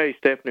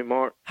 Stephanie,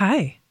 Mark.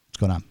 Hi. What's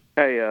going on?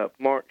 Hey,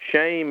 Mark,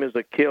 shame is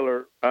a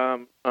killer.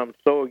 I'm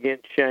so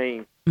against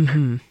shame.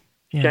 Mm-hmm.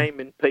 Yeah.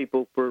 Shaming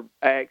people for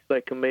acts they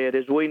commit.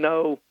 As we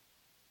know,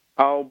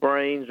 all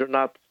brains are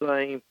not the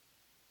same.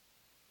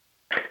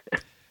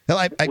 Well,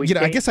 I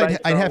guess I'd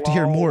have to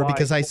hear more,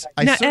 because I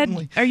now,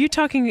 certainly. Ed, are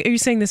you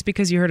saying this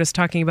because you heard us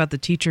talking about the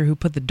teacher who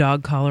put the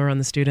dog collar on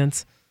the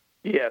students?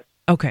 Yes.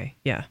 Okay.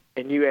 Yeah.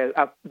 And you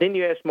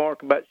ask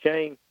Mark about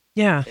shame?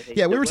 Yeah.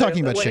 Yeah, we were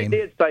talking about shame. He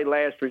did say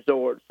last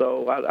resort,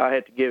 so I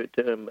had to give it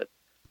to him, but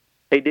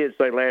he did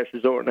say last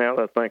resort now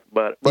that I think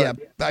about it. But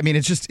yeah, I mean,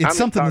 it's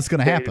something that's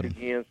going to happen.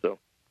 Again, so.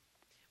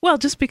 Well,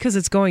 just because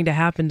it's going to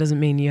happen doesn't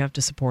mean you have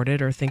to support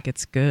it or think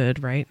it's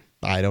good, right?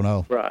 I don't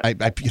know. Right.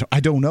 I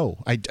don't know.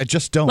 I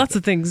just don't. Lots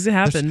of things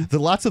happen.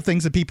 There's lots of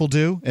things that people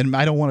do, and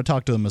I don't want to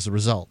talk to them as a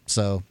result.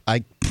 So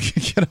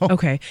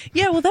Okay.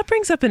 Yeah, well, that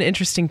brings up an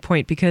interesting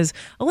point, because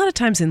a lot of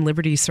times in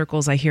liberty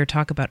circles I hear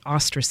talk about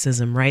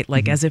ostracism, right?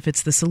 Like as if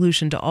it's the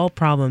solution to all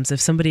problems. If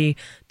somebody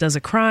does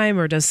a crime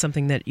or does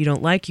something that you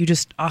don't like, you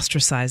just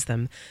ostracize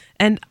them.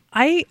 And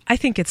I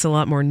think it's a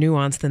lot more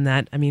nuanced than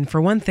that. I mean,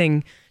 for one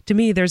thing, to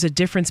me, there's a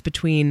difference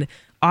between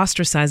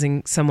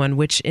ostracizing someone,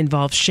 which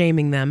involves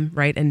shaming them,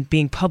 right, and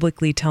being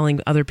publicly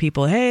telling other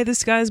people, hey,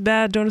 this guy's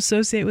bad, don't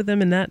associate with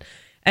him, and that,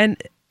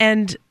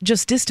 and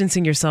just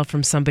distancing yourself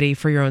from somebody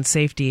for your own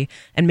safety,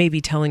 and maybe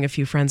telling a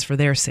few friends for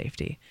their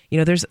safety.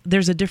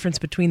 There's a difference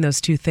between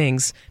those two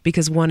things,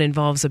 because one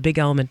involves a big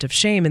element of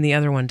shame and the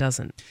other one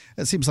doesn't.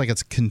 It seems like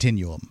it's a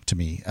continuum to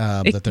me.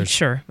 That there's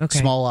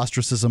small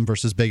ostracism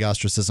versus big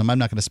ostracism. I'm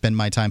not going to spend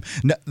my time.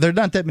 No, there are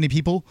not that many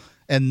people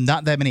and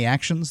not that many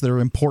actions that are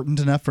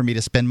important enough for me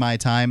to spend my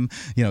time,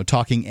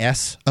 talking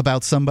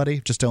about somebody.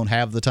 Just don't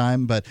have the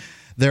time. But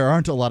there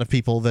aren't a lot of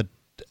people that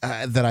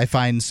I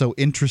find so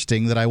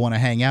interesting that I want to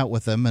hang out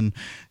with them. And,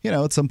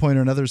 at some point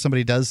or another,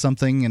 somebody does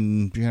something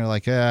and you're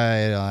like,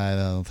 I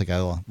don't think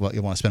I want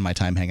to spend my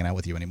time hanging out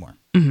with you anymore.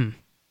 Mm-hmm.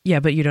 Yeah,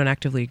 but you don't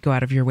actively go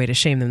out of your way to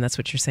shame them. That's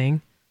what you're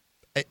saying?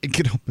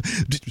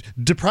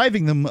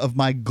 Depriving them of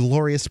my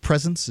glorious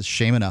presence is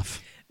shame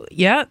enough.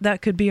 Yeah,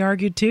 that could be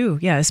argued too.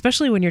 Yeah,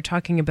 especially when you're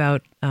talking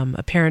about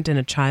a parent and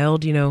a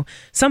child.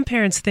 Some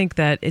parents think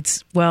that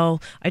it's, I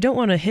don't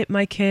want to hit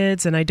my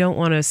kids and I don't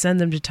want to send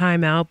them to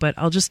timeout, but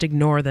I'll just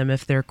ignore them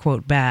if they're,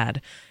 quote,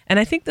 bad. And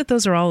I think that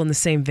those are all in the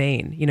same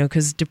vein,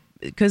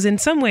 because in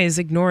some ways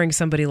ignoring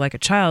somebody like a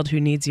child who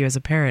needs you as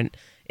a parent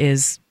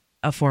is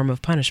a form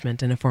of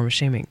punishment and a form of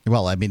shaming.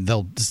 Well, I mean,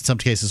 they'll in some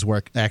cases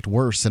act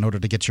worse in order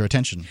to get your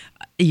attention.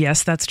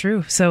 Yes, that's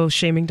true. So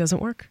shaming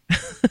doesn't work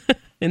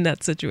in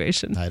that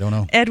situation. I don't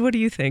know. Ed, what do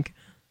you think?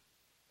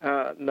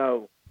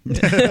 No.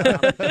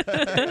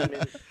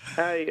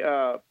 Hey,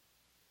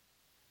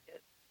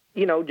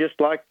 just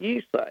like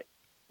you say,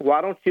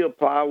 why don't you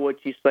apply what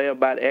you say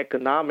about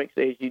economics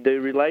as you do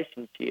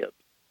relationships?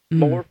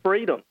 More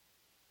freedom.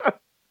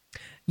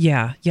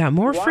 Yeah,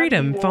 more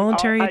freedom,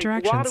 voluntary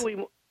interactions.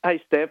 Hey,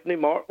 Stephanie,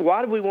 Mark,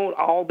 why do we want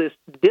all this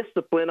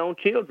discipline on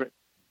children?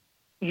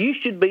 You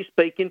should be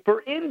speaking for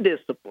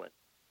indiscipline.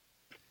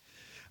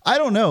 I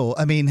don't know.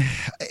 I mean,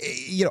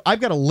 I've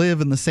got to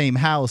live in the same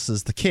house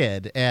as the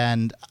kid,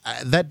 and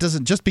that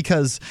doesn't, just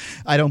because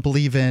I don't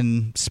believe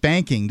in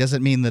spanking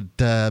doesn't mean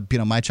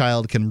that my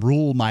child can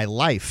rule my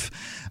life.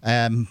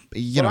 I mean,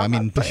 we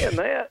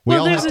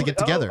all have to get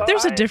together.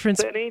 There's a difference.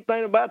 I haven't said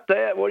anything about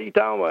that. What are you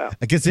talking about?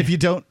 Because if you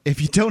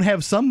don't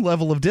have some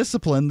level of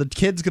discipline, the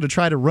kid's going to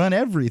try to run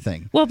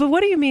everything. Well, but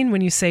what do you mean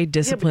when you say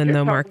discipline,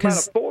 though, Mark?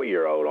 Because a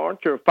 4-year-old,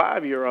 aren't you? Or a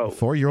 5-year-old?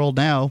 4-year-old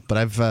now, but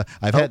I've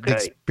had the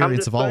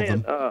experience of all of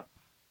them.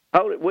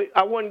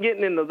 I wasn't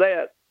getting into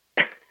that.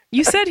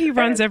 You said he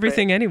runs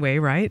everything anyway,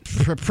 right?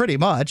 Pretty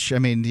much. I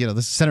mean,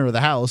 the center of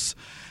the house.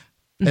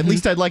 At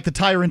least I'd like the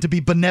tyrant to be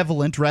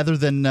benevolent rather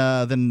than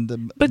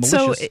the But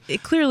malicious. so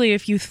clearly,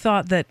 if you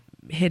thought that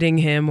hitting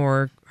him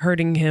or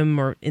hurting him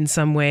or in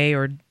some way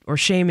or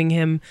shaming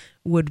him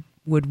would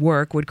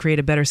create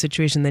a better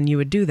situation, then you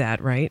would do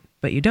that, right?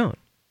 But you don't.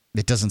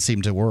 It doesn't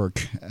seem to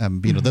work.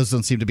 Those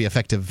don't seem to be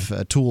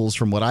effective tools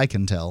from what I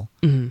can tell.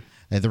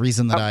 Mm-hmm. The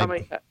reason that I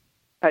mean,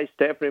 hey,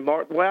 Stephanie,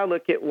 Mark, well,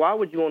 look at why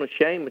would you want to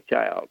shame a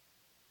child?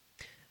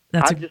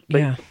 I'd just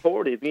be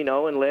supportive,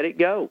 and let it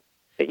go.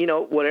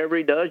 Whatever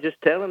he does,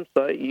 just tell him,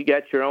 so you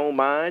got your own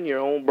mind, your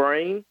own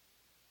brain.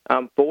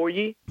 I'm for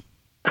you.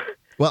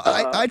 Well,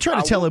 I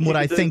try to tell him what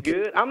I think.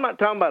 Good. I'm not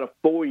talking about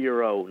a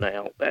 4-year-old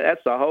now.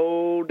 That's a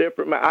whole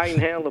different. I can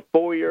handle a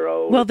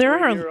 4-year-old. Well, there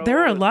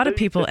are a lot of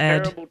people,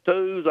 Ed. Terrible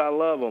twos. I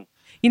love them.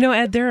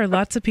 Ed, there are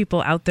lots of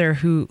people out there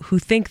who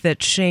think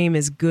that shame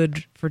is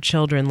good for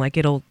children, like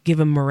it'll give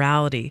them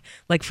morality.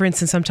 Like, for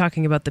instance, I'm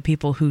talking about the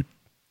people who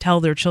tell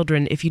their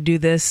children, if you do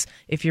this,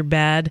 if you're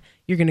bad,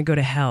 you're going to go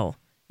to hell.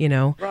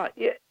 Right?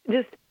 Yeah.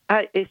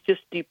 It's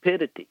just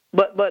stupidity.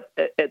 But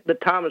at the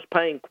Thomas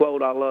Paine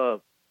quote, I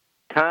love.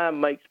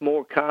 Time makes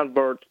more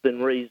converts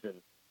than reason.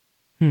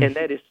 And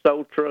that is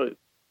so true.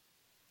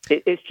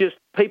 It's just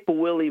people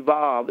will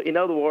evolve. In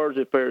other words,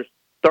 if there's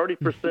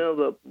 30% of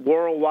the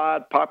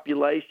worldwide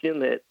population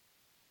that,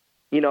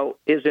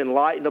 is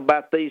enlightened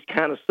about these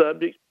kind of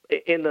subjects,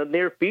 in the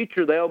near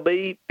future, they'll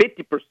be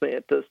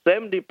 50% to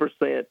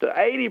 70% to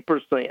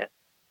 80%.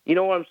 You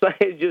know what I'm saying?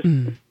 It's just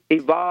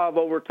evolve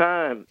over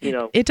time,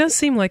 It does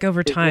seem like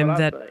over time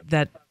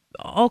that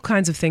all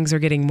kinds of things are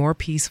getting more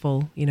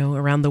peaceful,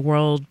 around the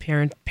world.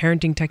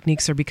 Parenting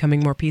techniques are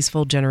becoming more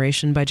peaceful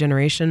generation by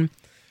generation,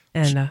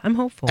 and I'm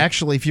hopeful.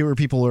 Actually, fewer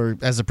people are,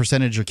 as a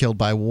percentage, are killed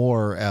by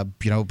war,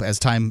 as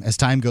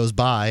time goes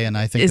by, and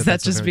I think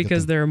that's just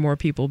because there are more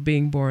people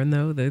being born,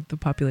 though, the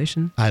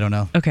population? I don't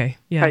know. Okay,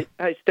 yeah.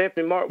 Hey,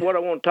 Stephanie, Mark, what I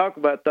want to talk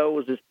about, though,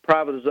 is this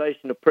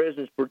privatization of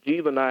prisons for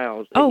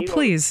juveniles. And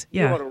please,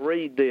 You want to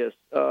read this.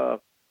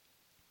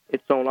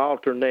 It's on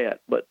AlterNet,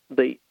 but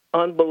the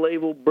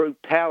unbelievable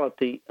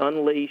brutality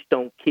unleashed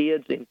on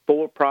kids in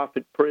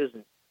for-profit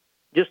prisons.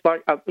 Just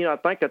like, I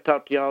think I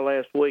talked to y'all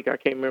last week. I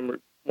can't remember,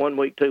 1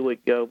 week, 2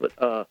 weeks ago, but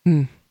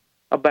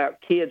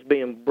about kids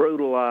being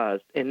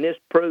brutalized. And this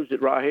proves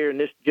it right here. And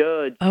this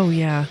judge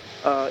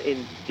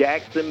in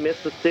Jackson,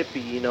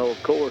 Mississippi,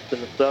 of course,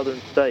 in the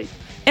southern states.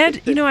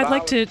 Ed,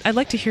 I'd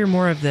like to hear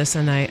more of this,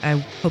 and I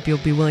hope you'll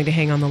be willing to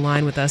hang on the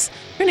line with us.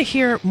 We're going to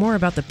hear more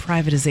about the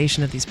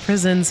privatization of these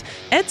prisons.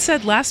 Ed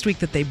said last week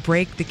that they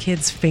break the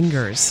kids'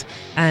 fingers,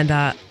 and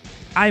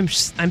I'm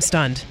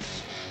stunned.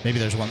 Maybe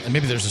there's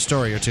a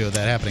story or two of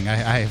that happening. I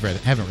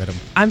haven't read them.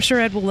 I'm sure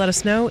Ed will let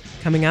us know.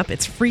 Coming up,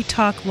 it's Free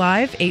Talk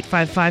Live.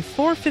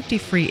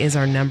 855-450-FREE is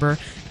our number.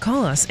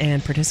 Call us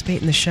and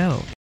participate in the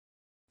show.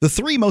 The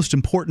 3 most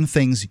important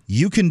things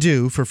you can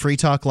do for Free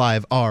Talk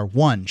Live are: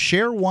 1,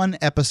 share 1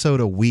 episode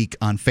a week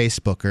on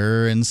Facebook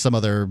or in some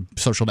other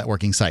social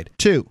networking site.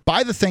 2,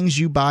 buy the things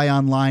you buy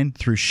online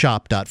through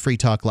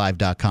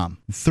shop.freetalklive.com.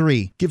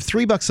 3, give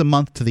 $3 a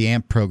month to the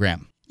AMP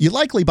program. You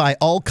likely buy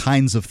all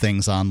kinds of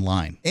things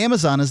online.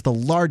 Amazon is the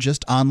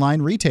largest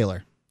online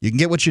retailer. You can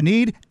get what you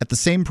need at the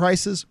same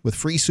prices with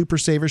free Super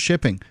Saver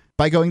shipping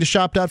by going to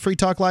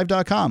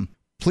shop.freetalklive.com.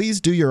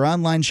 Please do your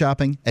online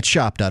shopping at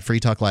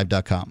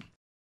shop.freetalklive.com.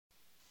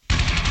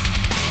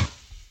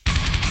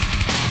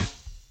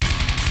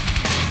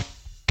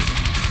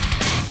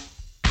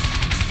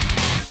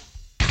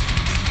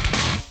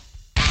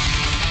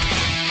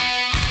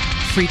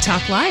 Free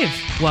Talk Live.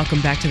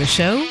 Welcome back to the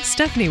show.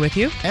 Stephanie with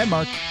you. And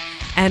Mark.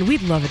 And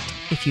we'd love it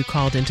if you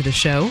called into the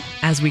show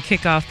as we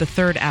kick off the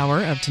 3rd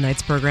hour of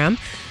tonight's program.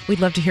 We'd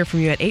love to hear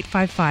from you at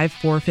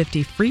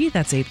 855-450-FREE.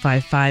 That's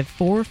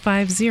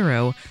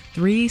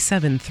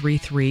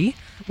 855-450-3733.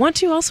 Want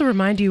to also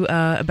remind you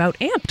about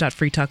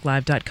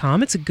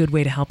amp.freetalklive.com. It's a good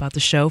way to help out the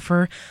show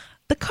for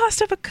the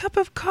cost of a cup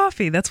of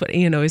coffee. That's what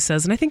Ian always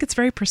says, and I think it's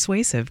very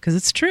persuasive because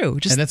it's true.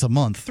 And it's a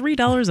month.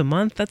 $3 a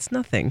month, that's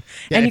nothing.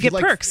 Yeah, and you get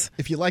perks.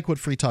 If you like what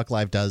Free Talk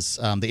Live does,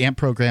 the AMP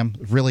program,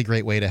 really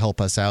great way to help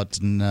us out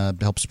and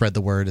help spread the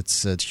word.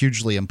 It's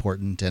hugely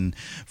important, and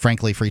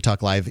frankly, Free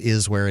Talk Live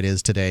is where it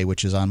is today,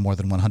 which is on more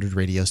than 100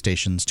 radio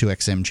stations, 2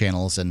 XM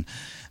channels, and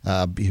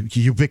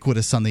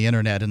ubiquitous on the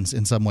internet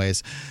in some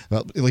ways.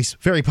 Well, at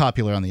least very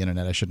popular on the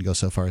internet. I shouldn't go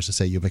so far as to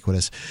say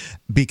ubiquitous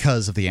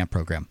because of the AMP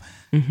program.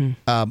 Mm-hmm.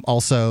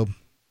 Also,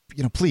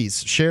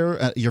 please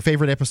share your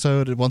favorite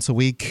episode once a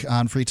week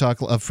on Free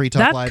Talk Live.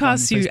 That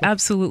costs you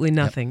absolutely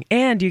nothing. Yep.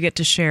 And you get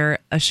to share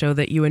a show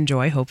that you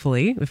enjoy,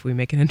 hopefully, if we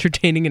make it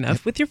entertaining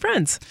enough, with your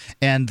friends.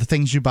 And the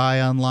things you buy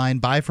online,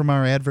 buy from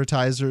our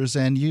advertisers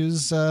and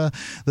use the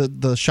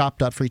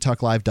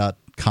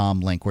shop.freetalklive.com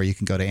link where you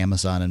can go to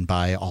Amazon and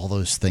buy all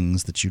those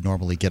things that you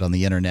normally get on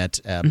the internet.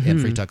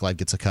 And Free Talk Live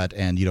gets a cut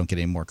and you don't get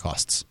any more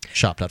costs.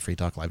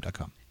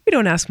 Shop.freetalklive.com. We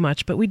don't ask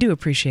much, but we do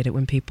appreciate it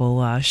when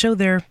people show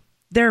their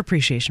their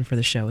appreciation for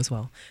the show as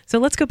well. So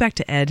let's go back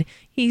to Ed.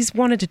 He's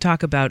wanted to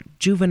talk about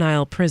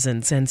juvenile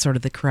prisons and sort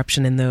of the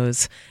corruption in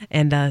those.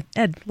 And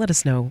Ed, let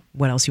us know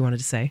what else you wanted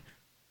to say.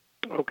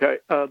 Okay.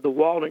 The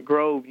Walnut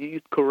Grove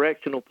Youth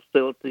Correctional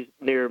Facility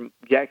near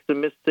Jackson,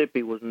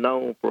 Mississippi was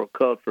known for a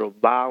culture of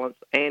violence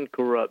and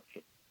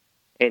corruption.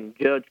 And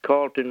Judge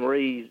Carlton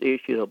Reeves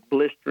issued a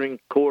blistering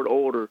court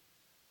order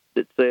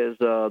that says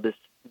this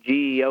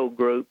GEO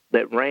group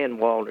that ran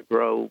Walnut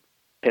Grove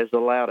has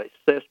allowed a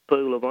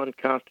cesspool of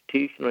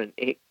unconstitutional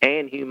and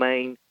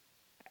inhumane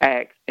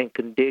acts and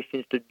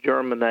conditions to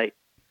germinate.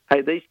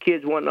 Hey, these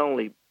kids weren't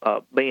only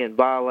being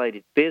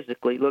violated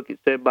physically. Look, it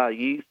said by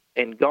youth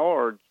and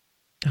guards.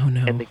 Oh,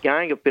 no. And the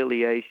gang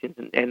affiliations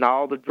and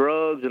all the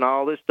drugs and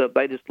all this stuff,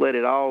 they just let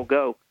it all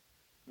go.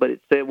 But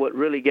it said what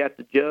really got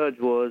the judge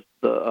was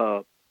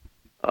the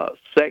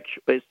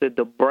it said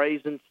the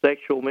brazen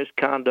sexual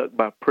misconduct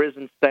by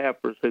prison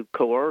staffers who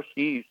coerce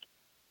youth.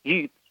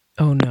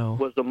 Oh, no.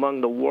 Was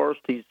among the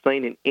worst he's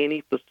seen in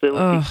any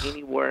facility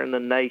anywhere in the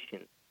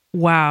nation.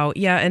 Wow.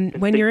 Yeah, and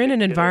when you're in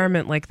an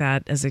environment like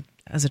that as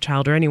a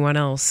child or anyone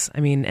else, I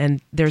mean,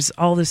 and there's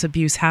all this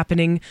abuse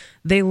happening,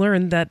 they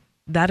learn that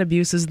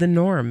abuse is the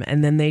norm,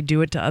 and then they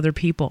do it to other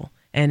people,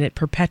 and it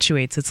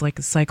perpetuates. It's like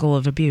a cycle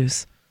of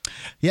abuse.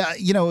 Yeah,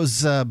 it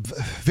was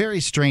very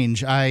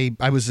strange. I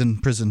was in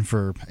prison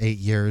for 8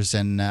 years,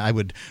 and I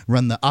would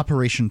run the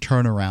Operation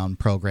Turnaround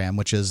program,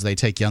 which is they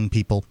take young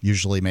people,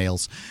 usually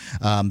males,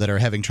 that are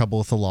having trouble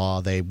with the law.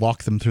 They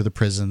walk them through the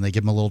prison. They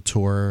give them a little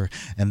tour,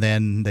 and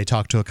then they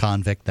talk to a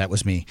convict. That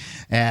was me.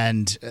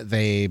 And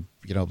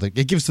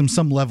it gives them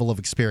some level of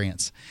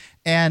experience.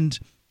 And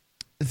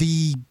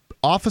the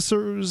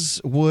officers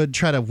would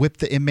try to whip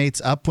the inmates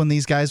up when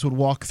these guys would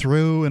walk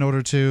through in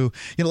order to,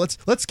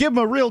 let's give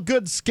them a real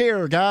good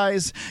scare,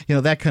 guys.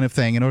 That kind of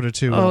thing in order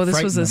to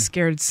this was a them.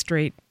 Scared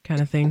Straight kind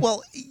of thing.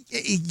 Well,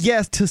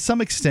 yes, to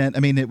some extent.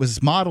 I mean, it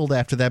was modeled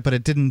after that, but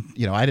it didn't,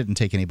 I didn't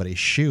take anybody's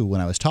shoe when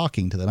I was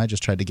talking to them. I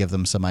just tried to give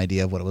them some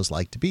idea of what it was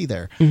like to be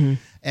there. Mm-hmm.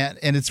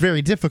 And it's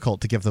very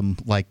difficult to give them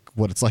like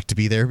what it's like to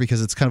be there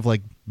because it's kind of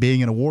like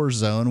being in a war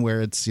zone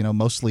where it's,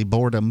 mostly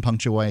boredom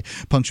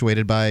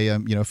punctuated by,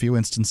 a few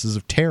instances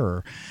of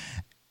terror.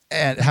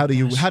 And how do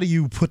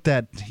you put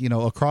that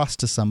across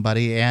to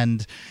somebody?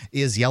 And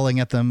is yelling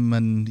at them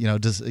and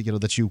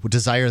that you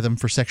desire them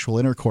for sexual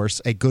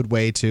intercourse a good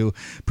way to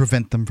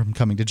prevent them from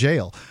coming to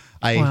jail?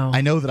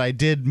 I know that I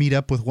did meet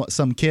up with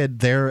some kid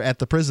there at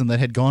the prison that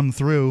had gone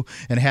through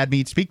and had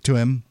me speak to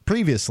him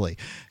previously.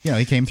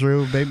 He came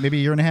through maybe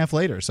a year and a half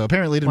later, so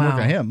apparently it didn't work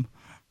on him.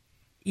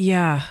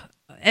 Yeah,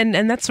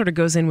 and that sort of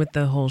goes in with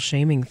the whole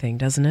shaming thing,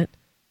 doesn't it?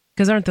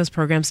 Because aren't those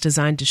programs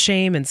designed to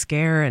shame and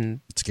scare,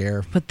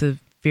 put the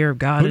fear of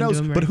God into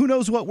them? Right? But who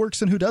knows what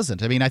works and who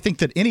doesn't? I mean, I think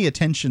that any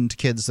attention to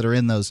kids that are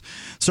in those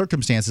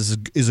circumstances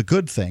is a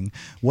good thing.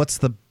 What's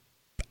the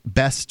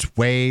best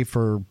way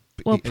for...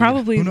 Well,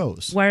 probably, who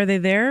knows? Why are they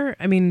there?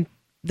 I mean,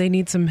 they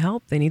need some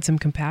help. They need some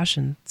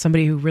compassion.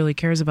 Somebody who really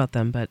cares about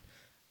them, but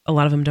a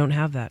lot of them don't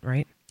have that,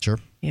 right? Sure.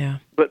 Yeah.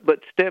 But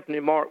Stephanie,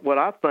 Mark, what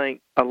I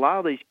think, a lot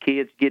of these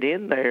kids get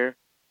in there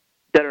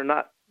that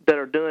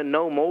are doing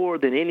no more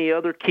than any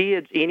other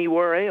kids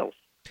anywhere else.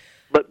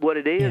 But what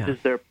it is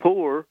they're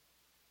poor,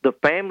 the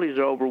families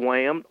are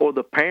overwhelmed, or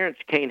the parents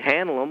can't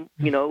handle them.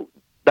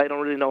 They don't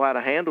really know how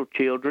to handle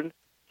children,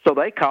 so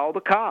they call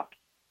the cops.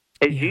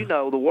 As you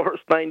know, the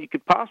worst thing you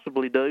could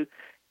possibly do,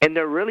 and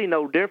they're really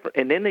no different.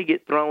 And then they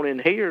get thrown in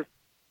here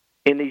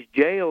in these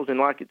jails, and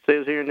like it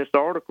says here in this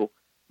article,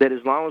 that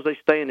as long as they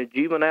stay in the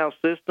juvenile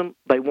system,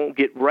 they won't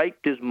get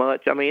raped as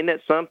much. I mean, isn't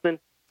that something?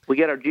 We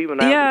get our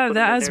juveniles. Yeah,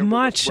 that as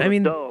much. I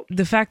mean,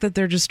 the fact that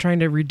they're just trying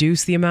to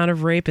reduce the amount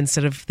of rape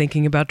instead of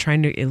thinking about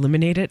trying to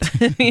eliminate it.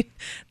 I mean,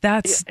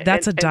 that's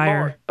a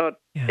dire. Mark,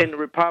 and to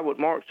reply what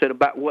Mark said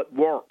about what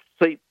works.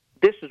 See,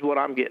 this is what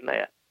I'm getting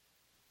at.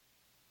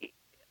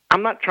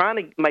 I'm not trying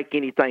to make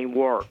anything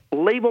work.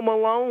 Leave them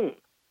alone.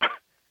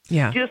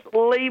 Yeah. Just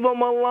leave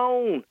them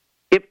alone.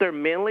 If they're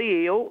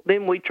mentally ill,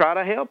 then we try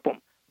to help them.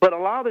 But a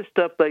lot of this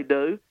stuff they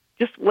do,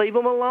 just leave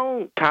them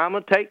alone. Time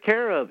will take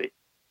care of it.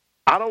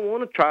 I don't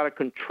want to try to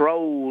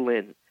control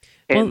and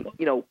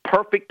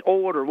perfect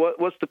order.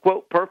 What's the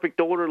quote?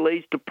 Perfect order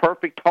leads to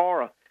perfect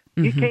horror.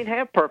 Mm-hmm. You can't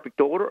have perfect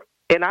order.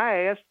 And I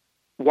ask,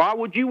 why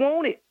would you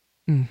want it?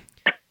 Mm.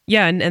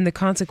 Yeah, and the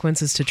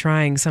consequences to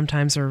trying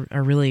sometimes are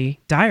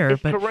really dire.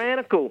 It's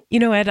tyrannical.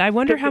 Ed, I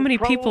wonder how many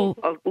people...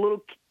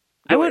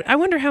 I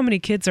wonder how many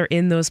kids are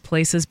in those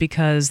places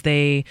because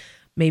they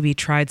maybe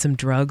tried some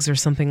drugs or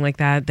something like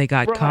that. They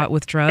got caught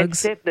with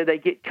drugs. Except that they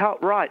get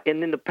caught, right.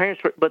 And then the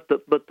parents... But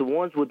the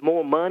ones with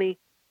more money,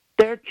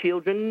 their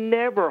children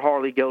never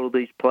hardly go to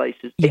these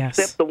places. Yes.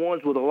 Except the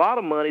ones with a lot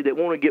of money that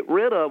want to get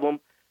rid of them.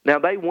 Now,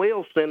 they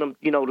will send them,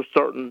 to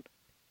certain...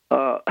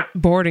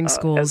 boarding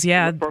schools,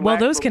 well,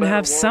 those can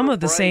have some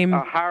of the same...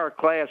 A higher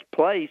class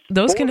place.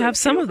 Those can have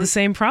some of the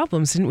same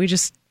problems. Didn't we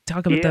just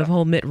talk about the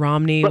whole Mitt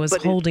Romney was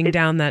holding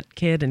down that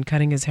kid and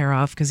cutting his hair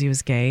off because he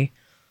was gay?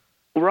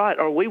 Right,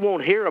 or we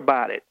won't hear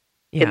about it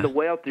in the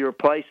wealthier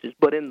places.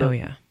 But in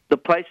the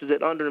places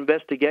that under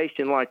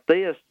investigation like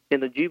this, in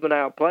the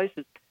juvenile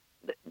places,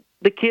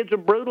 the kids are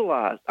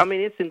brutalized. I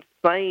mean, it's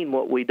insane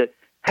what we do.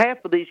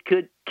 Half of these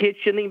kids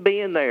shouldn't even be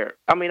in there.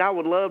 I mean, I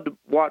would love to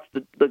watch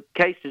the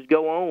cases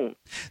go on.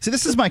 See,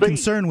 this is my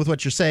concern with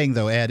what you're saying,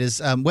 though, Ed,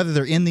 is whether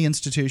they're in the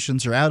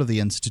institutions or out of the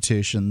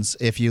institutions,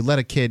 if you let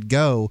a kid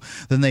go,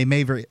 then they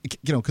may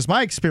because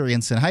my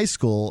experience in high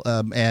school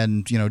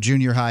and,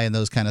 junior high and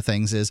those kind of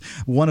things is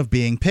one of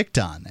being picked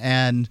on.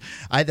 And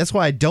that's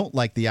why I don't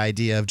like the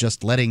idea of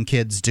just letting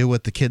kids do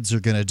what the kids are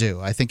going to do.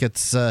 I think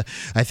it's, but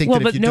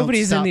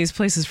nobody's in these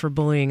places for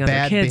bullying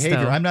other kids,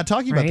 behavior. though. I'm not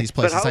talking about these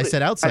places. I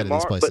said outside of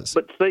these places.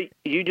 But see,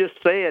 you just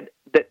said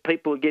that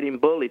people are getting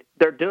bullied.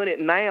 They're doing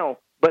it now,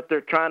 but they're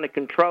trying to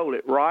control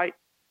it, right?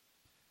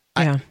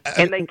 Yeah.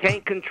 And they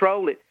can't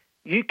control it.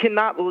 You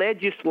cannot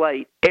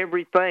legislate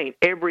everything,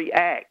 every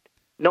act,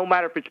 no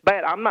matter if it's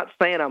bad. I'm not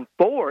saying I'm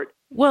for it.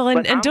 Well,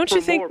 and don't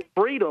you think, more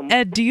freedom,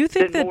 Ed, do you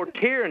think that more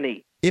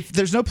tyranny? If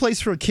there's no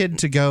place for a kid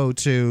to go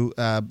to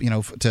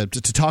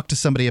talk to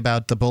somebody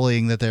about the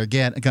bullying that they're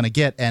going to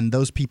get, and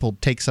those people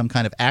take some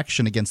kind of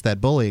action against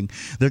that bullying,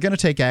 they're going to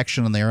take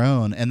action on their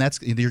own, and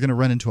you're going to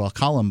run into a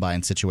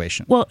Columbine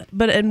situation. Well,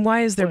 and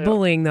why is there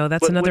bullying, though?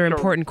 That's another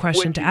important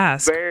question to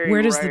ask.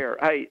 Where does rare.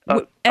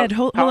 Ed,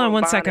 hold on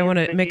one second. I want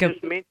to make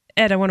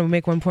Ed, I want to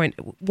make one point.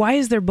 Why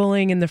is there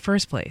bullying in the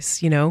first place?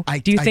 Do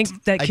you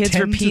think that kids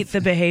repeat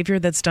the behavior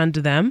that's done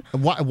to them?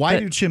 Why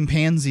do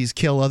chimpanzees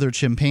kill other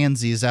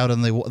chimpanzees out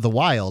in the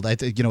wild?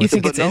 You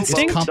think it's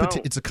instinct?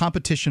 It's a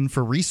competition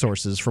for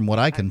resources, from what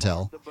I can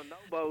tell. The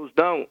bonobos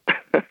don't.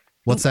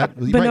 What's that?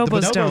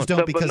 Bonobos don't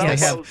because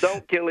bonobos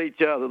don't kill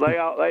each other.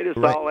 They just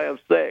all have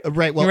sex.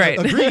 Right. Well,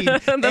 agreed.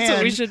 That's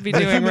what we should be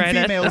doing, right?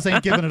 Females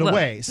ain't giving it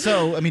away.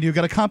 So, you've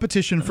got a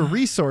competition for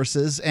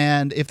resources,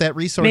 and if that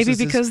resource maybe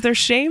because they're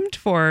shamed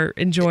for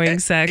enjoying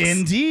sex.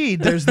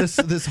 Indeed, there's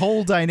this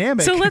whole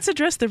dynamic. So let's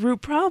address the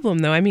root problem,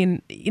 though.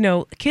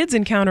 Kids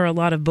encounter a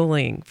lot of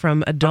bullying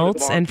from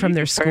adults and from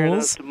their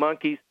schools.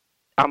 Monkeys.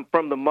 I'm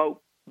from the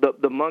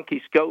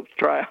monkey scopes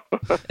trial.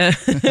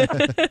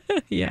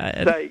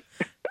 Yeah.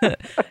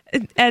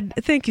 Ed,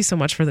 thank you so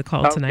much for the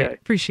call tonight.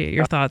 Appreciate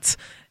your thoughts.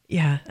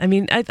 Yeah,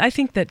 I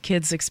think that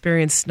kids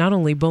experience not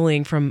only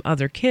bullying from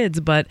other kids,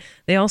 but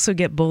they also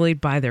get bullied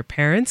by their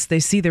parents.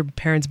 They see their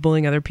parents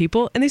bullying other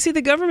people, and they see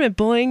the government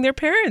bullying their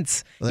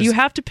parents. Well, you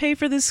have to pay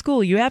for this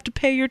school. You have to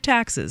pay your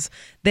taxes.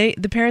 The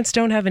parents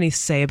don't have any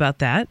say about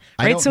that.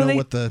 Right? I don't know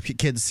what the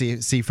kids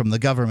see from the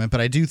government, but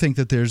I do think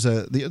that there's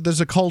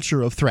a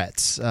culture of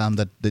threats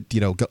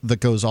that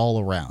goes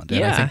all around,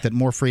 and I think that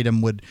more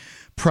freedom would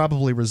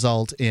probably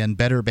result in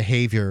better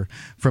behavior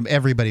from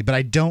everybody.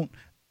 But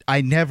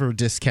I never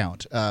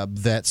discount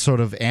that sort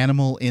of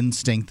animal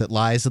instinct that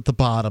lies at the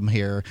bottom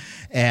here,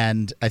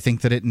 and I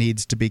think that it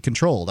needs to be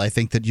controlled. I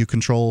think that you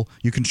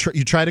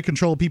try to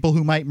control people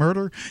who might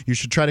murder. You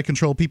should try to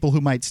control people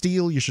who might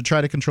steal. You should try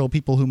to control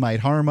people who might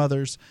harm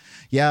others.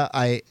 Yeah,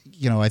 I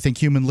think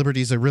human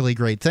liberty is a really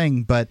great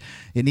thing, but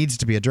it needs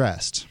to be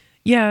addressed.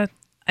 Yeah,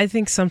 I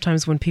think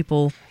sometimes when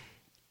people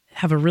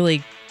have a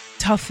really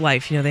tough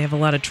life, they have a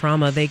lot of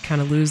trauma, they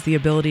kind of lose the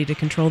ability to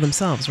control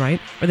themselves,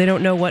 right? Or they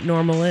don't know what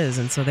normal is,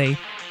 and so they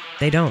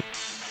don't.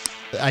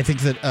 I think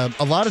that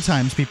a lot of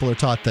times people are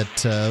taught that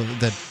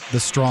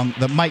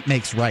the might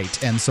makes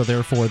right, and so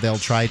therefore they'll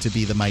try to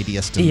be the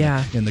mightiest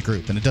in the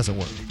group, and it doesn't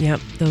work. Yep,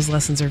 those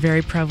lessons are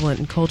very prevalent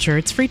in culture.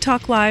 It's Free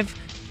Talk Live.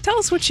 Tell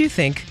us what you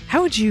think.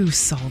 How would you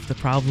solve the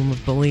problem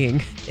of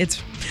bullying? It's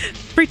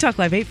Free Talk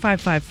Live,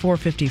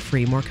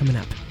 855-450-FREE. More coming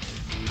up.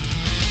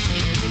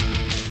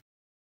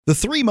 The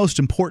three most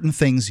important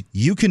things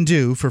you can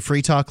do for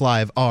Free Talk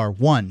Live are: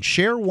 1,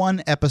 share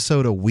one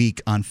episode a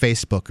week on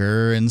Facebook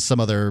or in some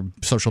other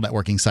social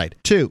networking site.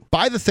 2,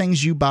 buy the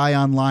things you buy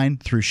online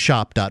through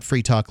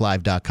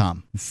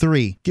shop.freetalklive.com.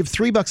 3, give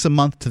 $3 a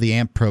month to the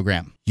AMP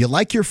program. You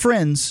like your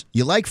friends,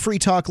 you like Free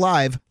Talk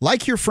Live,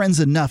 like your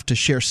friends enough to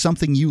share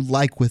something you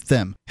like with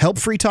them. Help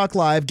Free Talk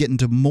Live get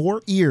into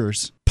more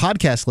ears.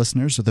 Podcast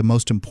listeners are the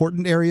most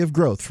important area of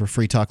growth for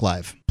Free Talk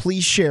Live.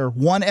 Please share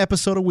one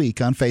episode a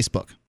week on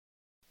Facebook.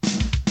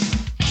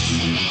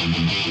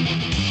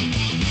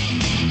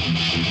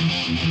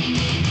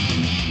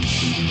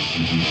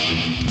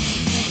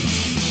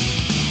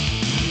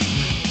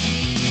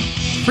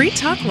 Free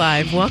Talk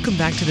Live. Welcome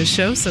back to the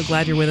show. So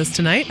glad you're with us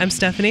tonight. I'm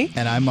Stephanie.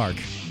 And I'm Mark.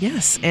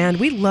 Yes, and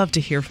we love to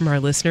hear from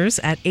our listeners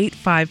at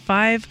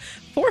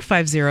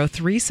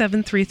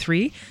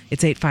 855-450-3733.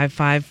 It's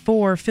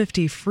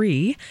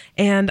 855-450-FREE.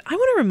 And I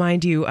want to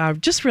remind you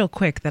just real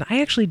quick that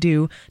I actually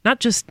do not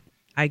just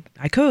I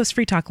co-host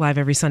Free Talk Live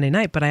every Sunday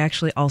night, but I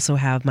actually also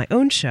have my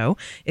own show.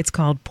 It's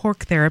called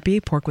Pork Therapy,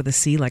 pork with a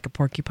C like a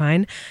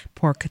porcupine,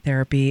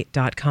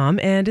 porktherapy.com.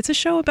 And it's a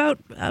show about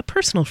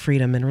personal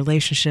freedom and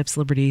relationships,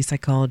 liberty,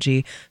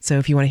 psychology. So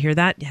if you want to hear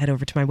that, head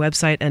over to my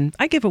website, and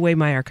I give away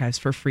my archives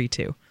for free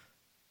too.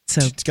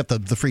 So it's got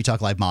the Free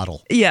Talk Live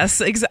model.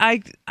 Yes,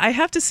 I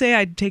have to say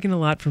I'd taken a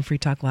lot from Free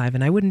Talk Live,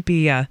 and I wouldn't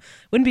be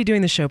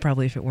doing the show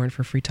probably if it weren't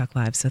for Free Talk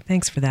Live. So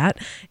thanks for that.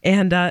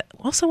 And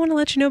also want to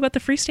let you know about the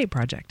Free State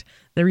Project.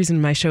 the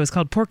reason my show is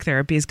called Pork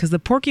Therapy is because the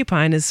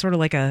porcupine is sort of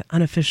like an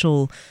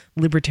unofficial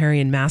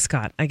libertarian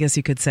mascot, I guess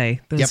you could say.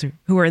 Those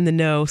who are in the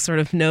know sort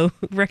of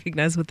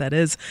recognize what that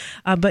is.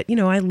 But,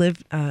 I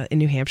live in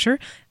New Hampshire,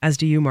 as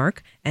do you,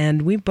 Mark,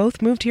 and we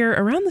both moved here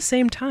around the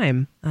same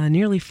time,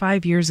 nearly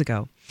 5 years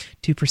ago,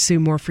 to pursue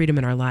more freedom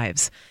in our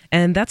lives.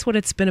 And that's what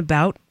it's been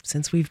about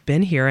since we've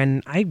been here,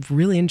 and I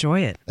really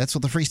enjoy it. That's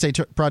what the Free State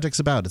Project's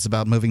about. It's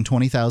about moving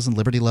 20,000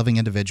 liberty-loving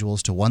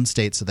individuals to one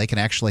state so they can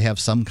actually have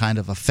some kind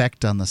of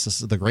effect on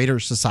the greater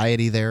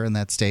society there in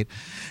that state.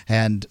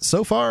 And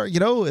so far,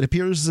 it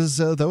appears as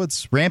though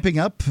it's ramping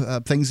up.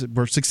 Things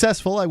were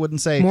successful, I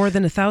wouldn't say. More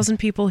than 1,000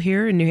 people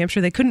here in New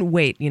Hampshire. They couldn't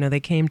wait. They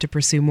came to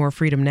pursue more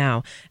freedom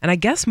now. And I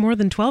guess more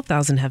than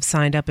 12,000 have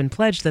signed up and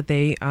pledged that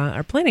they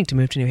are planning to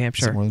move to New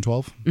Hampshire. Is it more than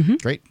 12? Mm-hmm.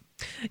 Great.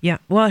 Yeah,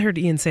 well, I heard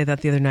Ian say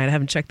that the other night. I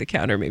haven't checked the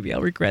counter. Maybe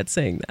I'll regret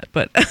saying that,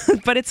 but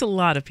but it's a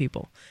lot of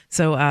people.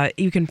 So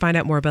you can find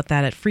out more about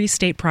that at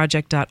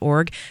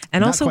freestateproject.org.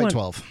 And Not also quite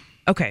 12.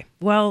 Okay,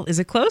 well, is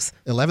it close?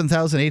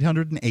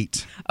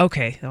 11,808.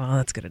 Okay, well,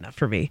 that's good enough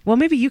for me. Well,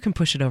 maybe you can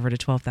push it over to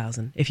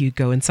 12,000 if you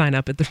go and sign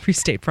up at the Free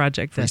State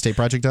Project.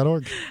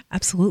 Freestateproject.org.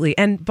 Absolutely.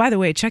 And by the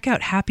way, check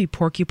out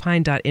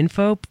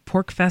happyporcupine.info.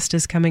 PorcFest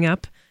is coming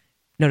up.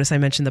 Notice I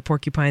mentioned the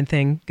porcupine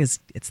thing because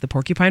it's the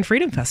Porcupine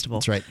Freedom Festival.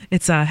 That's right.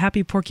 It's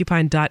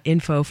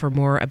happyporcupine.info for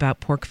more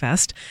about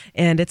PorcFest.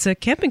 And it's a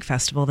camping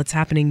festival that's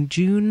happening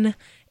June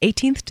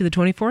 18th to the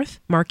 24th.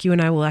 Mark, you and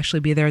I will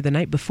actually be there the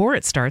night before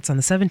it starts on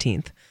the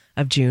 17th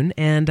of June.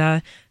 And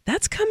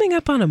that's coming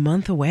up on a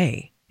month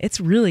away.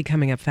 It's really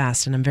coming up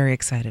fast, and I'm very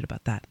excited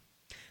about that.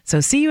 So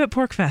see you at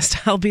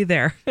PorcFest. I'll be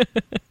there.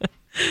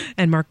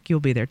 And Mark, you'll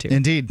be there too.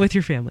 Indeed. With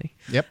your family.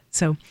 Yep.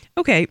 So,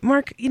 okay,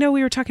 Mark, we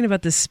were talking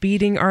about the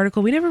speeding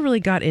article. We never really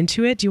got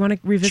into it. Do you want to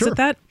revisit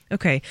that?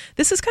 Okay,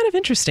 this is kind of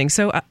interesting.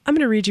 So I'm going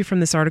to read you from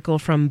this article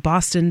from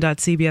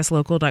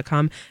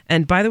boston.cbslocal.com.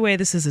 And by the way,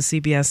 this is a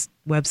CBS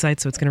website,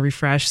 so it's going to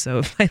refresh. So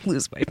if I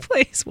lose my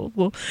place,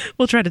 we'll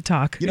try to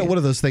talk. One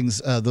of those things,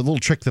 the little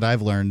trick that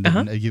I've learned,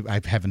 and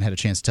I haven't had a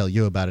chance to tell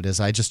you about it, is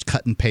I just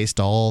cut and paste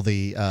all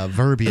the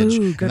verbiage,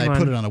 and I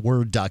put it on a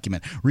Word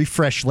document.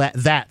 Refresh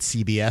that,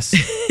 CBS.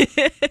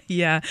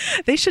 Yeah,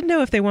 they should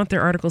know if they want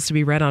their articles to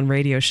be read on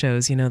radio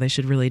shows. They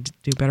should really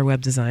do better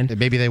web design.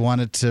 Maybe they want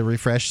it to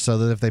refresh so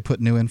that if they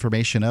put new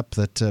information up,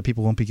 that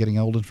people won't be getting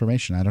old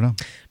information. I don't know.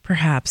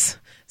 Perhaps.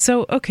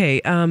 So,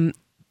 okay,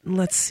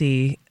 let's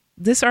see.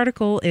 This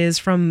article is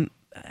from,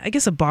 I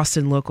guess, a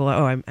Boston local.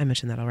 Oh, I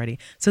mentioned that already.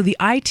 So the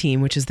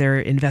I-Team, which is their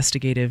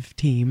investigative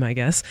team, I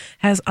guess,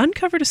 has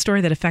uncovered a story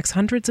that affects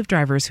hundreds of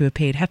drivers who have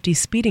paid hefty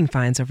speeding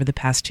fines over the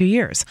past 2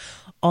 years.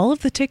 All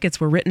of the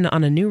tickets were written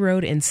on a new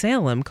road in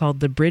Salem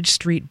called the Bridge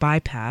Street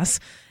Bypass,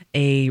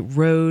 a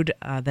road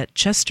that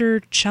Chester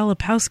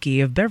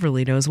Chalopowski of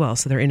Beverly knows well.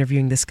 So they're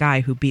interviewing this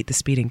guy who beat the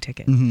speeding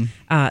ticket.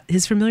 Mm-hmm.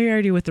 His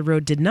familiarity with the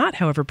road did not,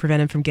 however,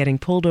 prevent him from getting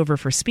pulled over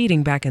for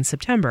speeding back in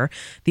September.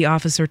 The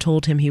officer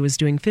told him he was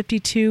doing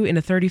 52 in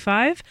a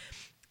 35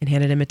 and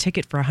handed him a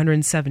ticket for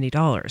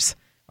 $170.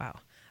 Wow.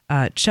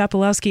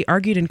 Chalopowski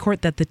argued in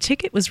court that the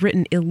ticket was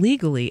written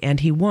illegally and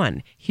he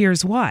won.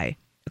 Here's why.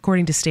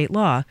 According to state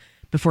law,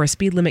 before a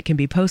speed limit can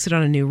be posted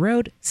on a new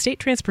road, state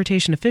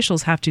transportation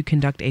officials have to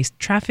conduct a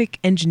traffic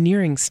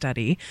engineering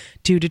study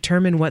to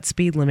determine what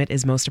speed limit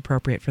is most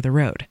appropriate for the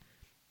road.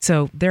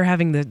 So they're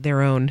having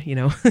their own,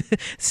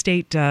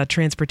 state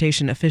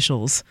transportation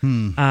officials,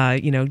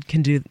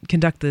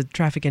 conduct the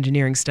traffic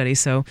engineering study.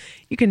 So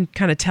you can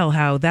kind of tell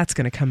how that's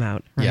going to come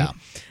out. Right?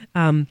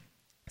 Yeah.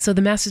 So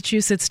the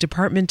Massachusetts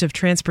Department of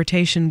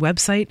Transportation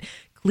website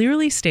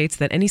clearly states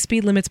that any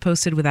speed limits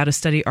posted without a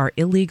study are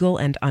illegal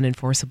and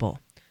unenforceable.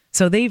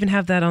 So they even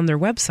have that on their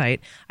website.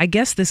 I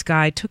guess this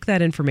guy took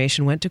that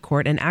information, went to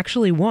court, and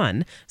actually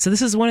won. So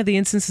this is one of the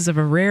instances of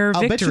a rare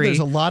victory. I'll bet you there's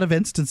a lot of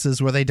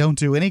instances where they don't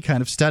do any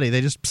kind of study. They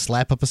just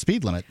slap up a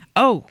speed limit.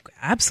 Oh,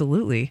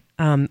 absolutely.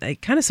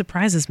 It kind of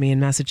surprises me in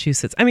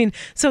Massachusetts. I mean,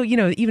 so,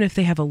 even if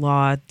they have a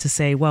law to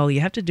say, well, you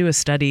have to do a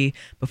study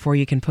before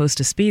you can post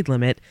a speed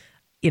limit,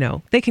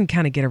 they can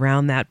kind of get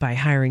around that by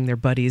hiring their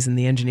buddies in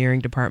the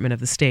engineering department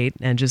of the state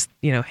and just,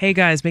 hey,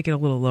 guys, make it a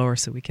little lower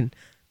so we can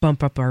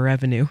bump up our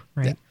revenue,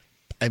 right? Yeah.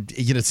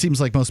 It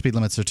seems like most speed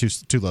limits are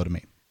too low to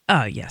me.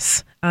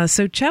 Yes.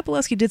 So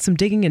Chalopowski did some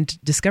digging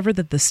and discovered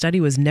that the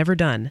study was never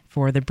done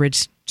for the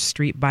Bridge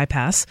Street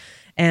Bypass.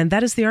 And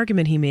that is the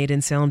argument he made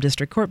in Salem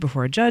District Court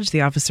before a judge,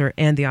 the officer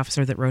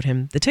that wrote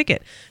him the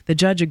ticket. The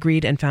judge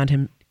agreed and found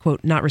him,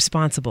 quote, not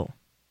responsible.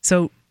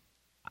 So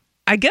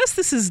I guess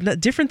this is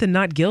different than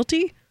not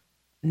guilty.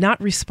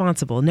 Not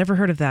responsible. Never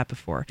heard of that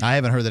before. I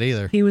haven't heard that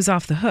either. He was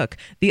off the hook.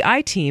 The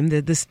I-Team,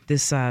 this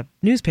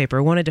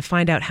newspaper, wanted to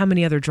find out how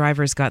many other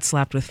drivers got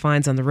slapped with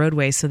fines on the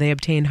roadway, so they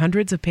obtained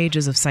hundreds of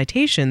pages of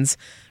citations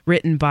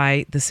written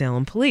by the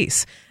Salem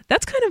police.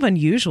 That's kind of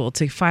unusual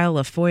to file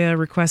a FOIA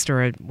request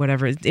or a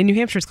whatever. In New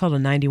Hampshire, it's called a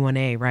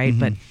 91A, right?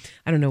 But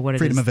I don't know what it is.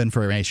 Freedom of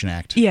Information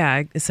Act.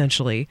 Yeah,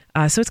 essentially.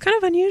 So it's kind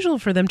of unusual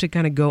for them to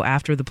kind of go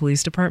after the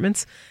police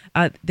departments.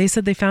 They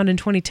said they found in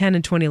 2010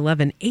 and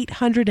 2011,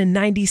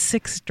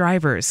 896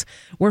 drivers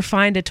were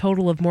fined a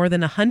total of more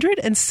than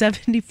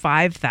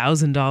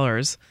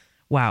 $175,000.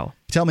 Wow.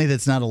 Tell me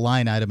that's not a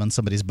line item on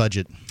somebody's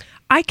budget.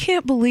 I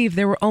can't believe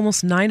there were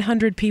almost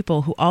 900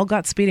 people who all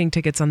got speeding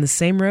tickets on the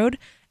same road,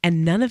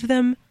 and none of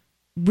them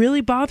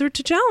really bothered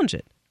to challenge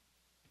it.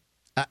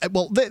 How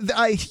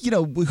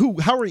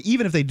are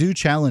even if they do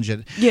challenge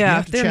it? Yeah, you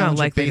have to they're not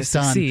likely based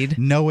to succeed.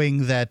 On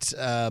knowing that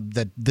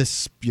that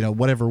this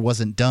whatever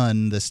wasn't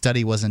done, the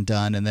study wasn't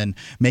done, and then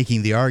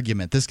making the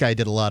argument. This guy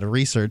did a lot of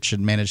research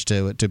and managed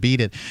to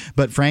beat it.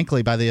 But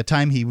frankly, by the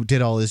time he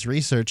did all his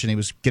research and he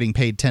was getting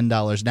paid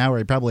 $10 an hour,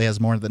 he probably has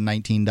more than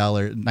 19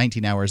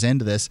 hours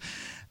into this.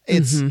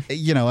 It's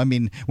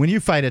when you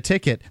fight a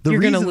ticket, the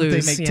reason that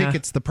they make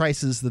tickets, the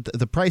price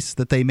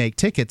that they make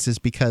tickets is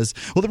because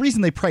the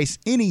reason they price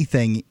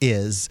anything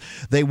is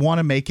they want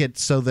to make it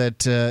so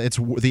that it's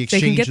the exchange. They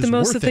can get the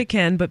most that they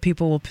can, but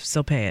people will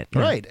still pay it.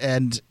 Yeah. Right,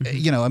 and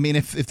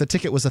if the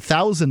ticket was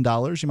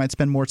 $1,000, you might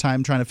spend more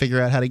time trying to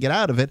figure out how to get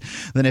out of it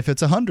than if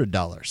it's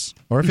 $100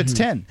 or if it's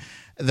 $10.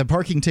 The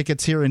parking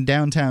tickets here in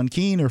downtown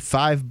Keene are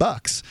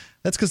 $5.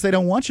 That's because they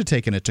don't want you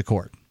taking it to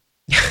court.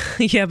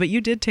 Yeah, but you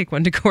did take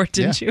one to court,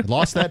 didn't you?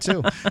 Lost that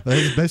too.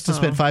 They supposed to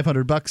spend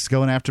 $500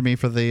 going after me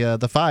for the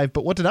 $5,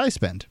 but what did I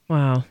spend?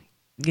 Wow.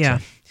 Yeah.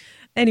 So.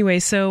 Anyway,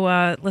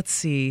 so let's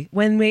see.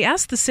 When we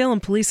asked the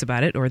Salem police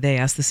about it, or they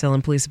asked the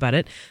Salem police about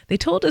it, they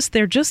told us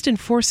they're just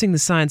enforcing the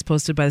signs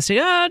posted by the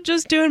state.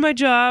 Just doing my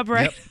job,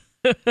 right? Yep.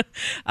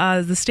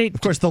 The state,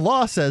 of course, the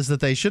law says that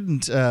they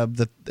shouldn't.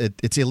 That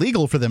it's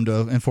illegal for them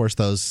to enforce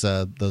those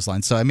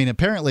lines. So, I mean,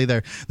 apparently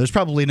there's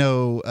probably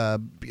no.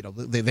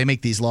 They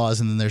make these laws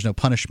and then there's no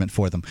punishment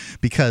for them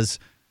because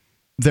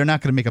they're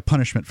not going to make a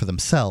punishment for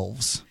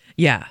themselves.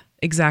 Yeah,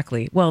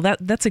 exactly. Well,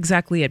 that's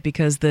exactly it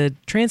because the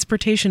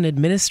transportation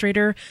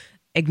administrator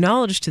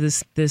acknowledged to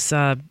this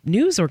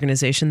news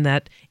organization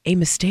that a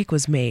mistake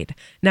was made.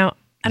 Now,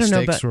 I don't know,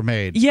 but mistakes were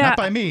made. Yeah, not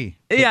by me.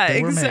 Yeah,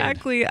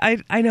 exactly.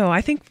 I know.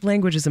 I think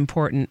language is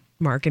important,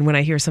 Mark. And when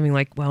I hear something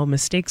like, well,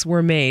 mistakes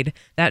were made,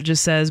 that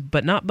just says,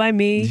 but not by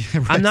me.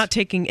 Right. I'm not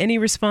taking any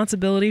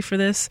responsibility for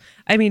this.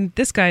 I mean,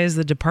 this guy is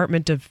the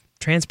Department of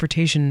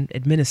Transportation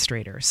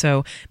Administrator.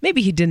 So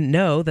maybe he didn't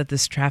know that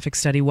this traffic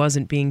study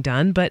wasn't being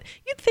done, but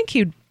you'd think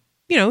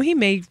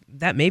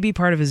that may be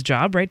part of his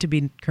job, right? To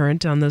be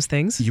current on those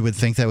things. You would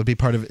think that would be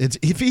part of it.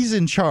 If he's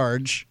in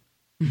charge,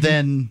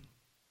 then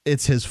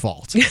it's his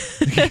fault.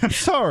 I'm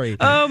sorry.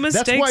 Oh,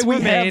 mistakes were made. That's why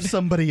we have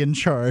somebody in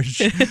charge,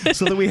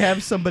 so that we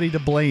have somebody to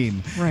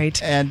blame.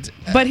 Right.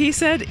 But he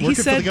said for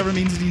the government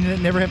means you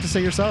never have to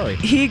say you're sorry.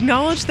 He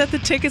acknowledged that the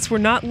tickets were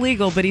not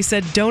legal, but he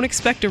said don't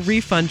expect a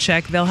refund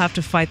check. They'll have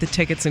to fight the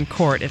tickets in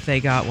court if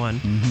they got one.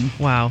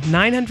 Mm-hmm. Wow.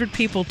 900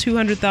 people,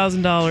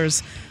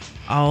 $200,000,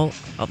 all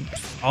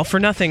for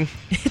nothing.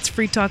 It's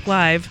Free Talk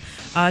Live.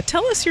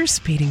 Tell us your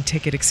speeding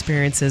ticket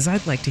experiences.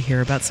 I'd like to hear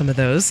about some of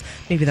those.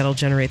 Maybe that'll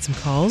generate some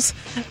calls.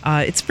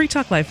 It's Free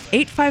Talk Live,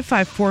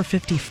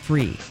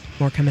 855-450-FREE.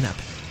 More coming up.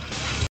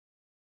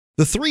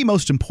 The three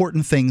most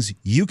important things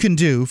you can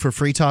do for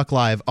Free Talk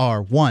Live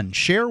are, 1,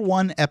 share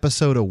one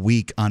episode a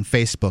week on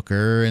Facebook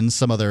or in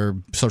some other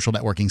social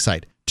networking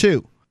site.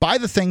 2, buy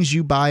the things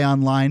you buy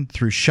online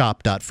through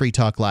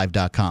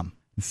shop.freetalklive.com.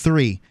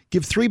 3,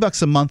 give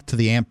 $3 a month to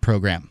the AMP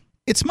program.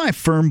 It's my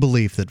firm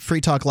belief that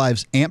Free Talk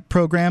Live's AMP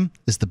program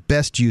is the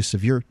best use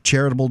of your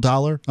charitable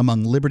dollar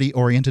among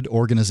liberty-oriented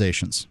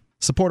organizations.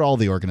 Support all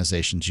the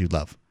organizations you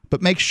love,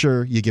 but make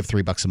sure you give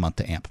 $3 a month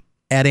to AMP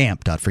at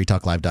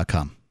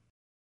amp.freetalklive.com.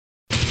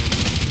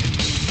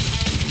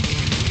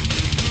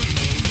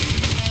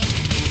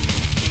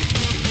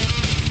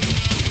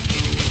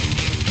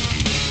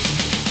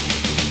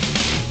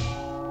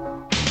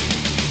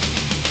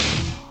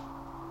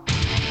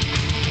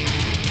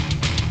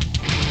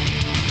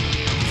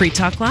 Free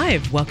Talk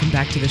Live. Welcome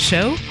back to the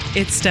show.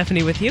 It's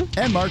Stephanie with you.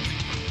 And Mark.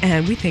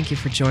 And we thank you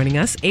for joining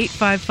us.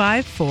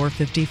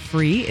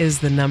 855-450-FREE is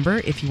the number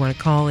if you want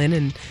to call in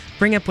and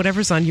bring up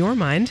whatever's on your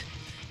mind.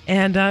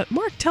 And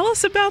Mark, tell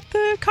us about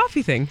the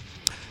coffee thing.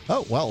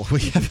 Oh, well, we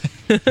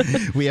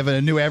have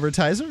a new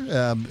advertiser.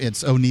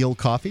 It's O'Neill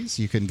Coffees.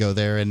 You can go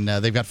there, and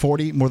they've got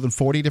more than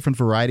 40 different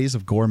varieties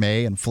of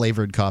gourmet and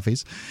flavored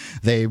coffees.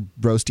 They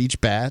roast each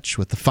batch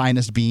with the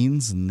finest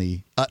beans and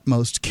the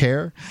utmost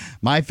care.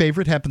 My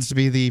favorite happens to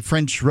be the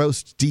French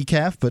roast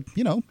decaf, but,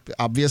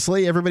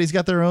 obviously everybody's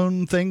got their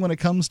own thing when it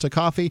comes to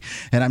coffee,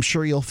 and I'm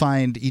sure you'll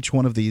find each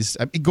one of these.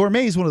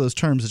 Gourmet is one of those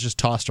terms that's just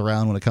tossed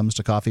around when it comes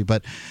to coffee,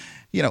 but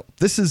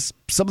this is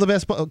some of the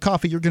best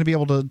coffee you're going to be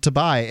able to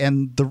buy,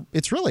 and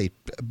it's really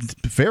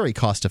very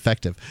cost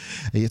effective.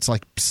 It's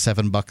like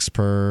 $7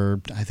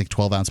 per, I think,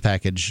 12-ounce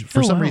package.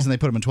 For some reason, they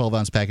put them in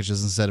 12-ounce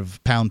packages instead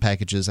of pound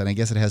packages, and I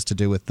guess it has to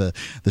do with the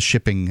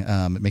shipping.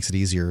 It makes it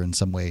easier in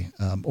some way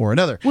or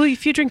another. Well,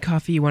 if you drink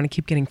coffee, you want to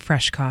keep getting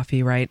fresh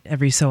coffee, right,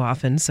 every so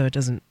often, so it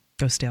doesn't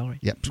Go stale, right?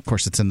 Yep, of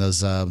course, it's in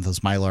those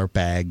Mylar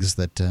bags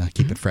that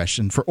keep it fresh.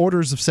 And for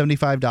orders of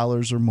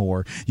 $75 or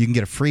more, you can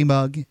get a free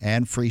mug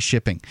and free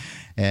shipping.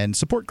 And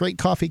support great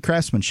coffee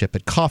craftsmanship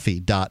at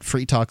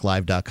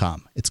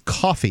coffee.freetalklive.com. It's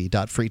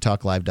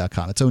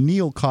coffee.freetalklive.com. It's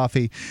O'Neill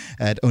Coffee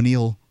at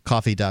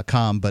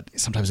o'neillcoffee.com, but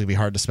sometimes it can be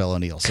hard to spell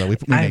O'Neill. So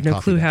I have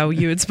no clue how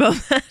you would spell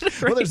that.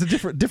 Right? Well, there's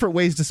different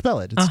ways to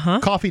spell it. It's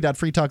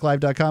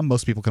coffee.freetalklive.com.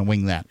 Most people can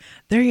wing that.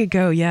 There you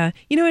go, yeah.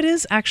 It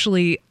is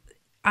actually...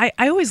 I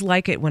always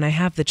like it when I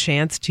have the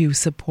chance to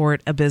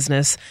support a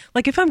business.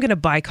 Like if I'm going to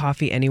buy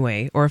coffee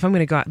anyway, or if I'm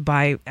going to go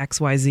buy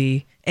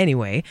XYZ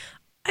anyway,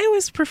 I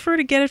always prefer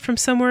to get it from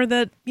somewhere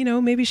that,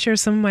 maybe shares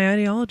some of my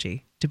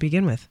ideology to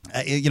begin with.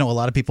 A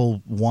lot of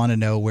people want to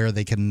know where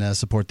they can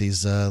support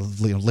these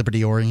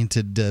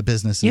liberty-oriented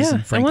businesses. Yeah,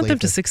 and frankly, I want them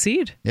to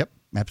succeed. Yep.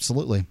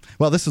 Absolutely.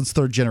 Well, this one's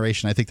third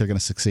generation. I think they're going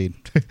to succeed.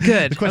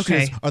 Good. The question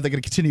okay. is, are they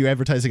going to continue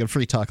advertising on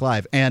Free Talk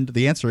Live? And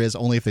the answer is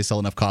only if they sell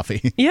enough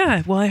coffee.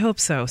 Yeah, well, I hope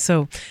so.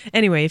 So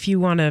anyway, if you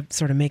want to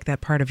sort of make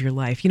that part of your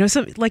life,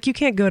 you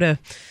can't go to...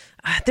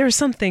 there are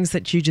some things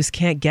that you just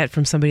can't get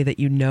from somebody that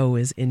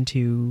is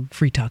into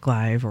Free Talk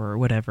Live or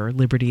whatever,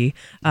 Liberty.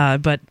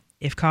 But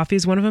if coffee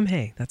is one of them,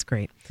 hey, that's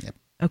great. Yep.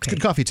 Okay. It's good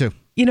coffee, too.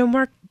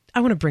 Mark, I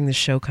want to bring the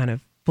show kind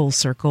of full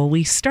circle.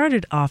 We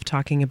started off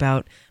talking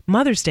about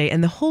Mother's Day,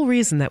 and the whole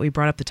reason that we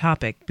brought up the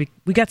topic,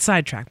 we got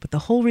sidetracked, but the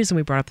whole reason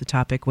we brought up the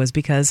topic was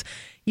because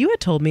you had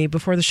told me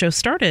before the show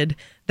started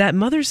that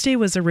Mother's Day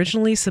was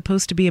originally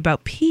supposed to be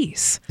about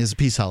peace. It's a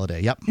peace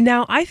holiday, yep.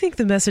 Now, I think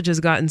the message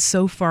has gotten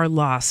so far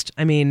lost.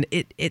 I mean,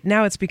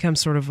 now it's become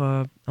sort of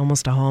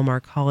almost a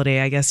Hallmark holiday,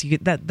 I guess.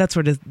 That's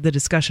where the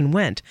discussion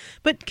went.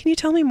 But can you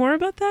tell me more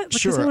about that?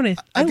 Because sure.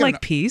 I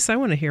like peace. I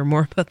want to hear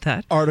more about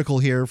that. Article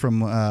here from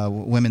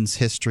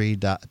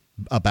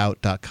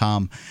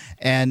womenshistory.about.com.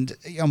 And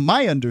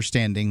my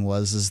understanding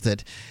is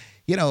that,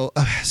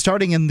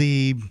 starting in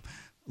the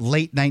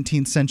late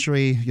 19th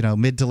century,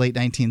 mid to late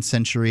 19th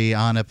century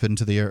on up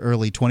into the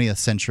early 20th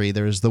century,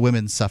 there's the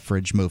women's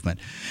suffrage movement.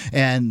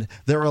 And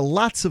there are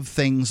lots of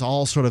things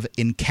all sort of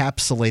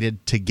encapsulated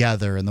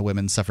together in the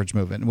women's suffrage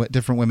movement.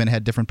 Different women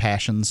had different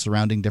passions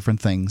surrounding different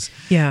things.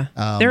 Yeah.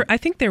 I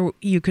think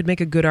you could make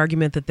a good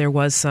argument that there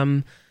was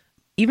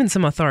even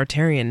some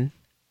authoritarianism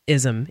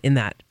in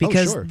that,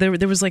 because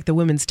there was like the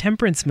women's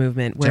temperance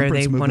movement where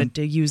they wanted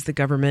to use the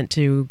government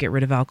to get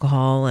rid of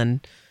alcohol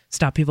and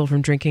stop people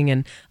from drinking.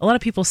 And a lot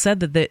of people said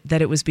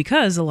that it was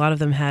because a lot of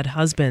them had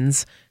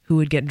husbands who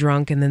would get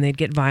drunk and then they'd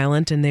get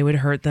violent and they would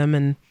hurt them.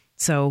 And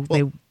so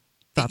they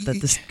thought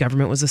that this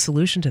government was a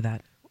solution to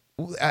that.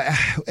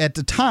 At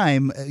the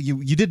time,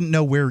 you didn't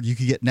know where you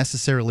could get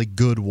necessarily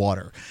good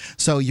water,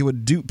 so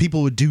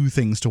people would do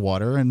things to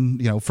water,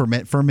 and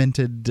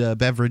fermented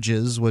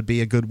beverages would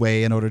be a good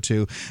way in order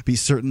to be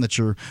certain that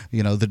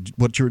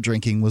what you're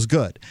drinking was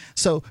good.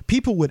 So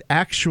people would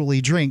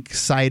actually drink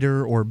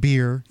cider or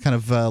beer, kind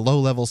of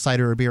low-level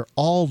cider or beer,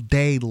 all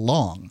day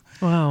long.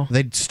 Wow.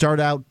 They'd start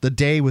out the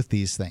day with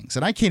these things.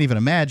 And I can't even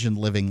imagine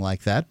living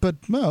like that, but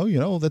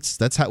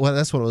that's what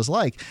it was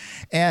like.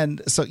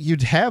 And so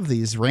you'd have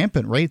these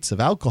rampant rates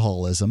of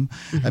alcoholism.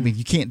 Mm-hmm. I mean,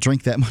 you can't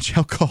drink that much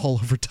alcohol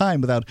over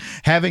time without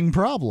having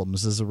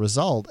problems as a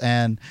result.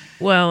 And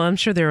well, I'm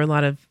sure there were a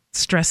lot of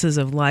stresses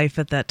of life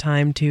at that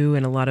time too,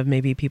 and a lot of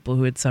maybe people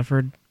who had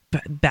suffered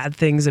bad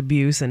things,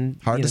 abuse, and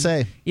hard to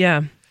say.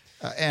 Yeah.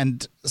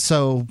 And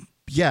so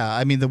yeah,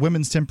 I mean, the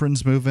women's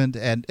temperance movement,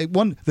 and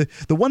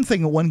the one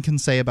thing that one can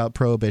say about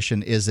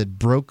Prohibition is it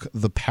broke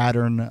the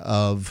pattern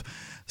of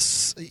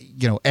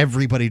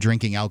everybody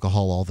drinking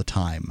alcohol all the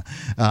time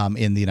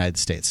in the United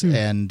States.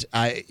 And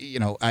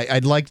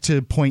I'd like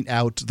to point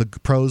out the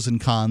pros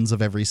and cons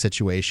of every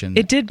situation.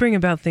 It did bring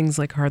about things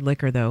like hard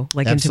liquor, though,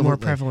 into more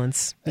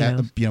prevalence.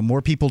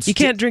 More people. You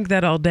can't drink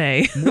that all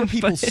day. More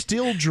people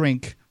still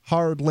drink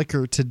hard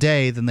liquor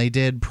today than they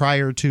did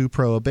prior to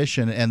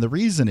Prohibition, and the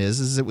reason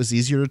is it was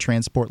easier to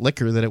transport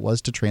liquor than it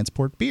was to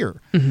transport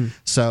beer. Mm-hmm.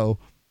 So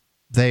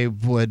they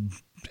would,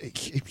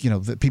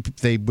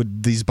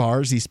 these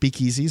bars, these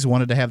speakeasies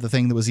wanted to have the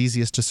thing that was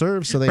easiest to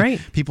serve, so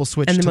people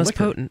switched to liquor. And the most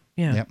potent,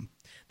 yeah. Yep.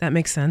 That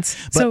makes sense.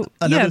 But so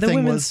another the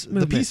thing was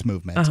the peace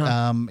movement.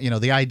 Uh-huh.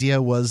 The idea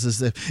was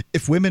that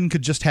if women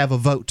could just have a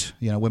vote,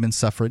 women's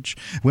suffrage,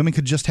 women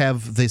could just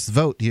have this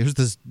vote. You're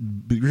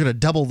going to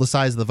double the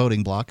size of the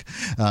voting block.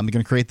 You're going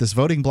to create this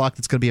voting block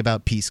that's going to be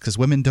about peace because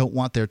women don't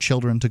want their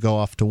children to go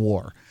off to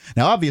war.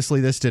 Now, obviously,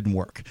 this didn't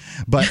work,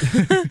 but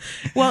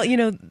well,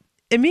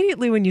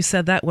 immediately when you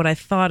said that, what I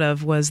thought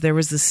of was there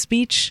was this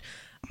speech,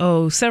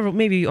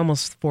 maybe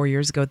almost 4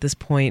 years ago at this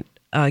point,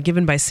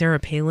 given by Sarah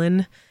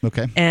Palin.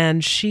 Okay.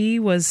 And she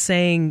was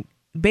saying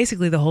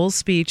basically the whole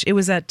speech. It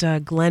was at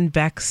Glenn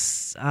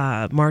Beck's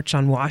March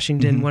on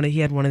Washington. Mm-hmm. He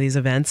had one of these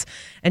events.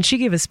 And she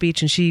gave a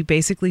speech and she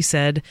basically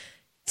said,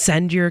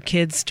 send your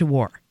kids to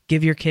war.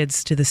 Give your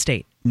kids to the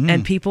state. Mm.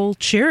 And people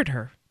cheered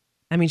her.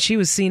 I mean, she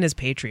was seen as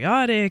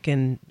patriotic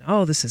and,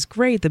 this is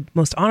great. The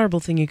most honorable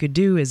thing you could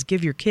do is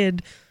give your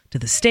kid to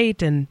the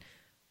state. And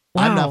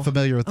wow. I'm not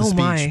familiar with the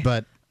speech,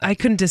 but I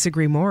couldn't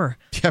disagree more.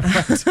 Yeah,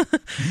 right.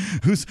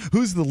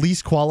 Who's the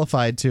least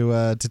qualified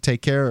to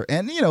take care?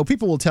 And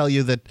people will tell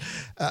you that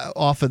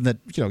often that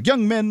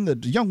young men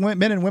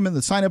and women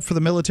that sign up for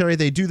the military,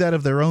 they do that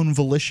of their own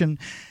volition.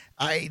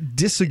 I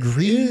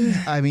disagree.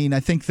 I mean, I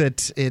think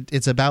that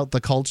it's about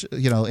the culture,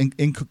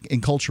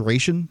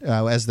 enculturation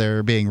as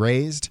they're being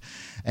raised,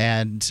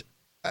 and.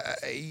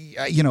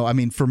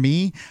 For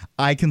me,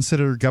 I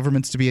consider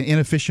governments to be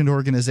inefficient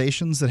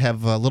organizations that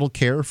have little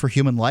care for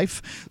human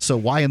life. So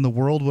why in the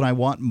world would I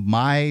want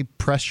my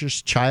precious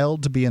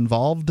child to be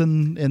involved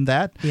in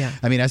that? Yeah.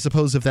 I mean, I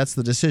suppose if that's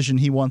the decision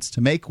he wants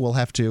to make, we'll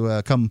have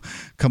to come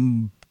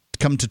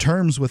to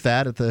terms with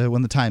that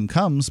when the time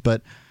comes.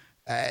 But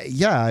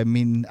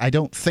I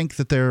don't think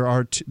that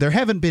there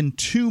haven't been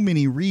too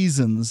many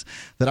reasons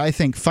that I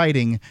think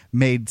fighting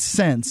made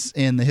sense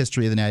in the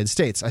history of the United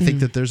States. I think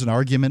that there's an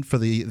argument for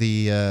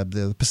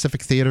the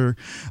Pacific Theater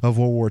of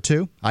World War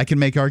II. I can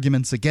make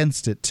arguments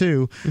against it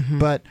too,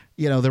 but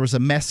there was a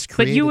mess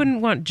created. But you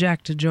wouldn't want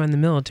Jack to join the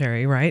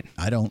military, right?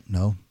 I don't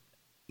know.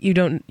 You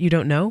don't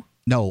know?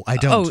 No, I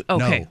don't. Oh,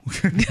 okay.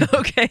 No.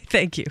 Okay,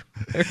 thank you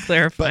for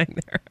clarifying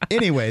there.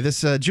 Anyway,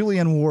 this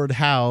Julianne Ward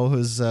Howe,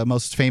 who's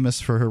most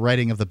famous for her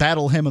writing of the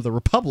Battle Hymn of the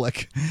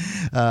Republic,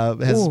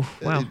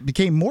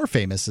 became more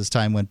famous as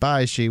time went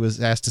by. She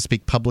was asked to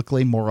speak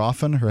publicly more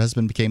often. Her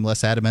husband became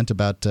less adamant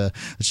about that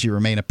she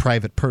remain a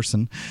private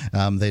person.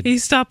 He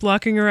stopped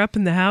locking her up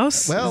in the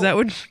house? Well, is that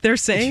what they're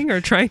saying or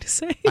trying to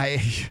say?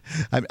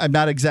 I'm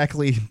not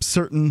exactly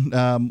certain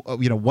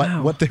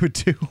what they would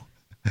do.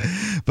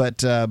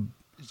 But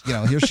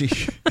here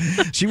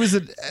she was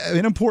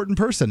an important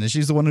person, and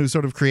she's the one who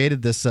sort of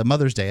created this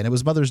Mother's Day, and it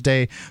was Mother's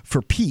Day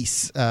for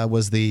peace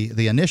was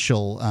the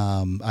initial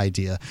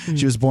idea.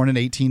 She was born in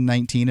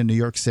 1819 in New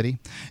York City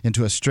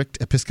into a strict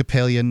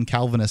Episcopalian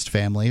Calvinist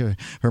family.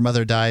 Her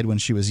mother died when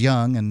she was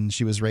young, and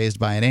she was raised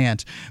by an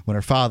aunt. When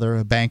her father,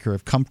 a banker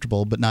of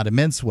comfortable but not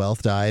immense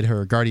wealth, died,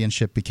 her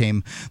guardianship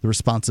became the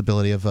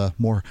responsibility of a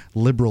more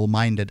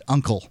liberal-minded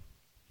uncle.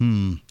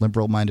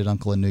 Liberal-minded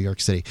uncle in New York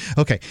City.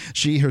 Okay,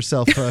 she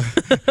herself,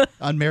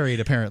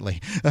 unmarried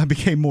apparently,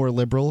 became more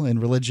liberal in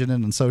religion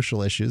and in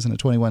social issues. And at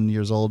 21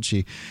 years old,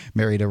 she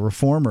married a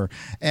reformer,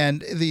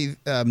 and the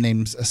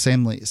name's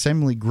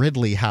Samuel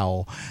Gridley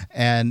Howe.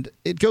 And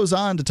it goes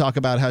on to talk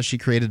about how she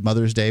created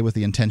Mother's Day with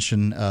the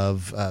intention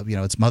of,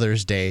 it's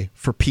Mother's Day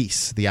for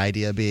peace. The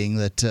idea being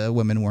that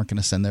women weren't going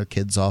to send their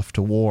kids off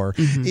to war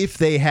if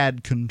they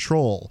had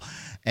control.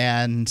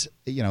 And,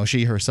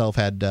 she herself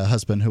had a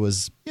husband who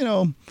was,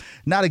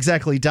 not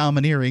exactly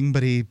domineering,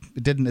 but he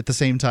didn't at the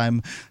same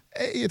time.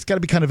 It's got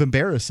to be kind of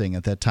embarrassing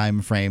at that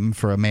time frame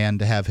for a man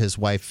to have his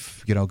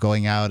wife,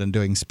 going out and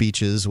doing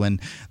speeches when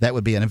that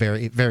would be a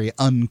very, very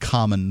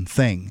uncommon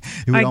thing.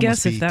 It would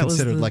almost be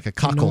considered like a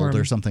cuckold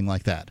or something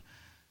like that.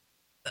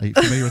 Are you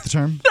familiar with the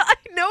term? I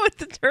know what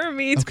the term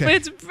means, but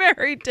it's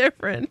very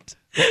different.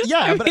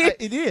 Yeah,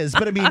 it is.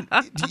 But I mean,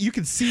 you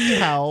can see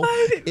how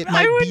it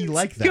might be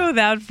like that. Go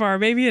that far.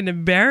 Maybe an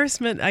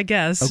embarrassment, I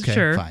guess. Okay,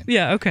 sure. Fine.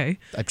 Yeah. Okay.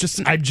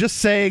 I'm just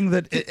saying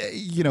that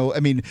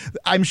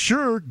I'm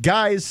sure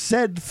guys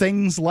said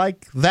things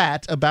like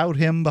that about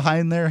him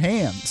behind their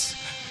hands.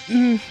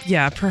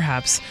 Yeah,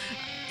 perhaps.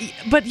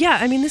 But yeah,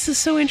 I mean, this is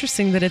so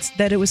interesting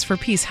that it was for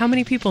peace. How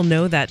many people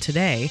know that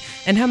today,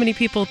 and how many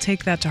people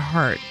take that to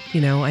heart?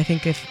 I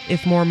think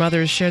if more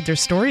mothers shared their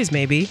stories,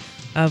 maybe,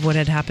 of what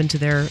had happened to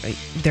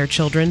their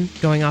children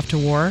going off to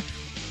war,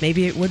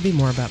 maybe it would be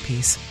more about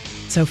peace.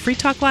 So Free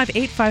Talk Live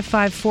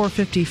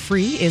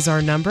 855-450-FREE is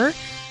our number.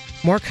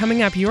 More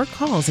coming up. Your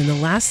calls in the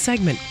last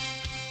segment.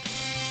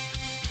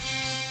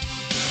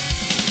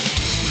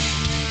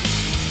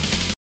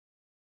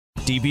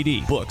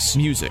 DVD, books,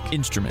 music,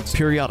 instruments,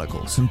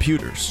 periodicals,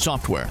 computers,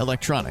 software,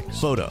 electronics,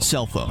 photo,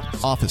 cell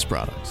phones, office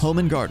products, home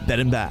and garden, bed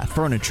and bath,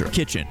 furniture,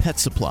 kitchen, pet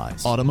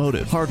supplies,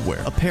 automotive,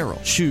 hardware,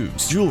 apparel,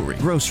 shoes, jewelry,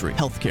 grocery,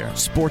 healthcare,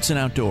 sports and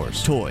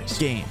outdoors, toys,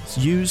 games,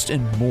 used,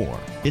 and more.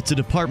 It's a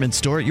department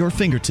store at your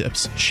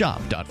fingertips.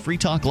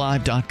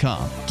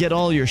 Shop.freetalklive.com. Get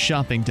all your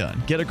shopping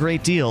done, get a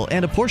great deal,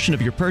 and a portion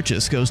of your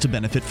purchase goes to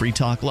benefit Free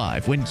Talk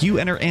Live when you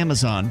enter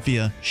Amazon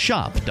via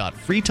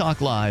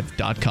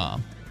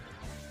shop.freetalklive.com.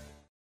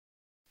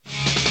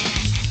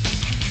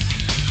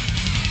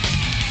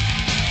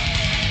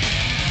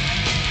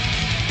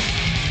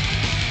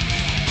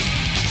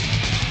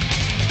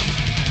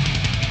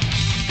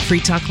 Free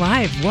Talk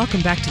Live.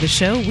 Welcome back to the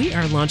show. We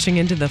are launching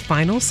into the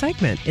final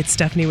segment. It's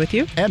Stephanie with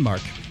you. And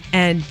Mark.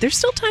 And there's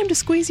still time to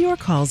squeeze your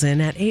calls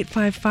in at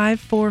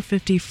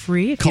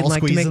 855-450-FREE if you'd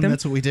like to make them.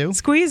 That's what we do.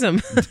 Squeeze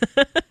them.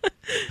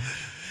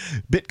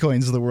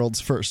 Bitcoins are the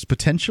world's first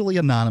potentially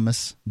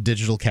anonymous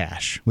digital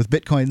cash. With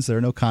Bitcoins, there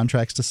are no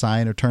contracts to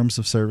sign or terms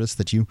of service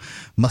that you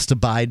must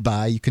abide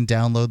by. You can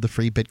download the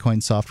free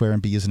Bitcoin software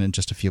and be using it in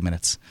just a few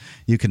minutes.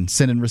 You can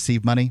send and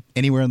receive money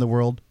anywhere in the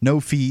world, no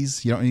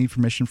fees. You don't need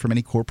permission from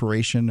any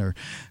corporation or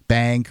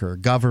bank or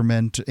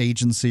government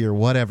agency or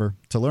whatever.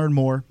 To learn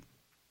more,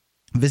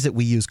 visit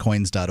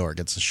weusecoins.org.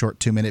 It's a short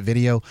 2-minute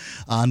video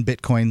on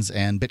Bitcoins,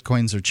 and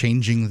Bitcoins are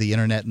changing the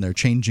internet and they're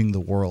changing the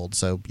world.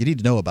 So you need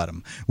to know about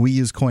them.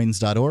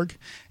 Weusecoins.org.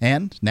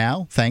 And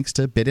now, thanks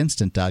to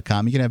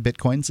BitInstant.com, you can have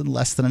Bitcoins in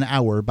less than an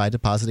hour by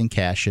depositing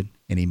cash at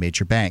any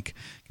major bank.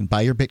 You can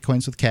buy your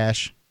Bitcoins with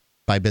cash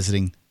by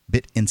visiting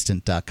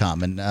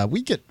BitInstant.com. And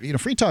we get,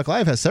 Free Talk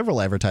Live has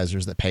several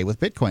advertisers that pay with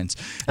Bitcoins.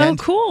 And,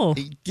 cool.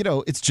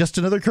 It's just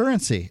another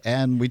currency.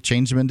 And we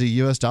change them into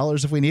U.S.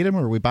 dollars if we need them,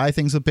 or we buy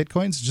things with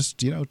Bitcoins.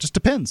 Just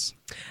depends.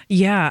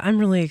 Yeah, I'm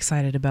really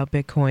excited about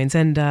Bitcoins.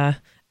 And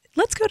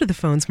let's go to the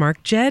phones,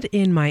 Mark. Jed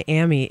in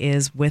Miami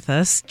is with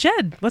us.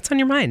 Jed, what's on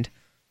your mind?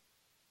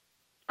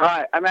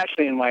 Hi, I'm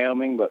actually in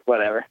Wyoming, but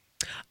whatever.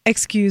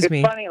 Excuse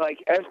me. It's funny,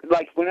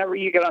 like whenever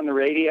you get on the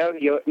radio,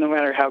 no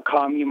matter how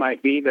calm you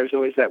might be, there's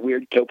always that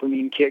weird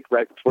dopamine kick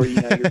right before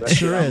you know you're about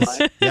Sure to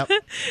is. Yep.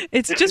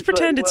 It's just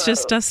pretend it's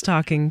just us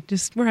talking.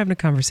 We're having a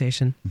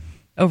conversation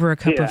over a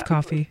cup of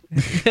coffee.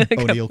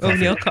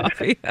 O'Neill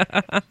coffee.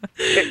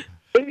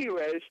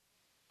 Anyways,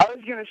 I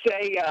was going to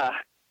say,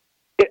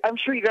 I'm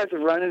sure you guys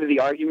have run into the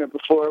argument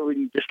before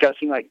when you're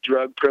discussing like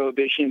drug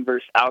prohibition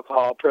versus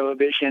alcohol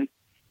prohibition.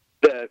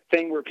 The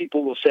thing where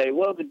people will say,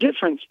 well, the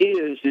difference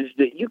is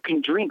that you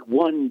can drink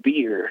one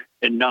beer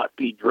and not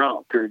be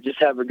drunk or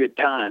just have a good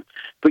time,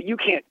 but you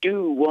can't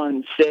do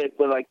one set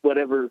with like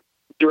whatever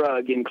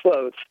drug in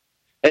quotes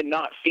and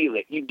not feel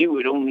it. You do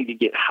it only to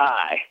get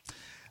high.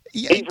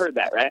 Yeah, you've heard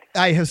that, right?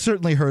 I have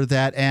certainly heard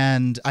that,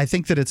 and I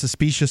think that it's a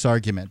specious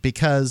argument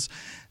because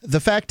the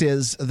fact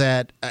is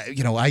that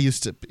I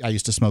used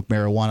to smoke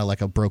marijuana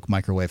like a broke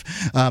microwave,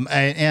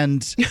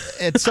 and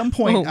at some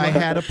point I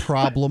had a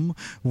problem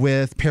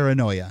with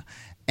paranoia.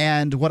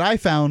 And what I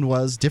found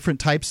was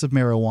different types of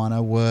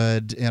marijuana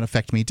would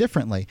affect me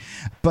differently,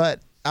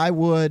 but I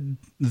would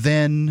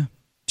then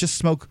just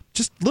smoke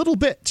just a little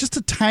bit, just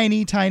a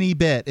tiny, tiny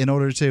bit in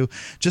order to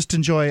just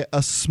enjoy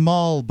a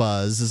small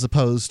buzz as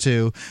opposed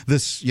to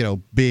this,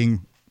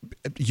 being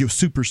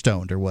super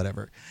stoned or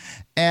whatever.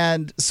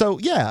 And so,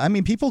 yeah, I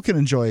mean, people can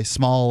enjoy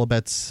small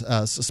amounts of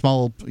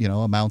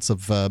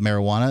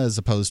marijuana as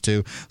opposed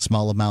to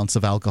small amounts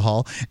of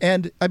alcohol.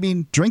 And I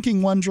mean,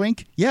 drinking one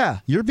drink, yeah,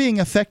 you're being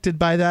affected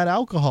by that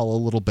alcohol a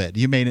little bit.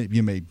 You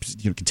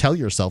can tell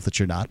yourself that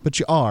you're not, but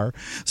you are.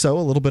 So a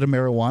little bit of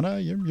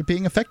marijuana, you're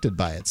being affected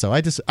by it. So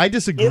I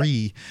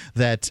disagree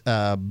that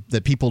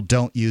people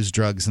don't use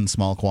drugs in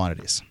small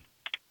quantities.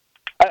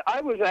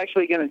 I was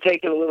actually going to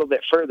take it a little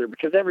bit further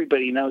because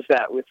everybody knows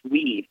that with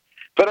weed.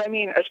 But I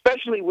mean,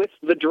 especially with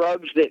the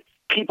drugs that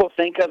people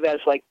think of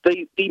as like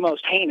the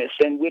most heinous,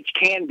 and which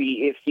can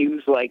be if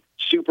used like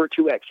super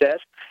to excess,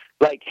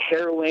 like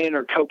heroin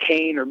or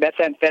cocaine or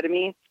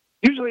methamphetamine.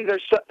 Usually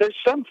there's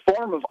some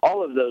form of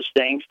all of those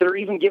things that are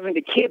even given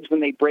to kids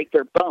when they break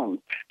their bones.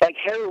 Like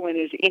heroin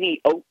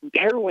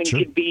Sure.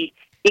 could be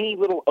any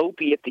little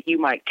opiate that you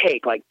might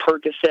take, like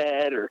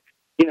Percocet or,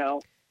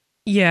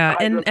 Yeah,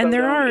 and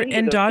there are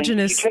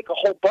endogenous. If you take a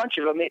whole bunch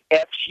of them, it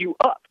F's you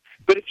up.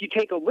 But if you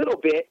take a little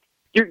bit,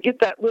 you get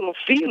that little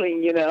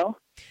feeling,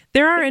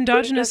 There are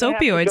endogenous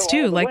opioids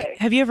too. Like,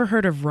 have you ever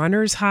heard of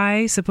runner's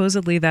high?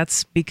 Supposedly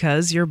that's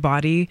because your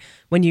body,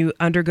 when you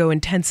undergo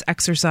intense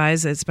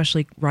exercise,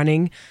 especially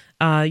running,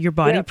 your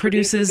body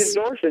produces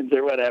endorphins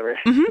or whatever.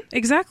 Mm-hmm,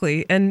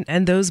 exactly. And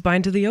those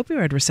bind to the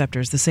opioid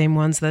receptors, the same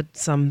ones that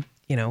some,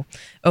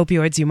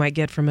 opioids you might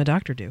get from a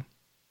doctor do.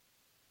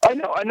 I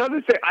know.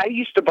 Another thing, I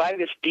used to buy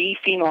this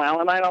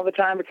D-phenylalanine all the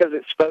time because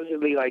it's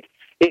supposedly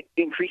it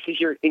increases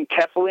your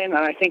enkephalin, and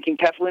I think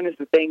enkephalin is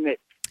the thing that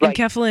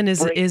enkephalin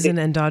is an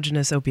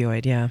endogenous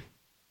opioid. Yeah.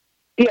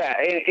 Yeah,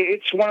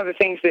 it's one of the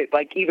things that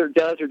either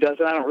does or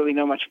doesn't. I don't really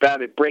know much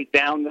about it. Break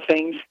down the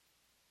things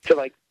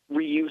to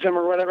reuse them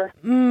or whatever.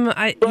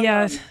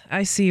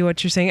 I see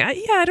what you're saying.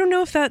 I don't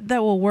know if that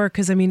will work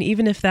because I mean,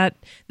 even if that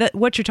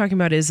what you're talking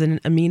about is an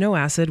amino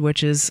acid,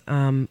 which is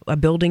a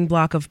building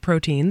block of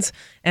proteins,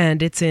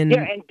 and it's in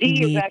and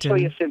D is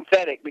actually a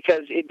synthetic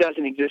because it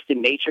doesn't exist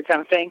in nature,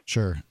 kind of thing.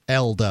 Sure,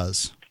 L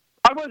does.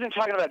 I wasn't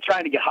talking about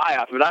trying to get high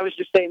off of it. I was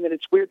just saying that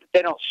it's weird that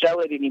they don't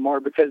sell it anymore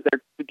because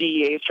the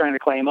DEA is trying to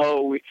claim,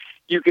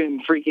 you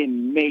can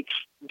freaking make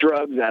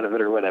drugs out of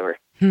it or whatever.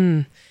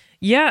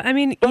 Yeah, I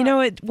mean,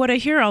 what I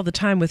hear all the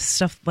time with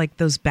stuff like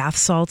those bath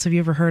salts, have you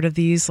ever heard of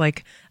these?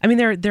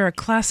 They're a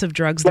class of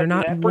drugs. They're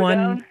not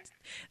one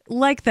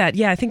like that.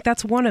 Yeah, I think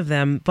that's one of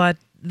them. But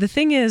the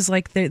thing is,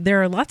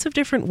 there are lots of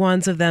different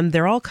ones of them.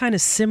 They're all kind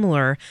of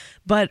similar.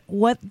 But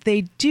what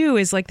they do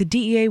is, the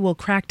DEA will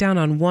crack down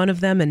on one of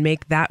them and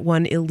make that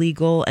one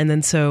illegal. And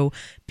then so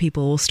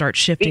people will start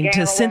shifting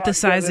to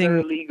synthesizing.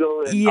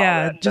 Illegal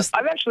and just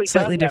I've actually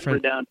slightly done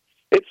different.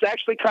 It's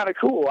actually kind of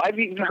cool. I've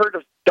even heard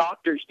of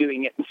doctors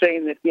doing it and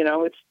saying that,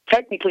 it's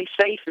technically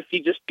safe if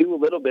you just do a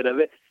little bit of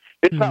it.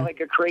 It's not like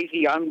a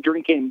crazy, I'm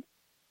drinking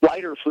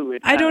lighter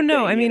fluid. I don't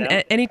know. Thing, I mean,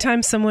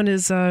 anytime someone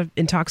is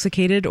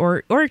intoxicated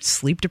or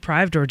sleep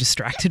deprived or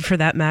distracted for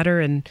that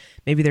matter, and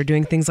maybe they're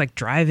doing things like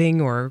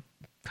driving or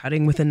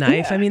cutting with a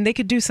knife, I mean, they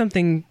could do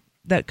something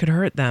that could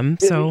hurt them.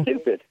 So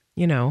stupid.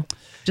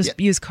 Just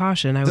use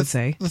caution, I would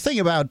say. The thing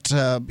about,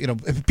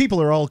 if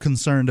people are all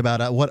concerned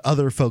about what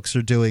other folks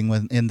are doing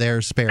in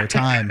their spare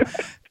time.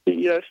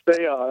 Yes,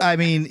 they are. I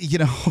mean,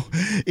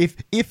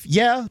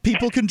 if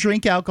people can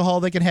drink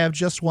alcohol, they can have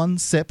just one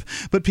sip,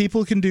 but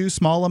people can do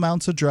small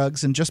amounts of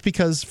drugs. And just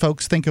because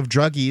folks think of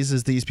druggies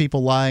as these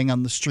people lying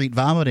on the street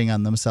vomiting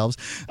on themselves,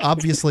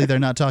 obviously they're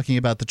not talking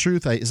about the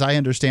truth. As I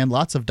understand,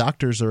 lots of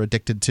doctors are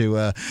addicted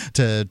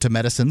to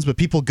medicines, but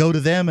people go to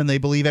them and they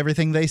believe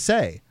everything they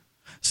say.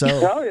 So,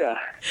 oh yeah.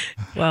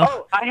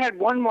 Well, I had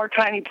one more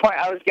tiny point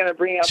I was going to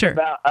bring up Sure.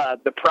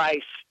 about the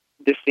price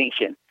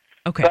distinction.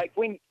 Okay. Like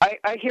when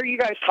I hear you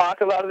guys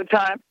talk a lot of the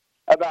time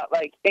about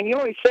and you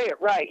always say it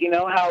right,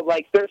 how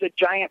there's a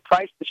giant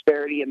price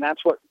disparity, and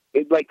that's what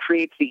it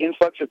creates the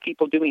influx of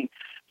people doing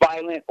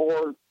violent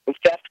or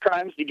theft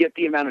crimes to get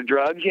the amount of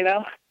drugs,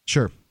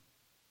 Sure.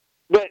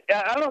 But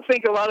I don't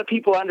think a lot of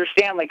people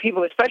understand,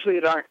 people especially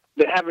that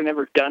haven't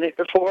ever done it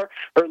before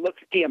or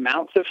looked at the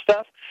amounts of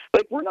stuff.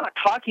 We're not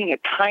talking a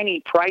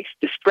tiny price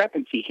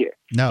discrepancy here.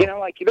 No.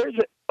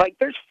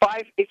 There's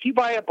five. If you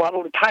buy a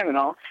bottle of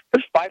Tylenol,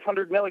 there's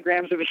 500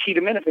 milligrams of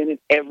acetaminophen in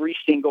every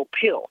single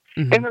pill,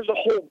 and there's a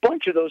whole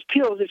bunch of those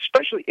pills.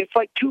 Especially, it's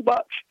like $2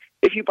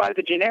 if you buy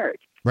the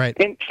generic. Right.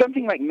 And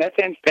something like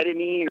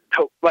methamphetamine,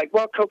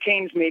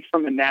 cocaine's made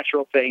from a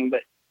natural thing,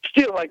 but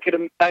still, I could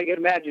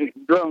imagine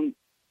it grown,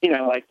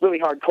 really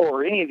hardcore,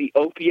 or any of the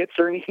opiates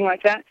or anything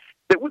like that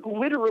would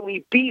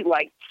literally be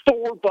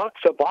 $4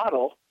 a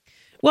bottle.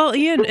 Well,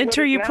 Ian, and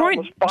to your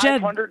point,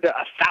 Jed, $500 to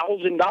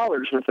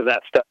 $1,000 worth of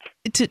that stuff.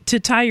 To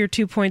tie your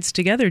 2 points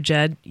together,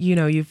 Jed, you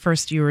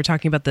were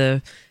talking about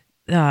the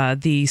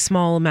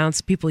small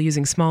amounts, people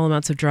using small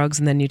amounts of drugs,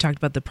 and then you talked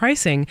about the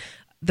pricing.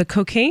 The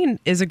cocaine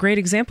is a great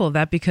example of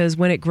that because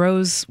when it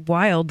grows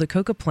wild, the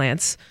coca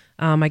plants,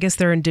 I guess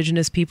they're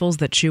indigenous peoples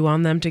that chew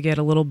on them to get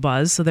a little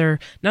buzz. So they're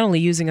not only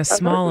using a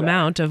small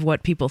amount of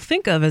what people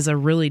think of as a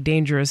really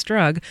dangerous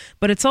drug,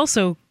 but it's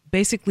also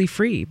basically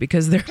free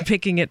because they're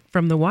picking it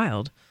from the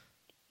wild.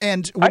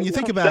 And when you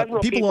think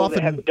about people often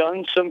that have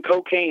done some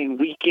cocaine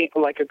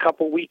a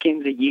couple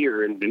weekends a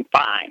year and been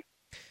fine.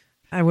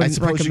 I wouldn't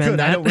recommend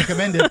that. I don't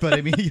recommend it, but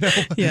I mean,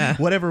 yeah.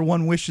 Whatever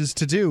one wishes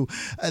to do.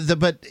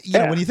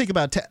 When you think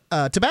about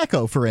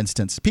tobacco, for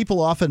instance,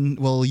 people often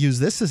will use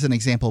this as an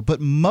example,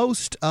 but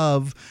most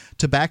of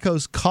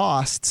tobacco's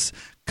costs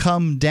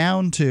come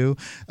down to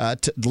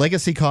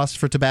legacy costs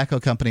for tobacco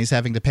companies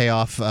having to pay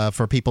off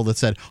for people that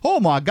said, "Oh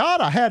my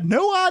God, I had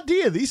no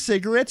idea these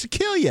cigarettes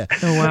kill you."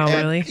 Oh wow,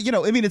 and,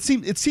 really?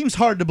 It seems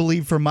hard to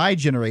believe for my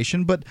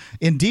generation, but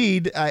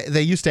indeed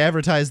they used to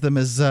advertise them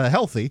as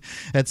healthy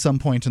at some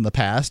point in the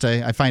past.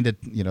 I find it,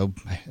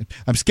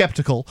 I'm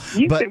skeptical.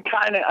 You can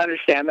kind of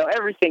understand though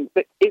everything,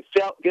 but it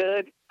felt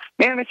good.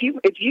 Man, if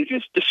you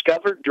just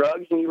discovered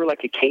drugs and you were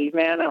like a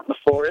caveman out in the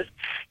forest,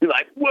 you're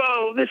like,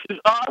 whoa, this is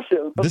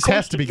awesome. This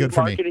has to be good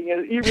for me.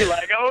 You'd be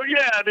like, oh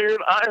yeah, dude,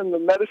 I am the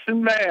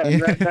medicine man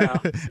right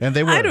now. And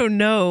they were. I don't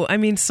know. I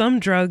mean, some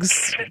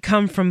drugs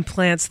come from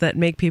plants that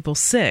make people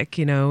sick,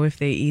 if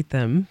they eat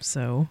them.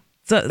 So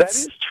that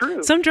is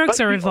true. Some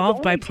drugs are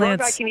evolved by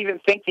plants. The only drug I can even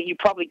think that you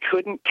probably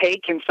couldn't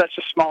take in such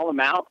a small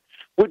amount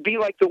would be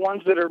like the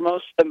ones that are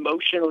most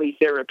emotionally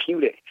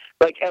therapeutic,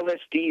 like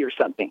LSD or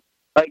something.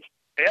 Like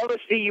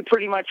LSD, you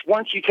pretty much,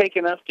 once you take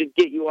enough to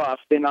get you off,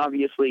 then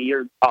obviously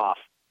you're off.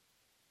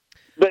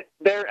 But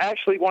they're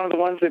actually one of the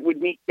ones that would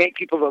make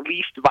people the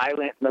least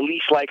violent and the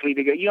least likely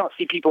to go. You don't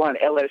see people on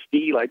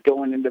LSD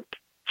going into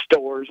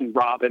stores and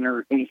robbing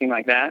or anything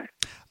like that.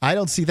 I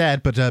don't see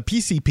that, but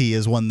PCP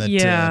is one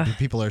that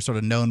people are sort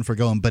of known for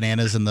going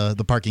bananas in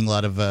the parking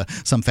lot of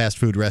some fast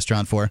food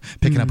restaurant for,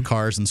 picking up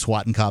cars and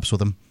swatting cops with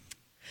them.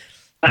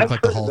 I've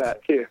heard of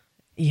that too.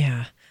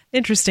 Yeah.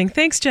 Interesting.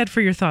 Thanks, Jed,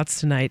 for your thoughts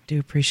tonight. Do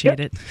appreciate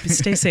it.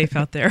 Stay safe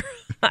out there.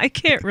 I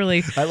can't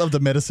really... I love the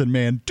medicine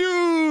man.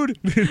 Dude!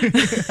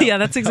 Yeah,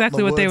 that's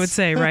exactly what they would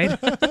say, right?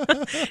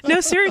 No,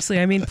 seriously.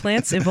 I mean,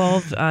 plants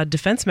evolve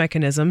defense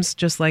mechanisms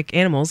just like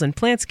animals, and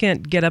plants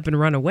can't get up and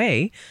run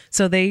away,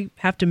 so they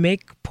have to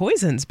make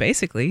poisons,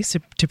 basically,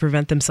 to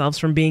prevent themselves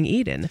from being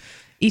eaten.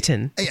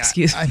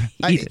 Excuse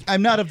me.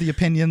 I'm not of the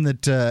opinion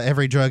that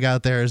every drug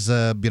out there is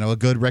a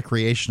good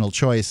recreational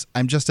choice.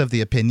 I'm just of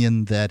the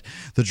opinion that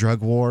the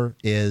drug war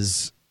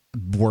is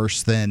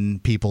worse than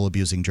people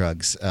abusing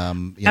drugs.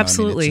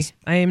 Absolutely.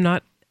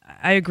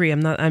 I agree.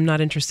 I'm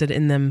not interested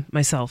in them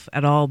myself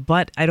at all,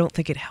 but I don't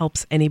think it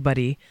helps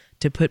anybody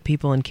to put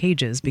people in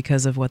cages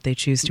because of what they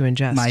choose to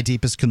ingest. My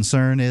deepest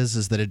concern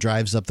is that it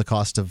drives up the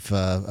cost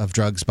of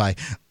drugs by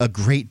a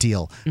great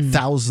deal,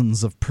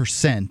 thousands of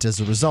 %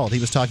 as a result. He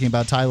was talking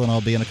about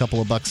Tylenol being a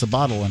couple of bucks a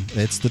bottle, and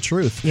it's the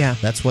truth. Yeah.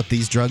 That's what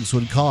these drugs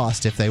would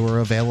cost if they were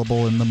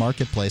available in the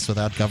marketplace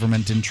without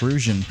government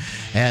intrusion,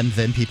 and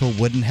then people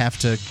wouldn't have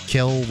to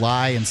kill,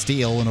 lie, and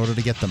steal in order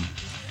to get them.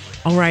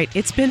 All right.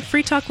 It's been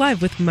Free Talk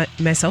Live with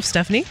myself,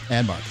 Stephanie.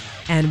 And Mark.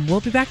 And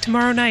we'll be back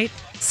tomorrow night,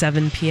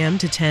 7 p.m.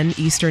 to 10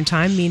 Eastern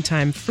Time.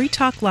 Meantime,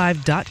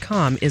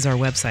 freetalklive.com is our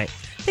website.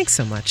 Thanks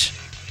so much.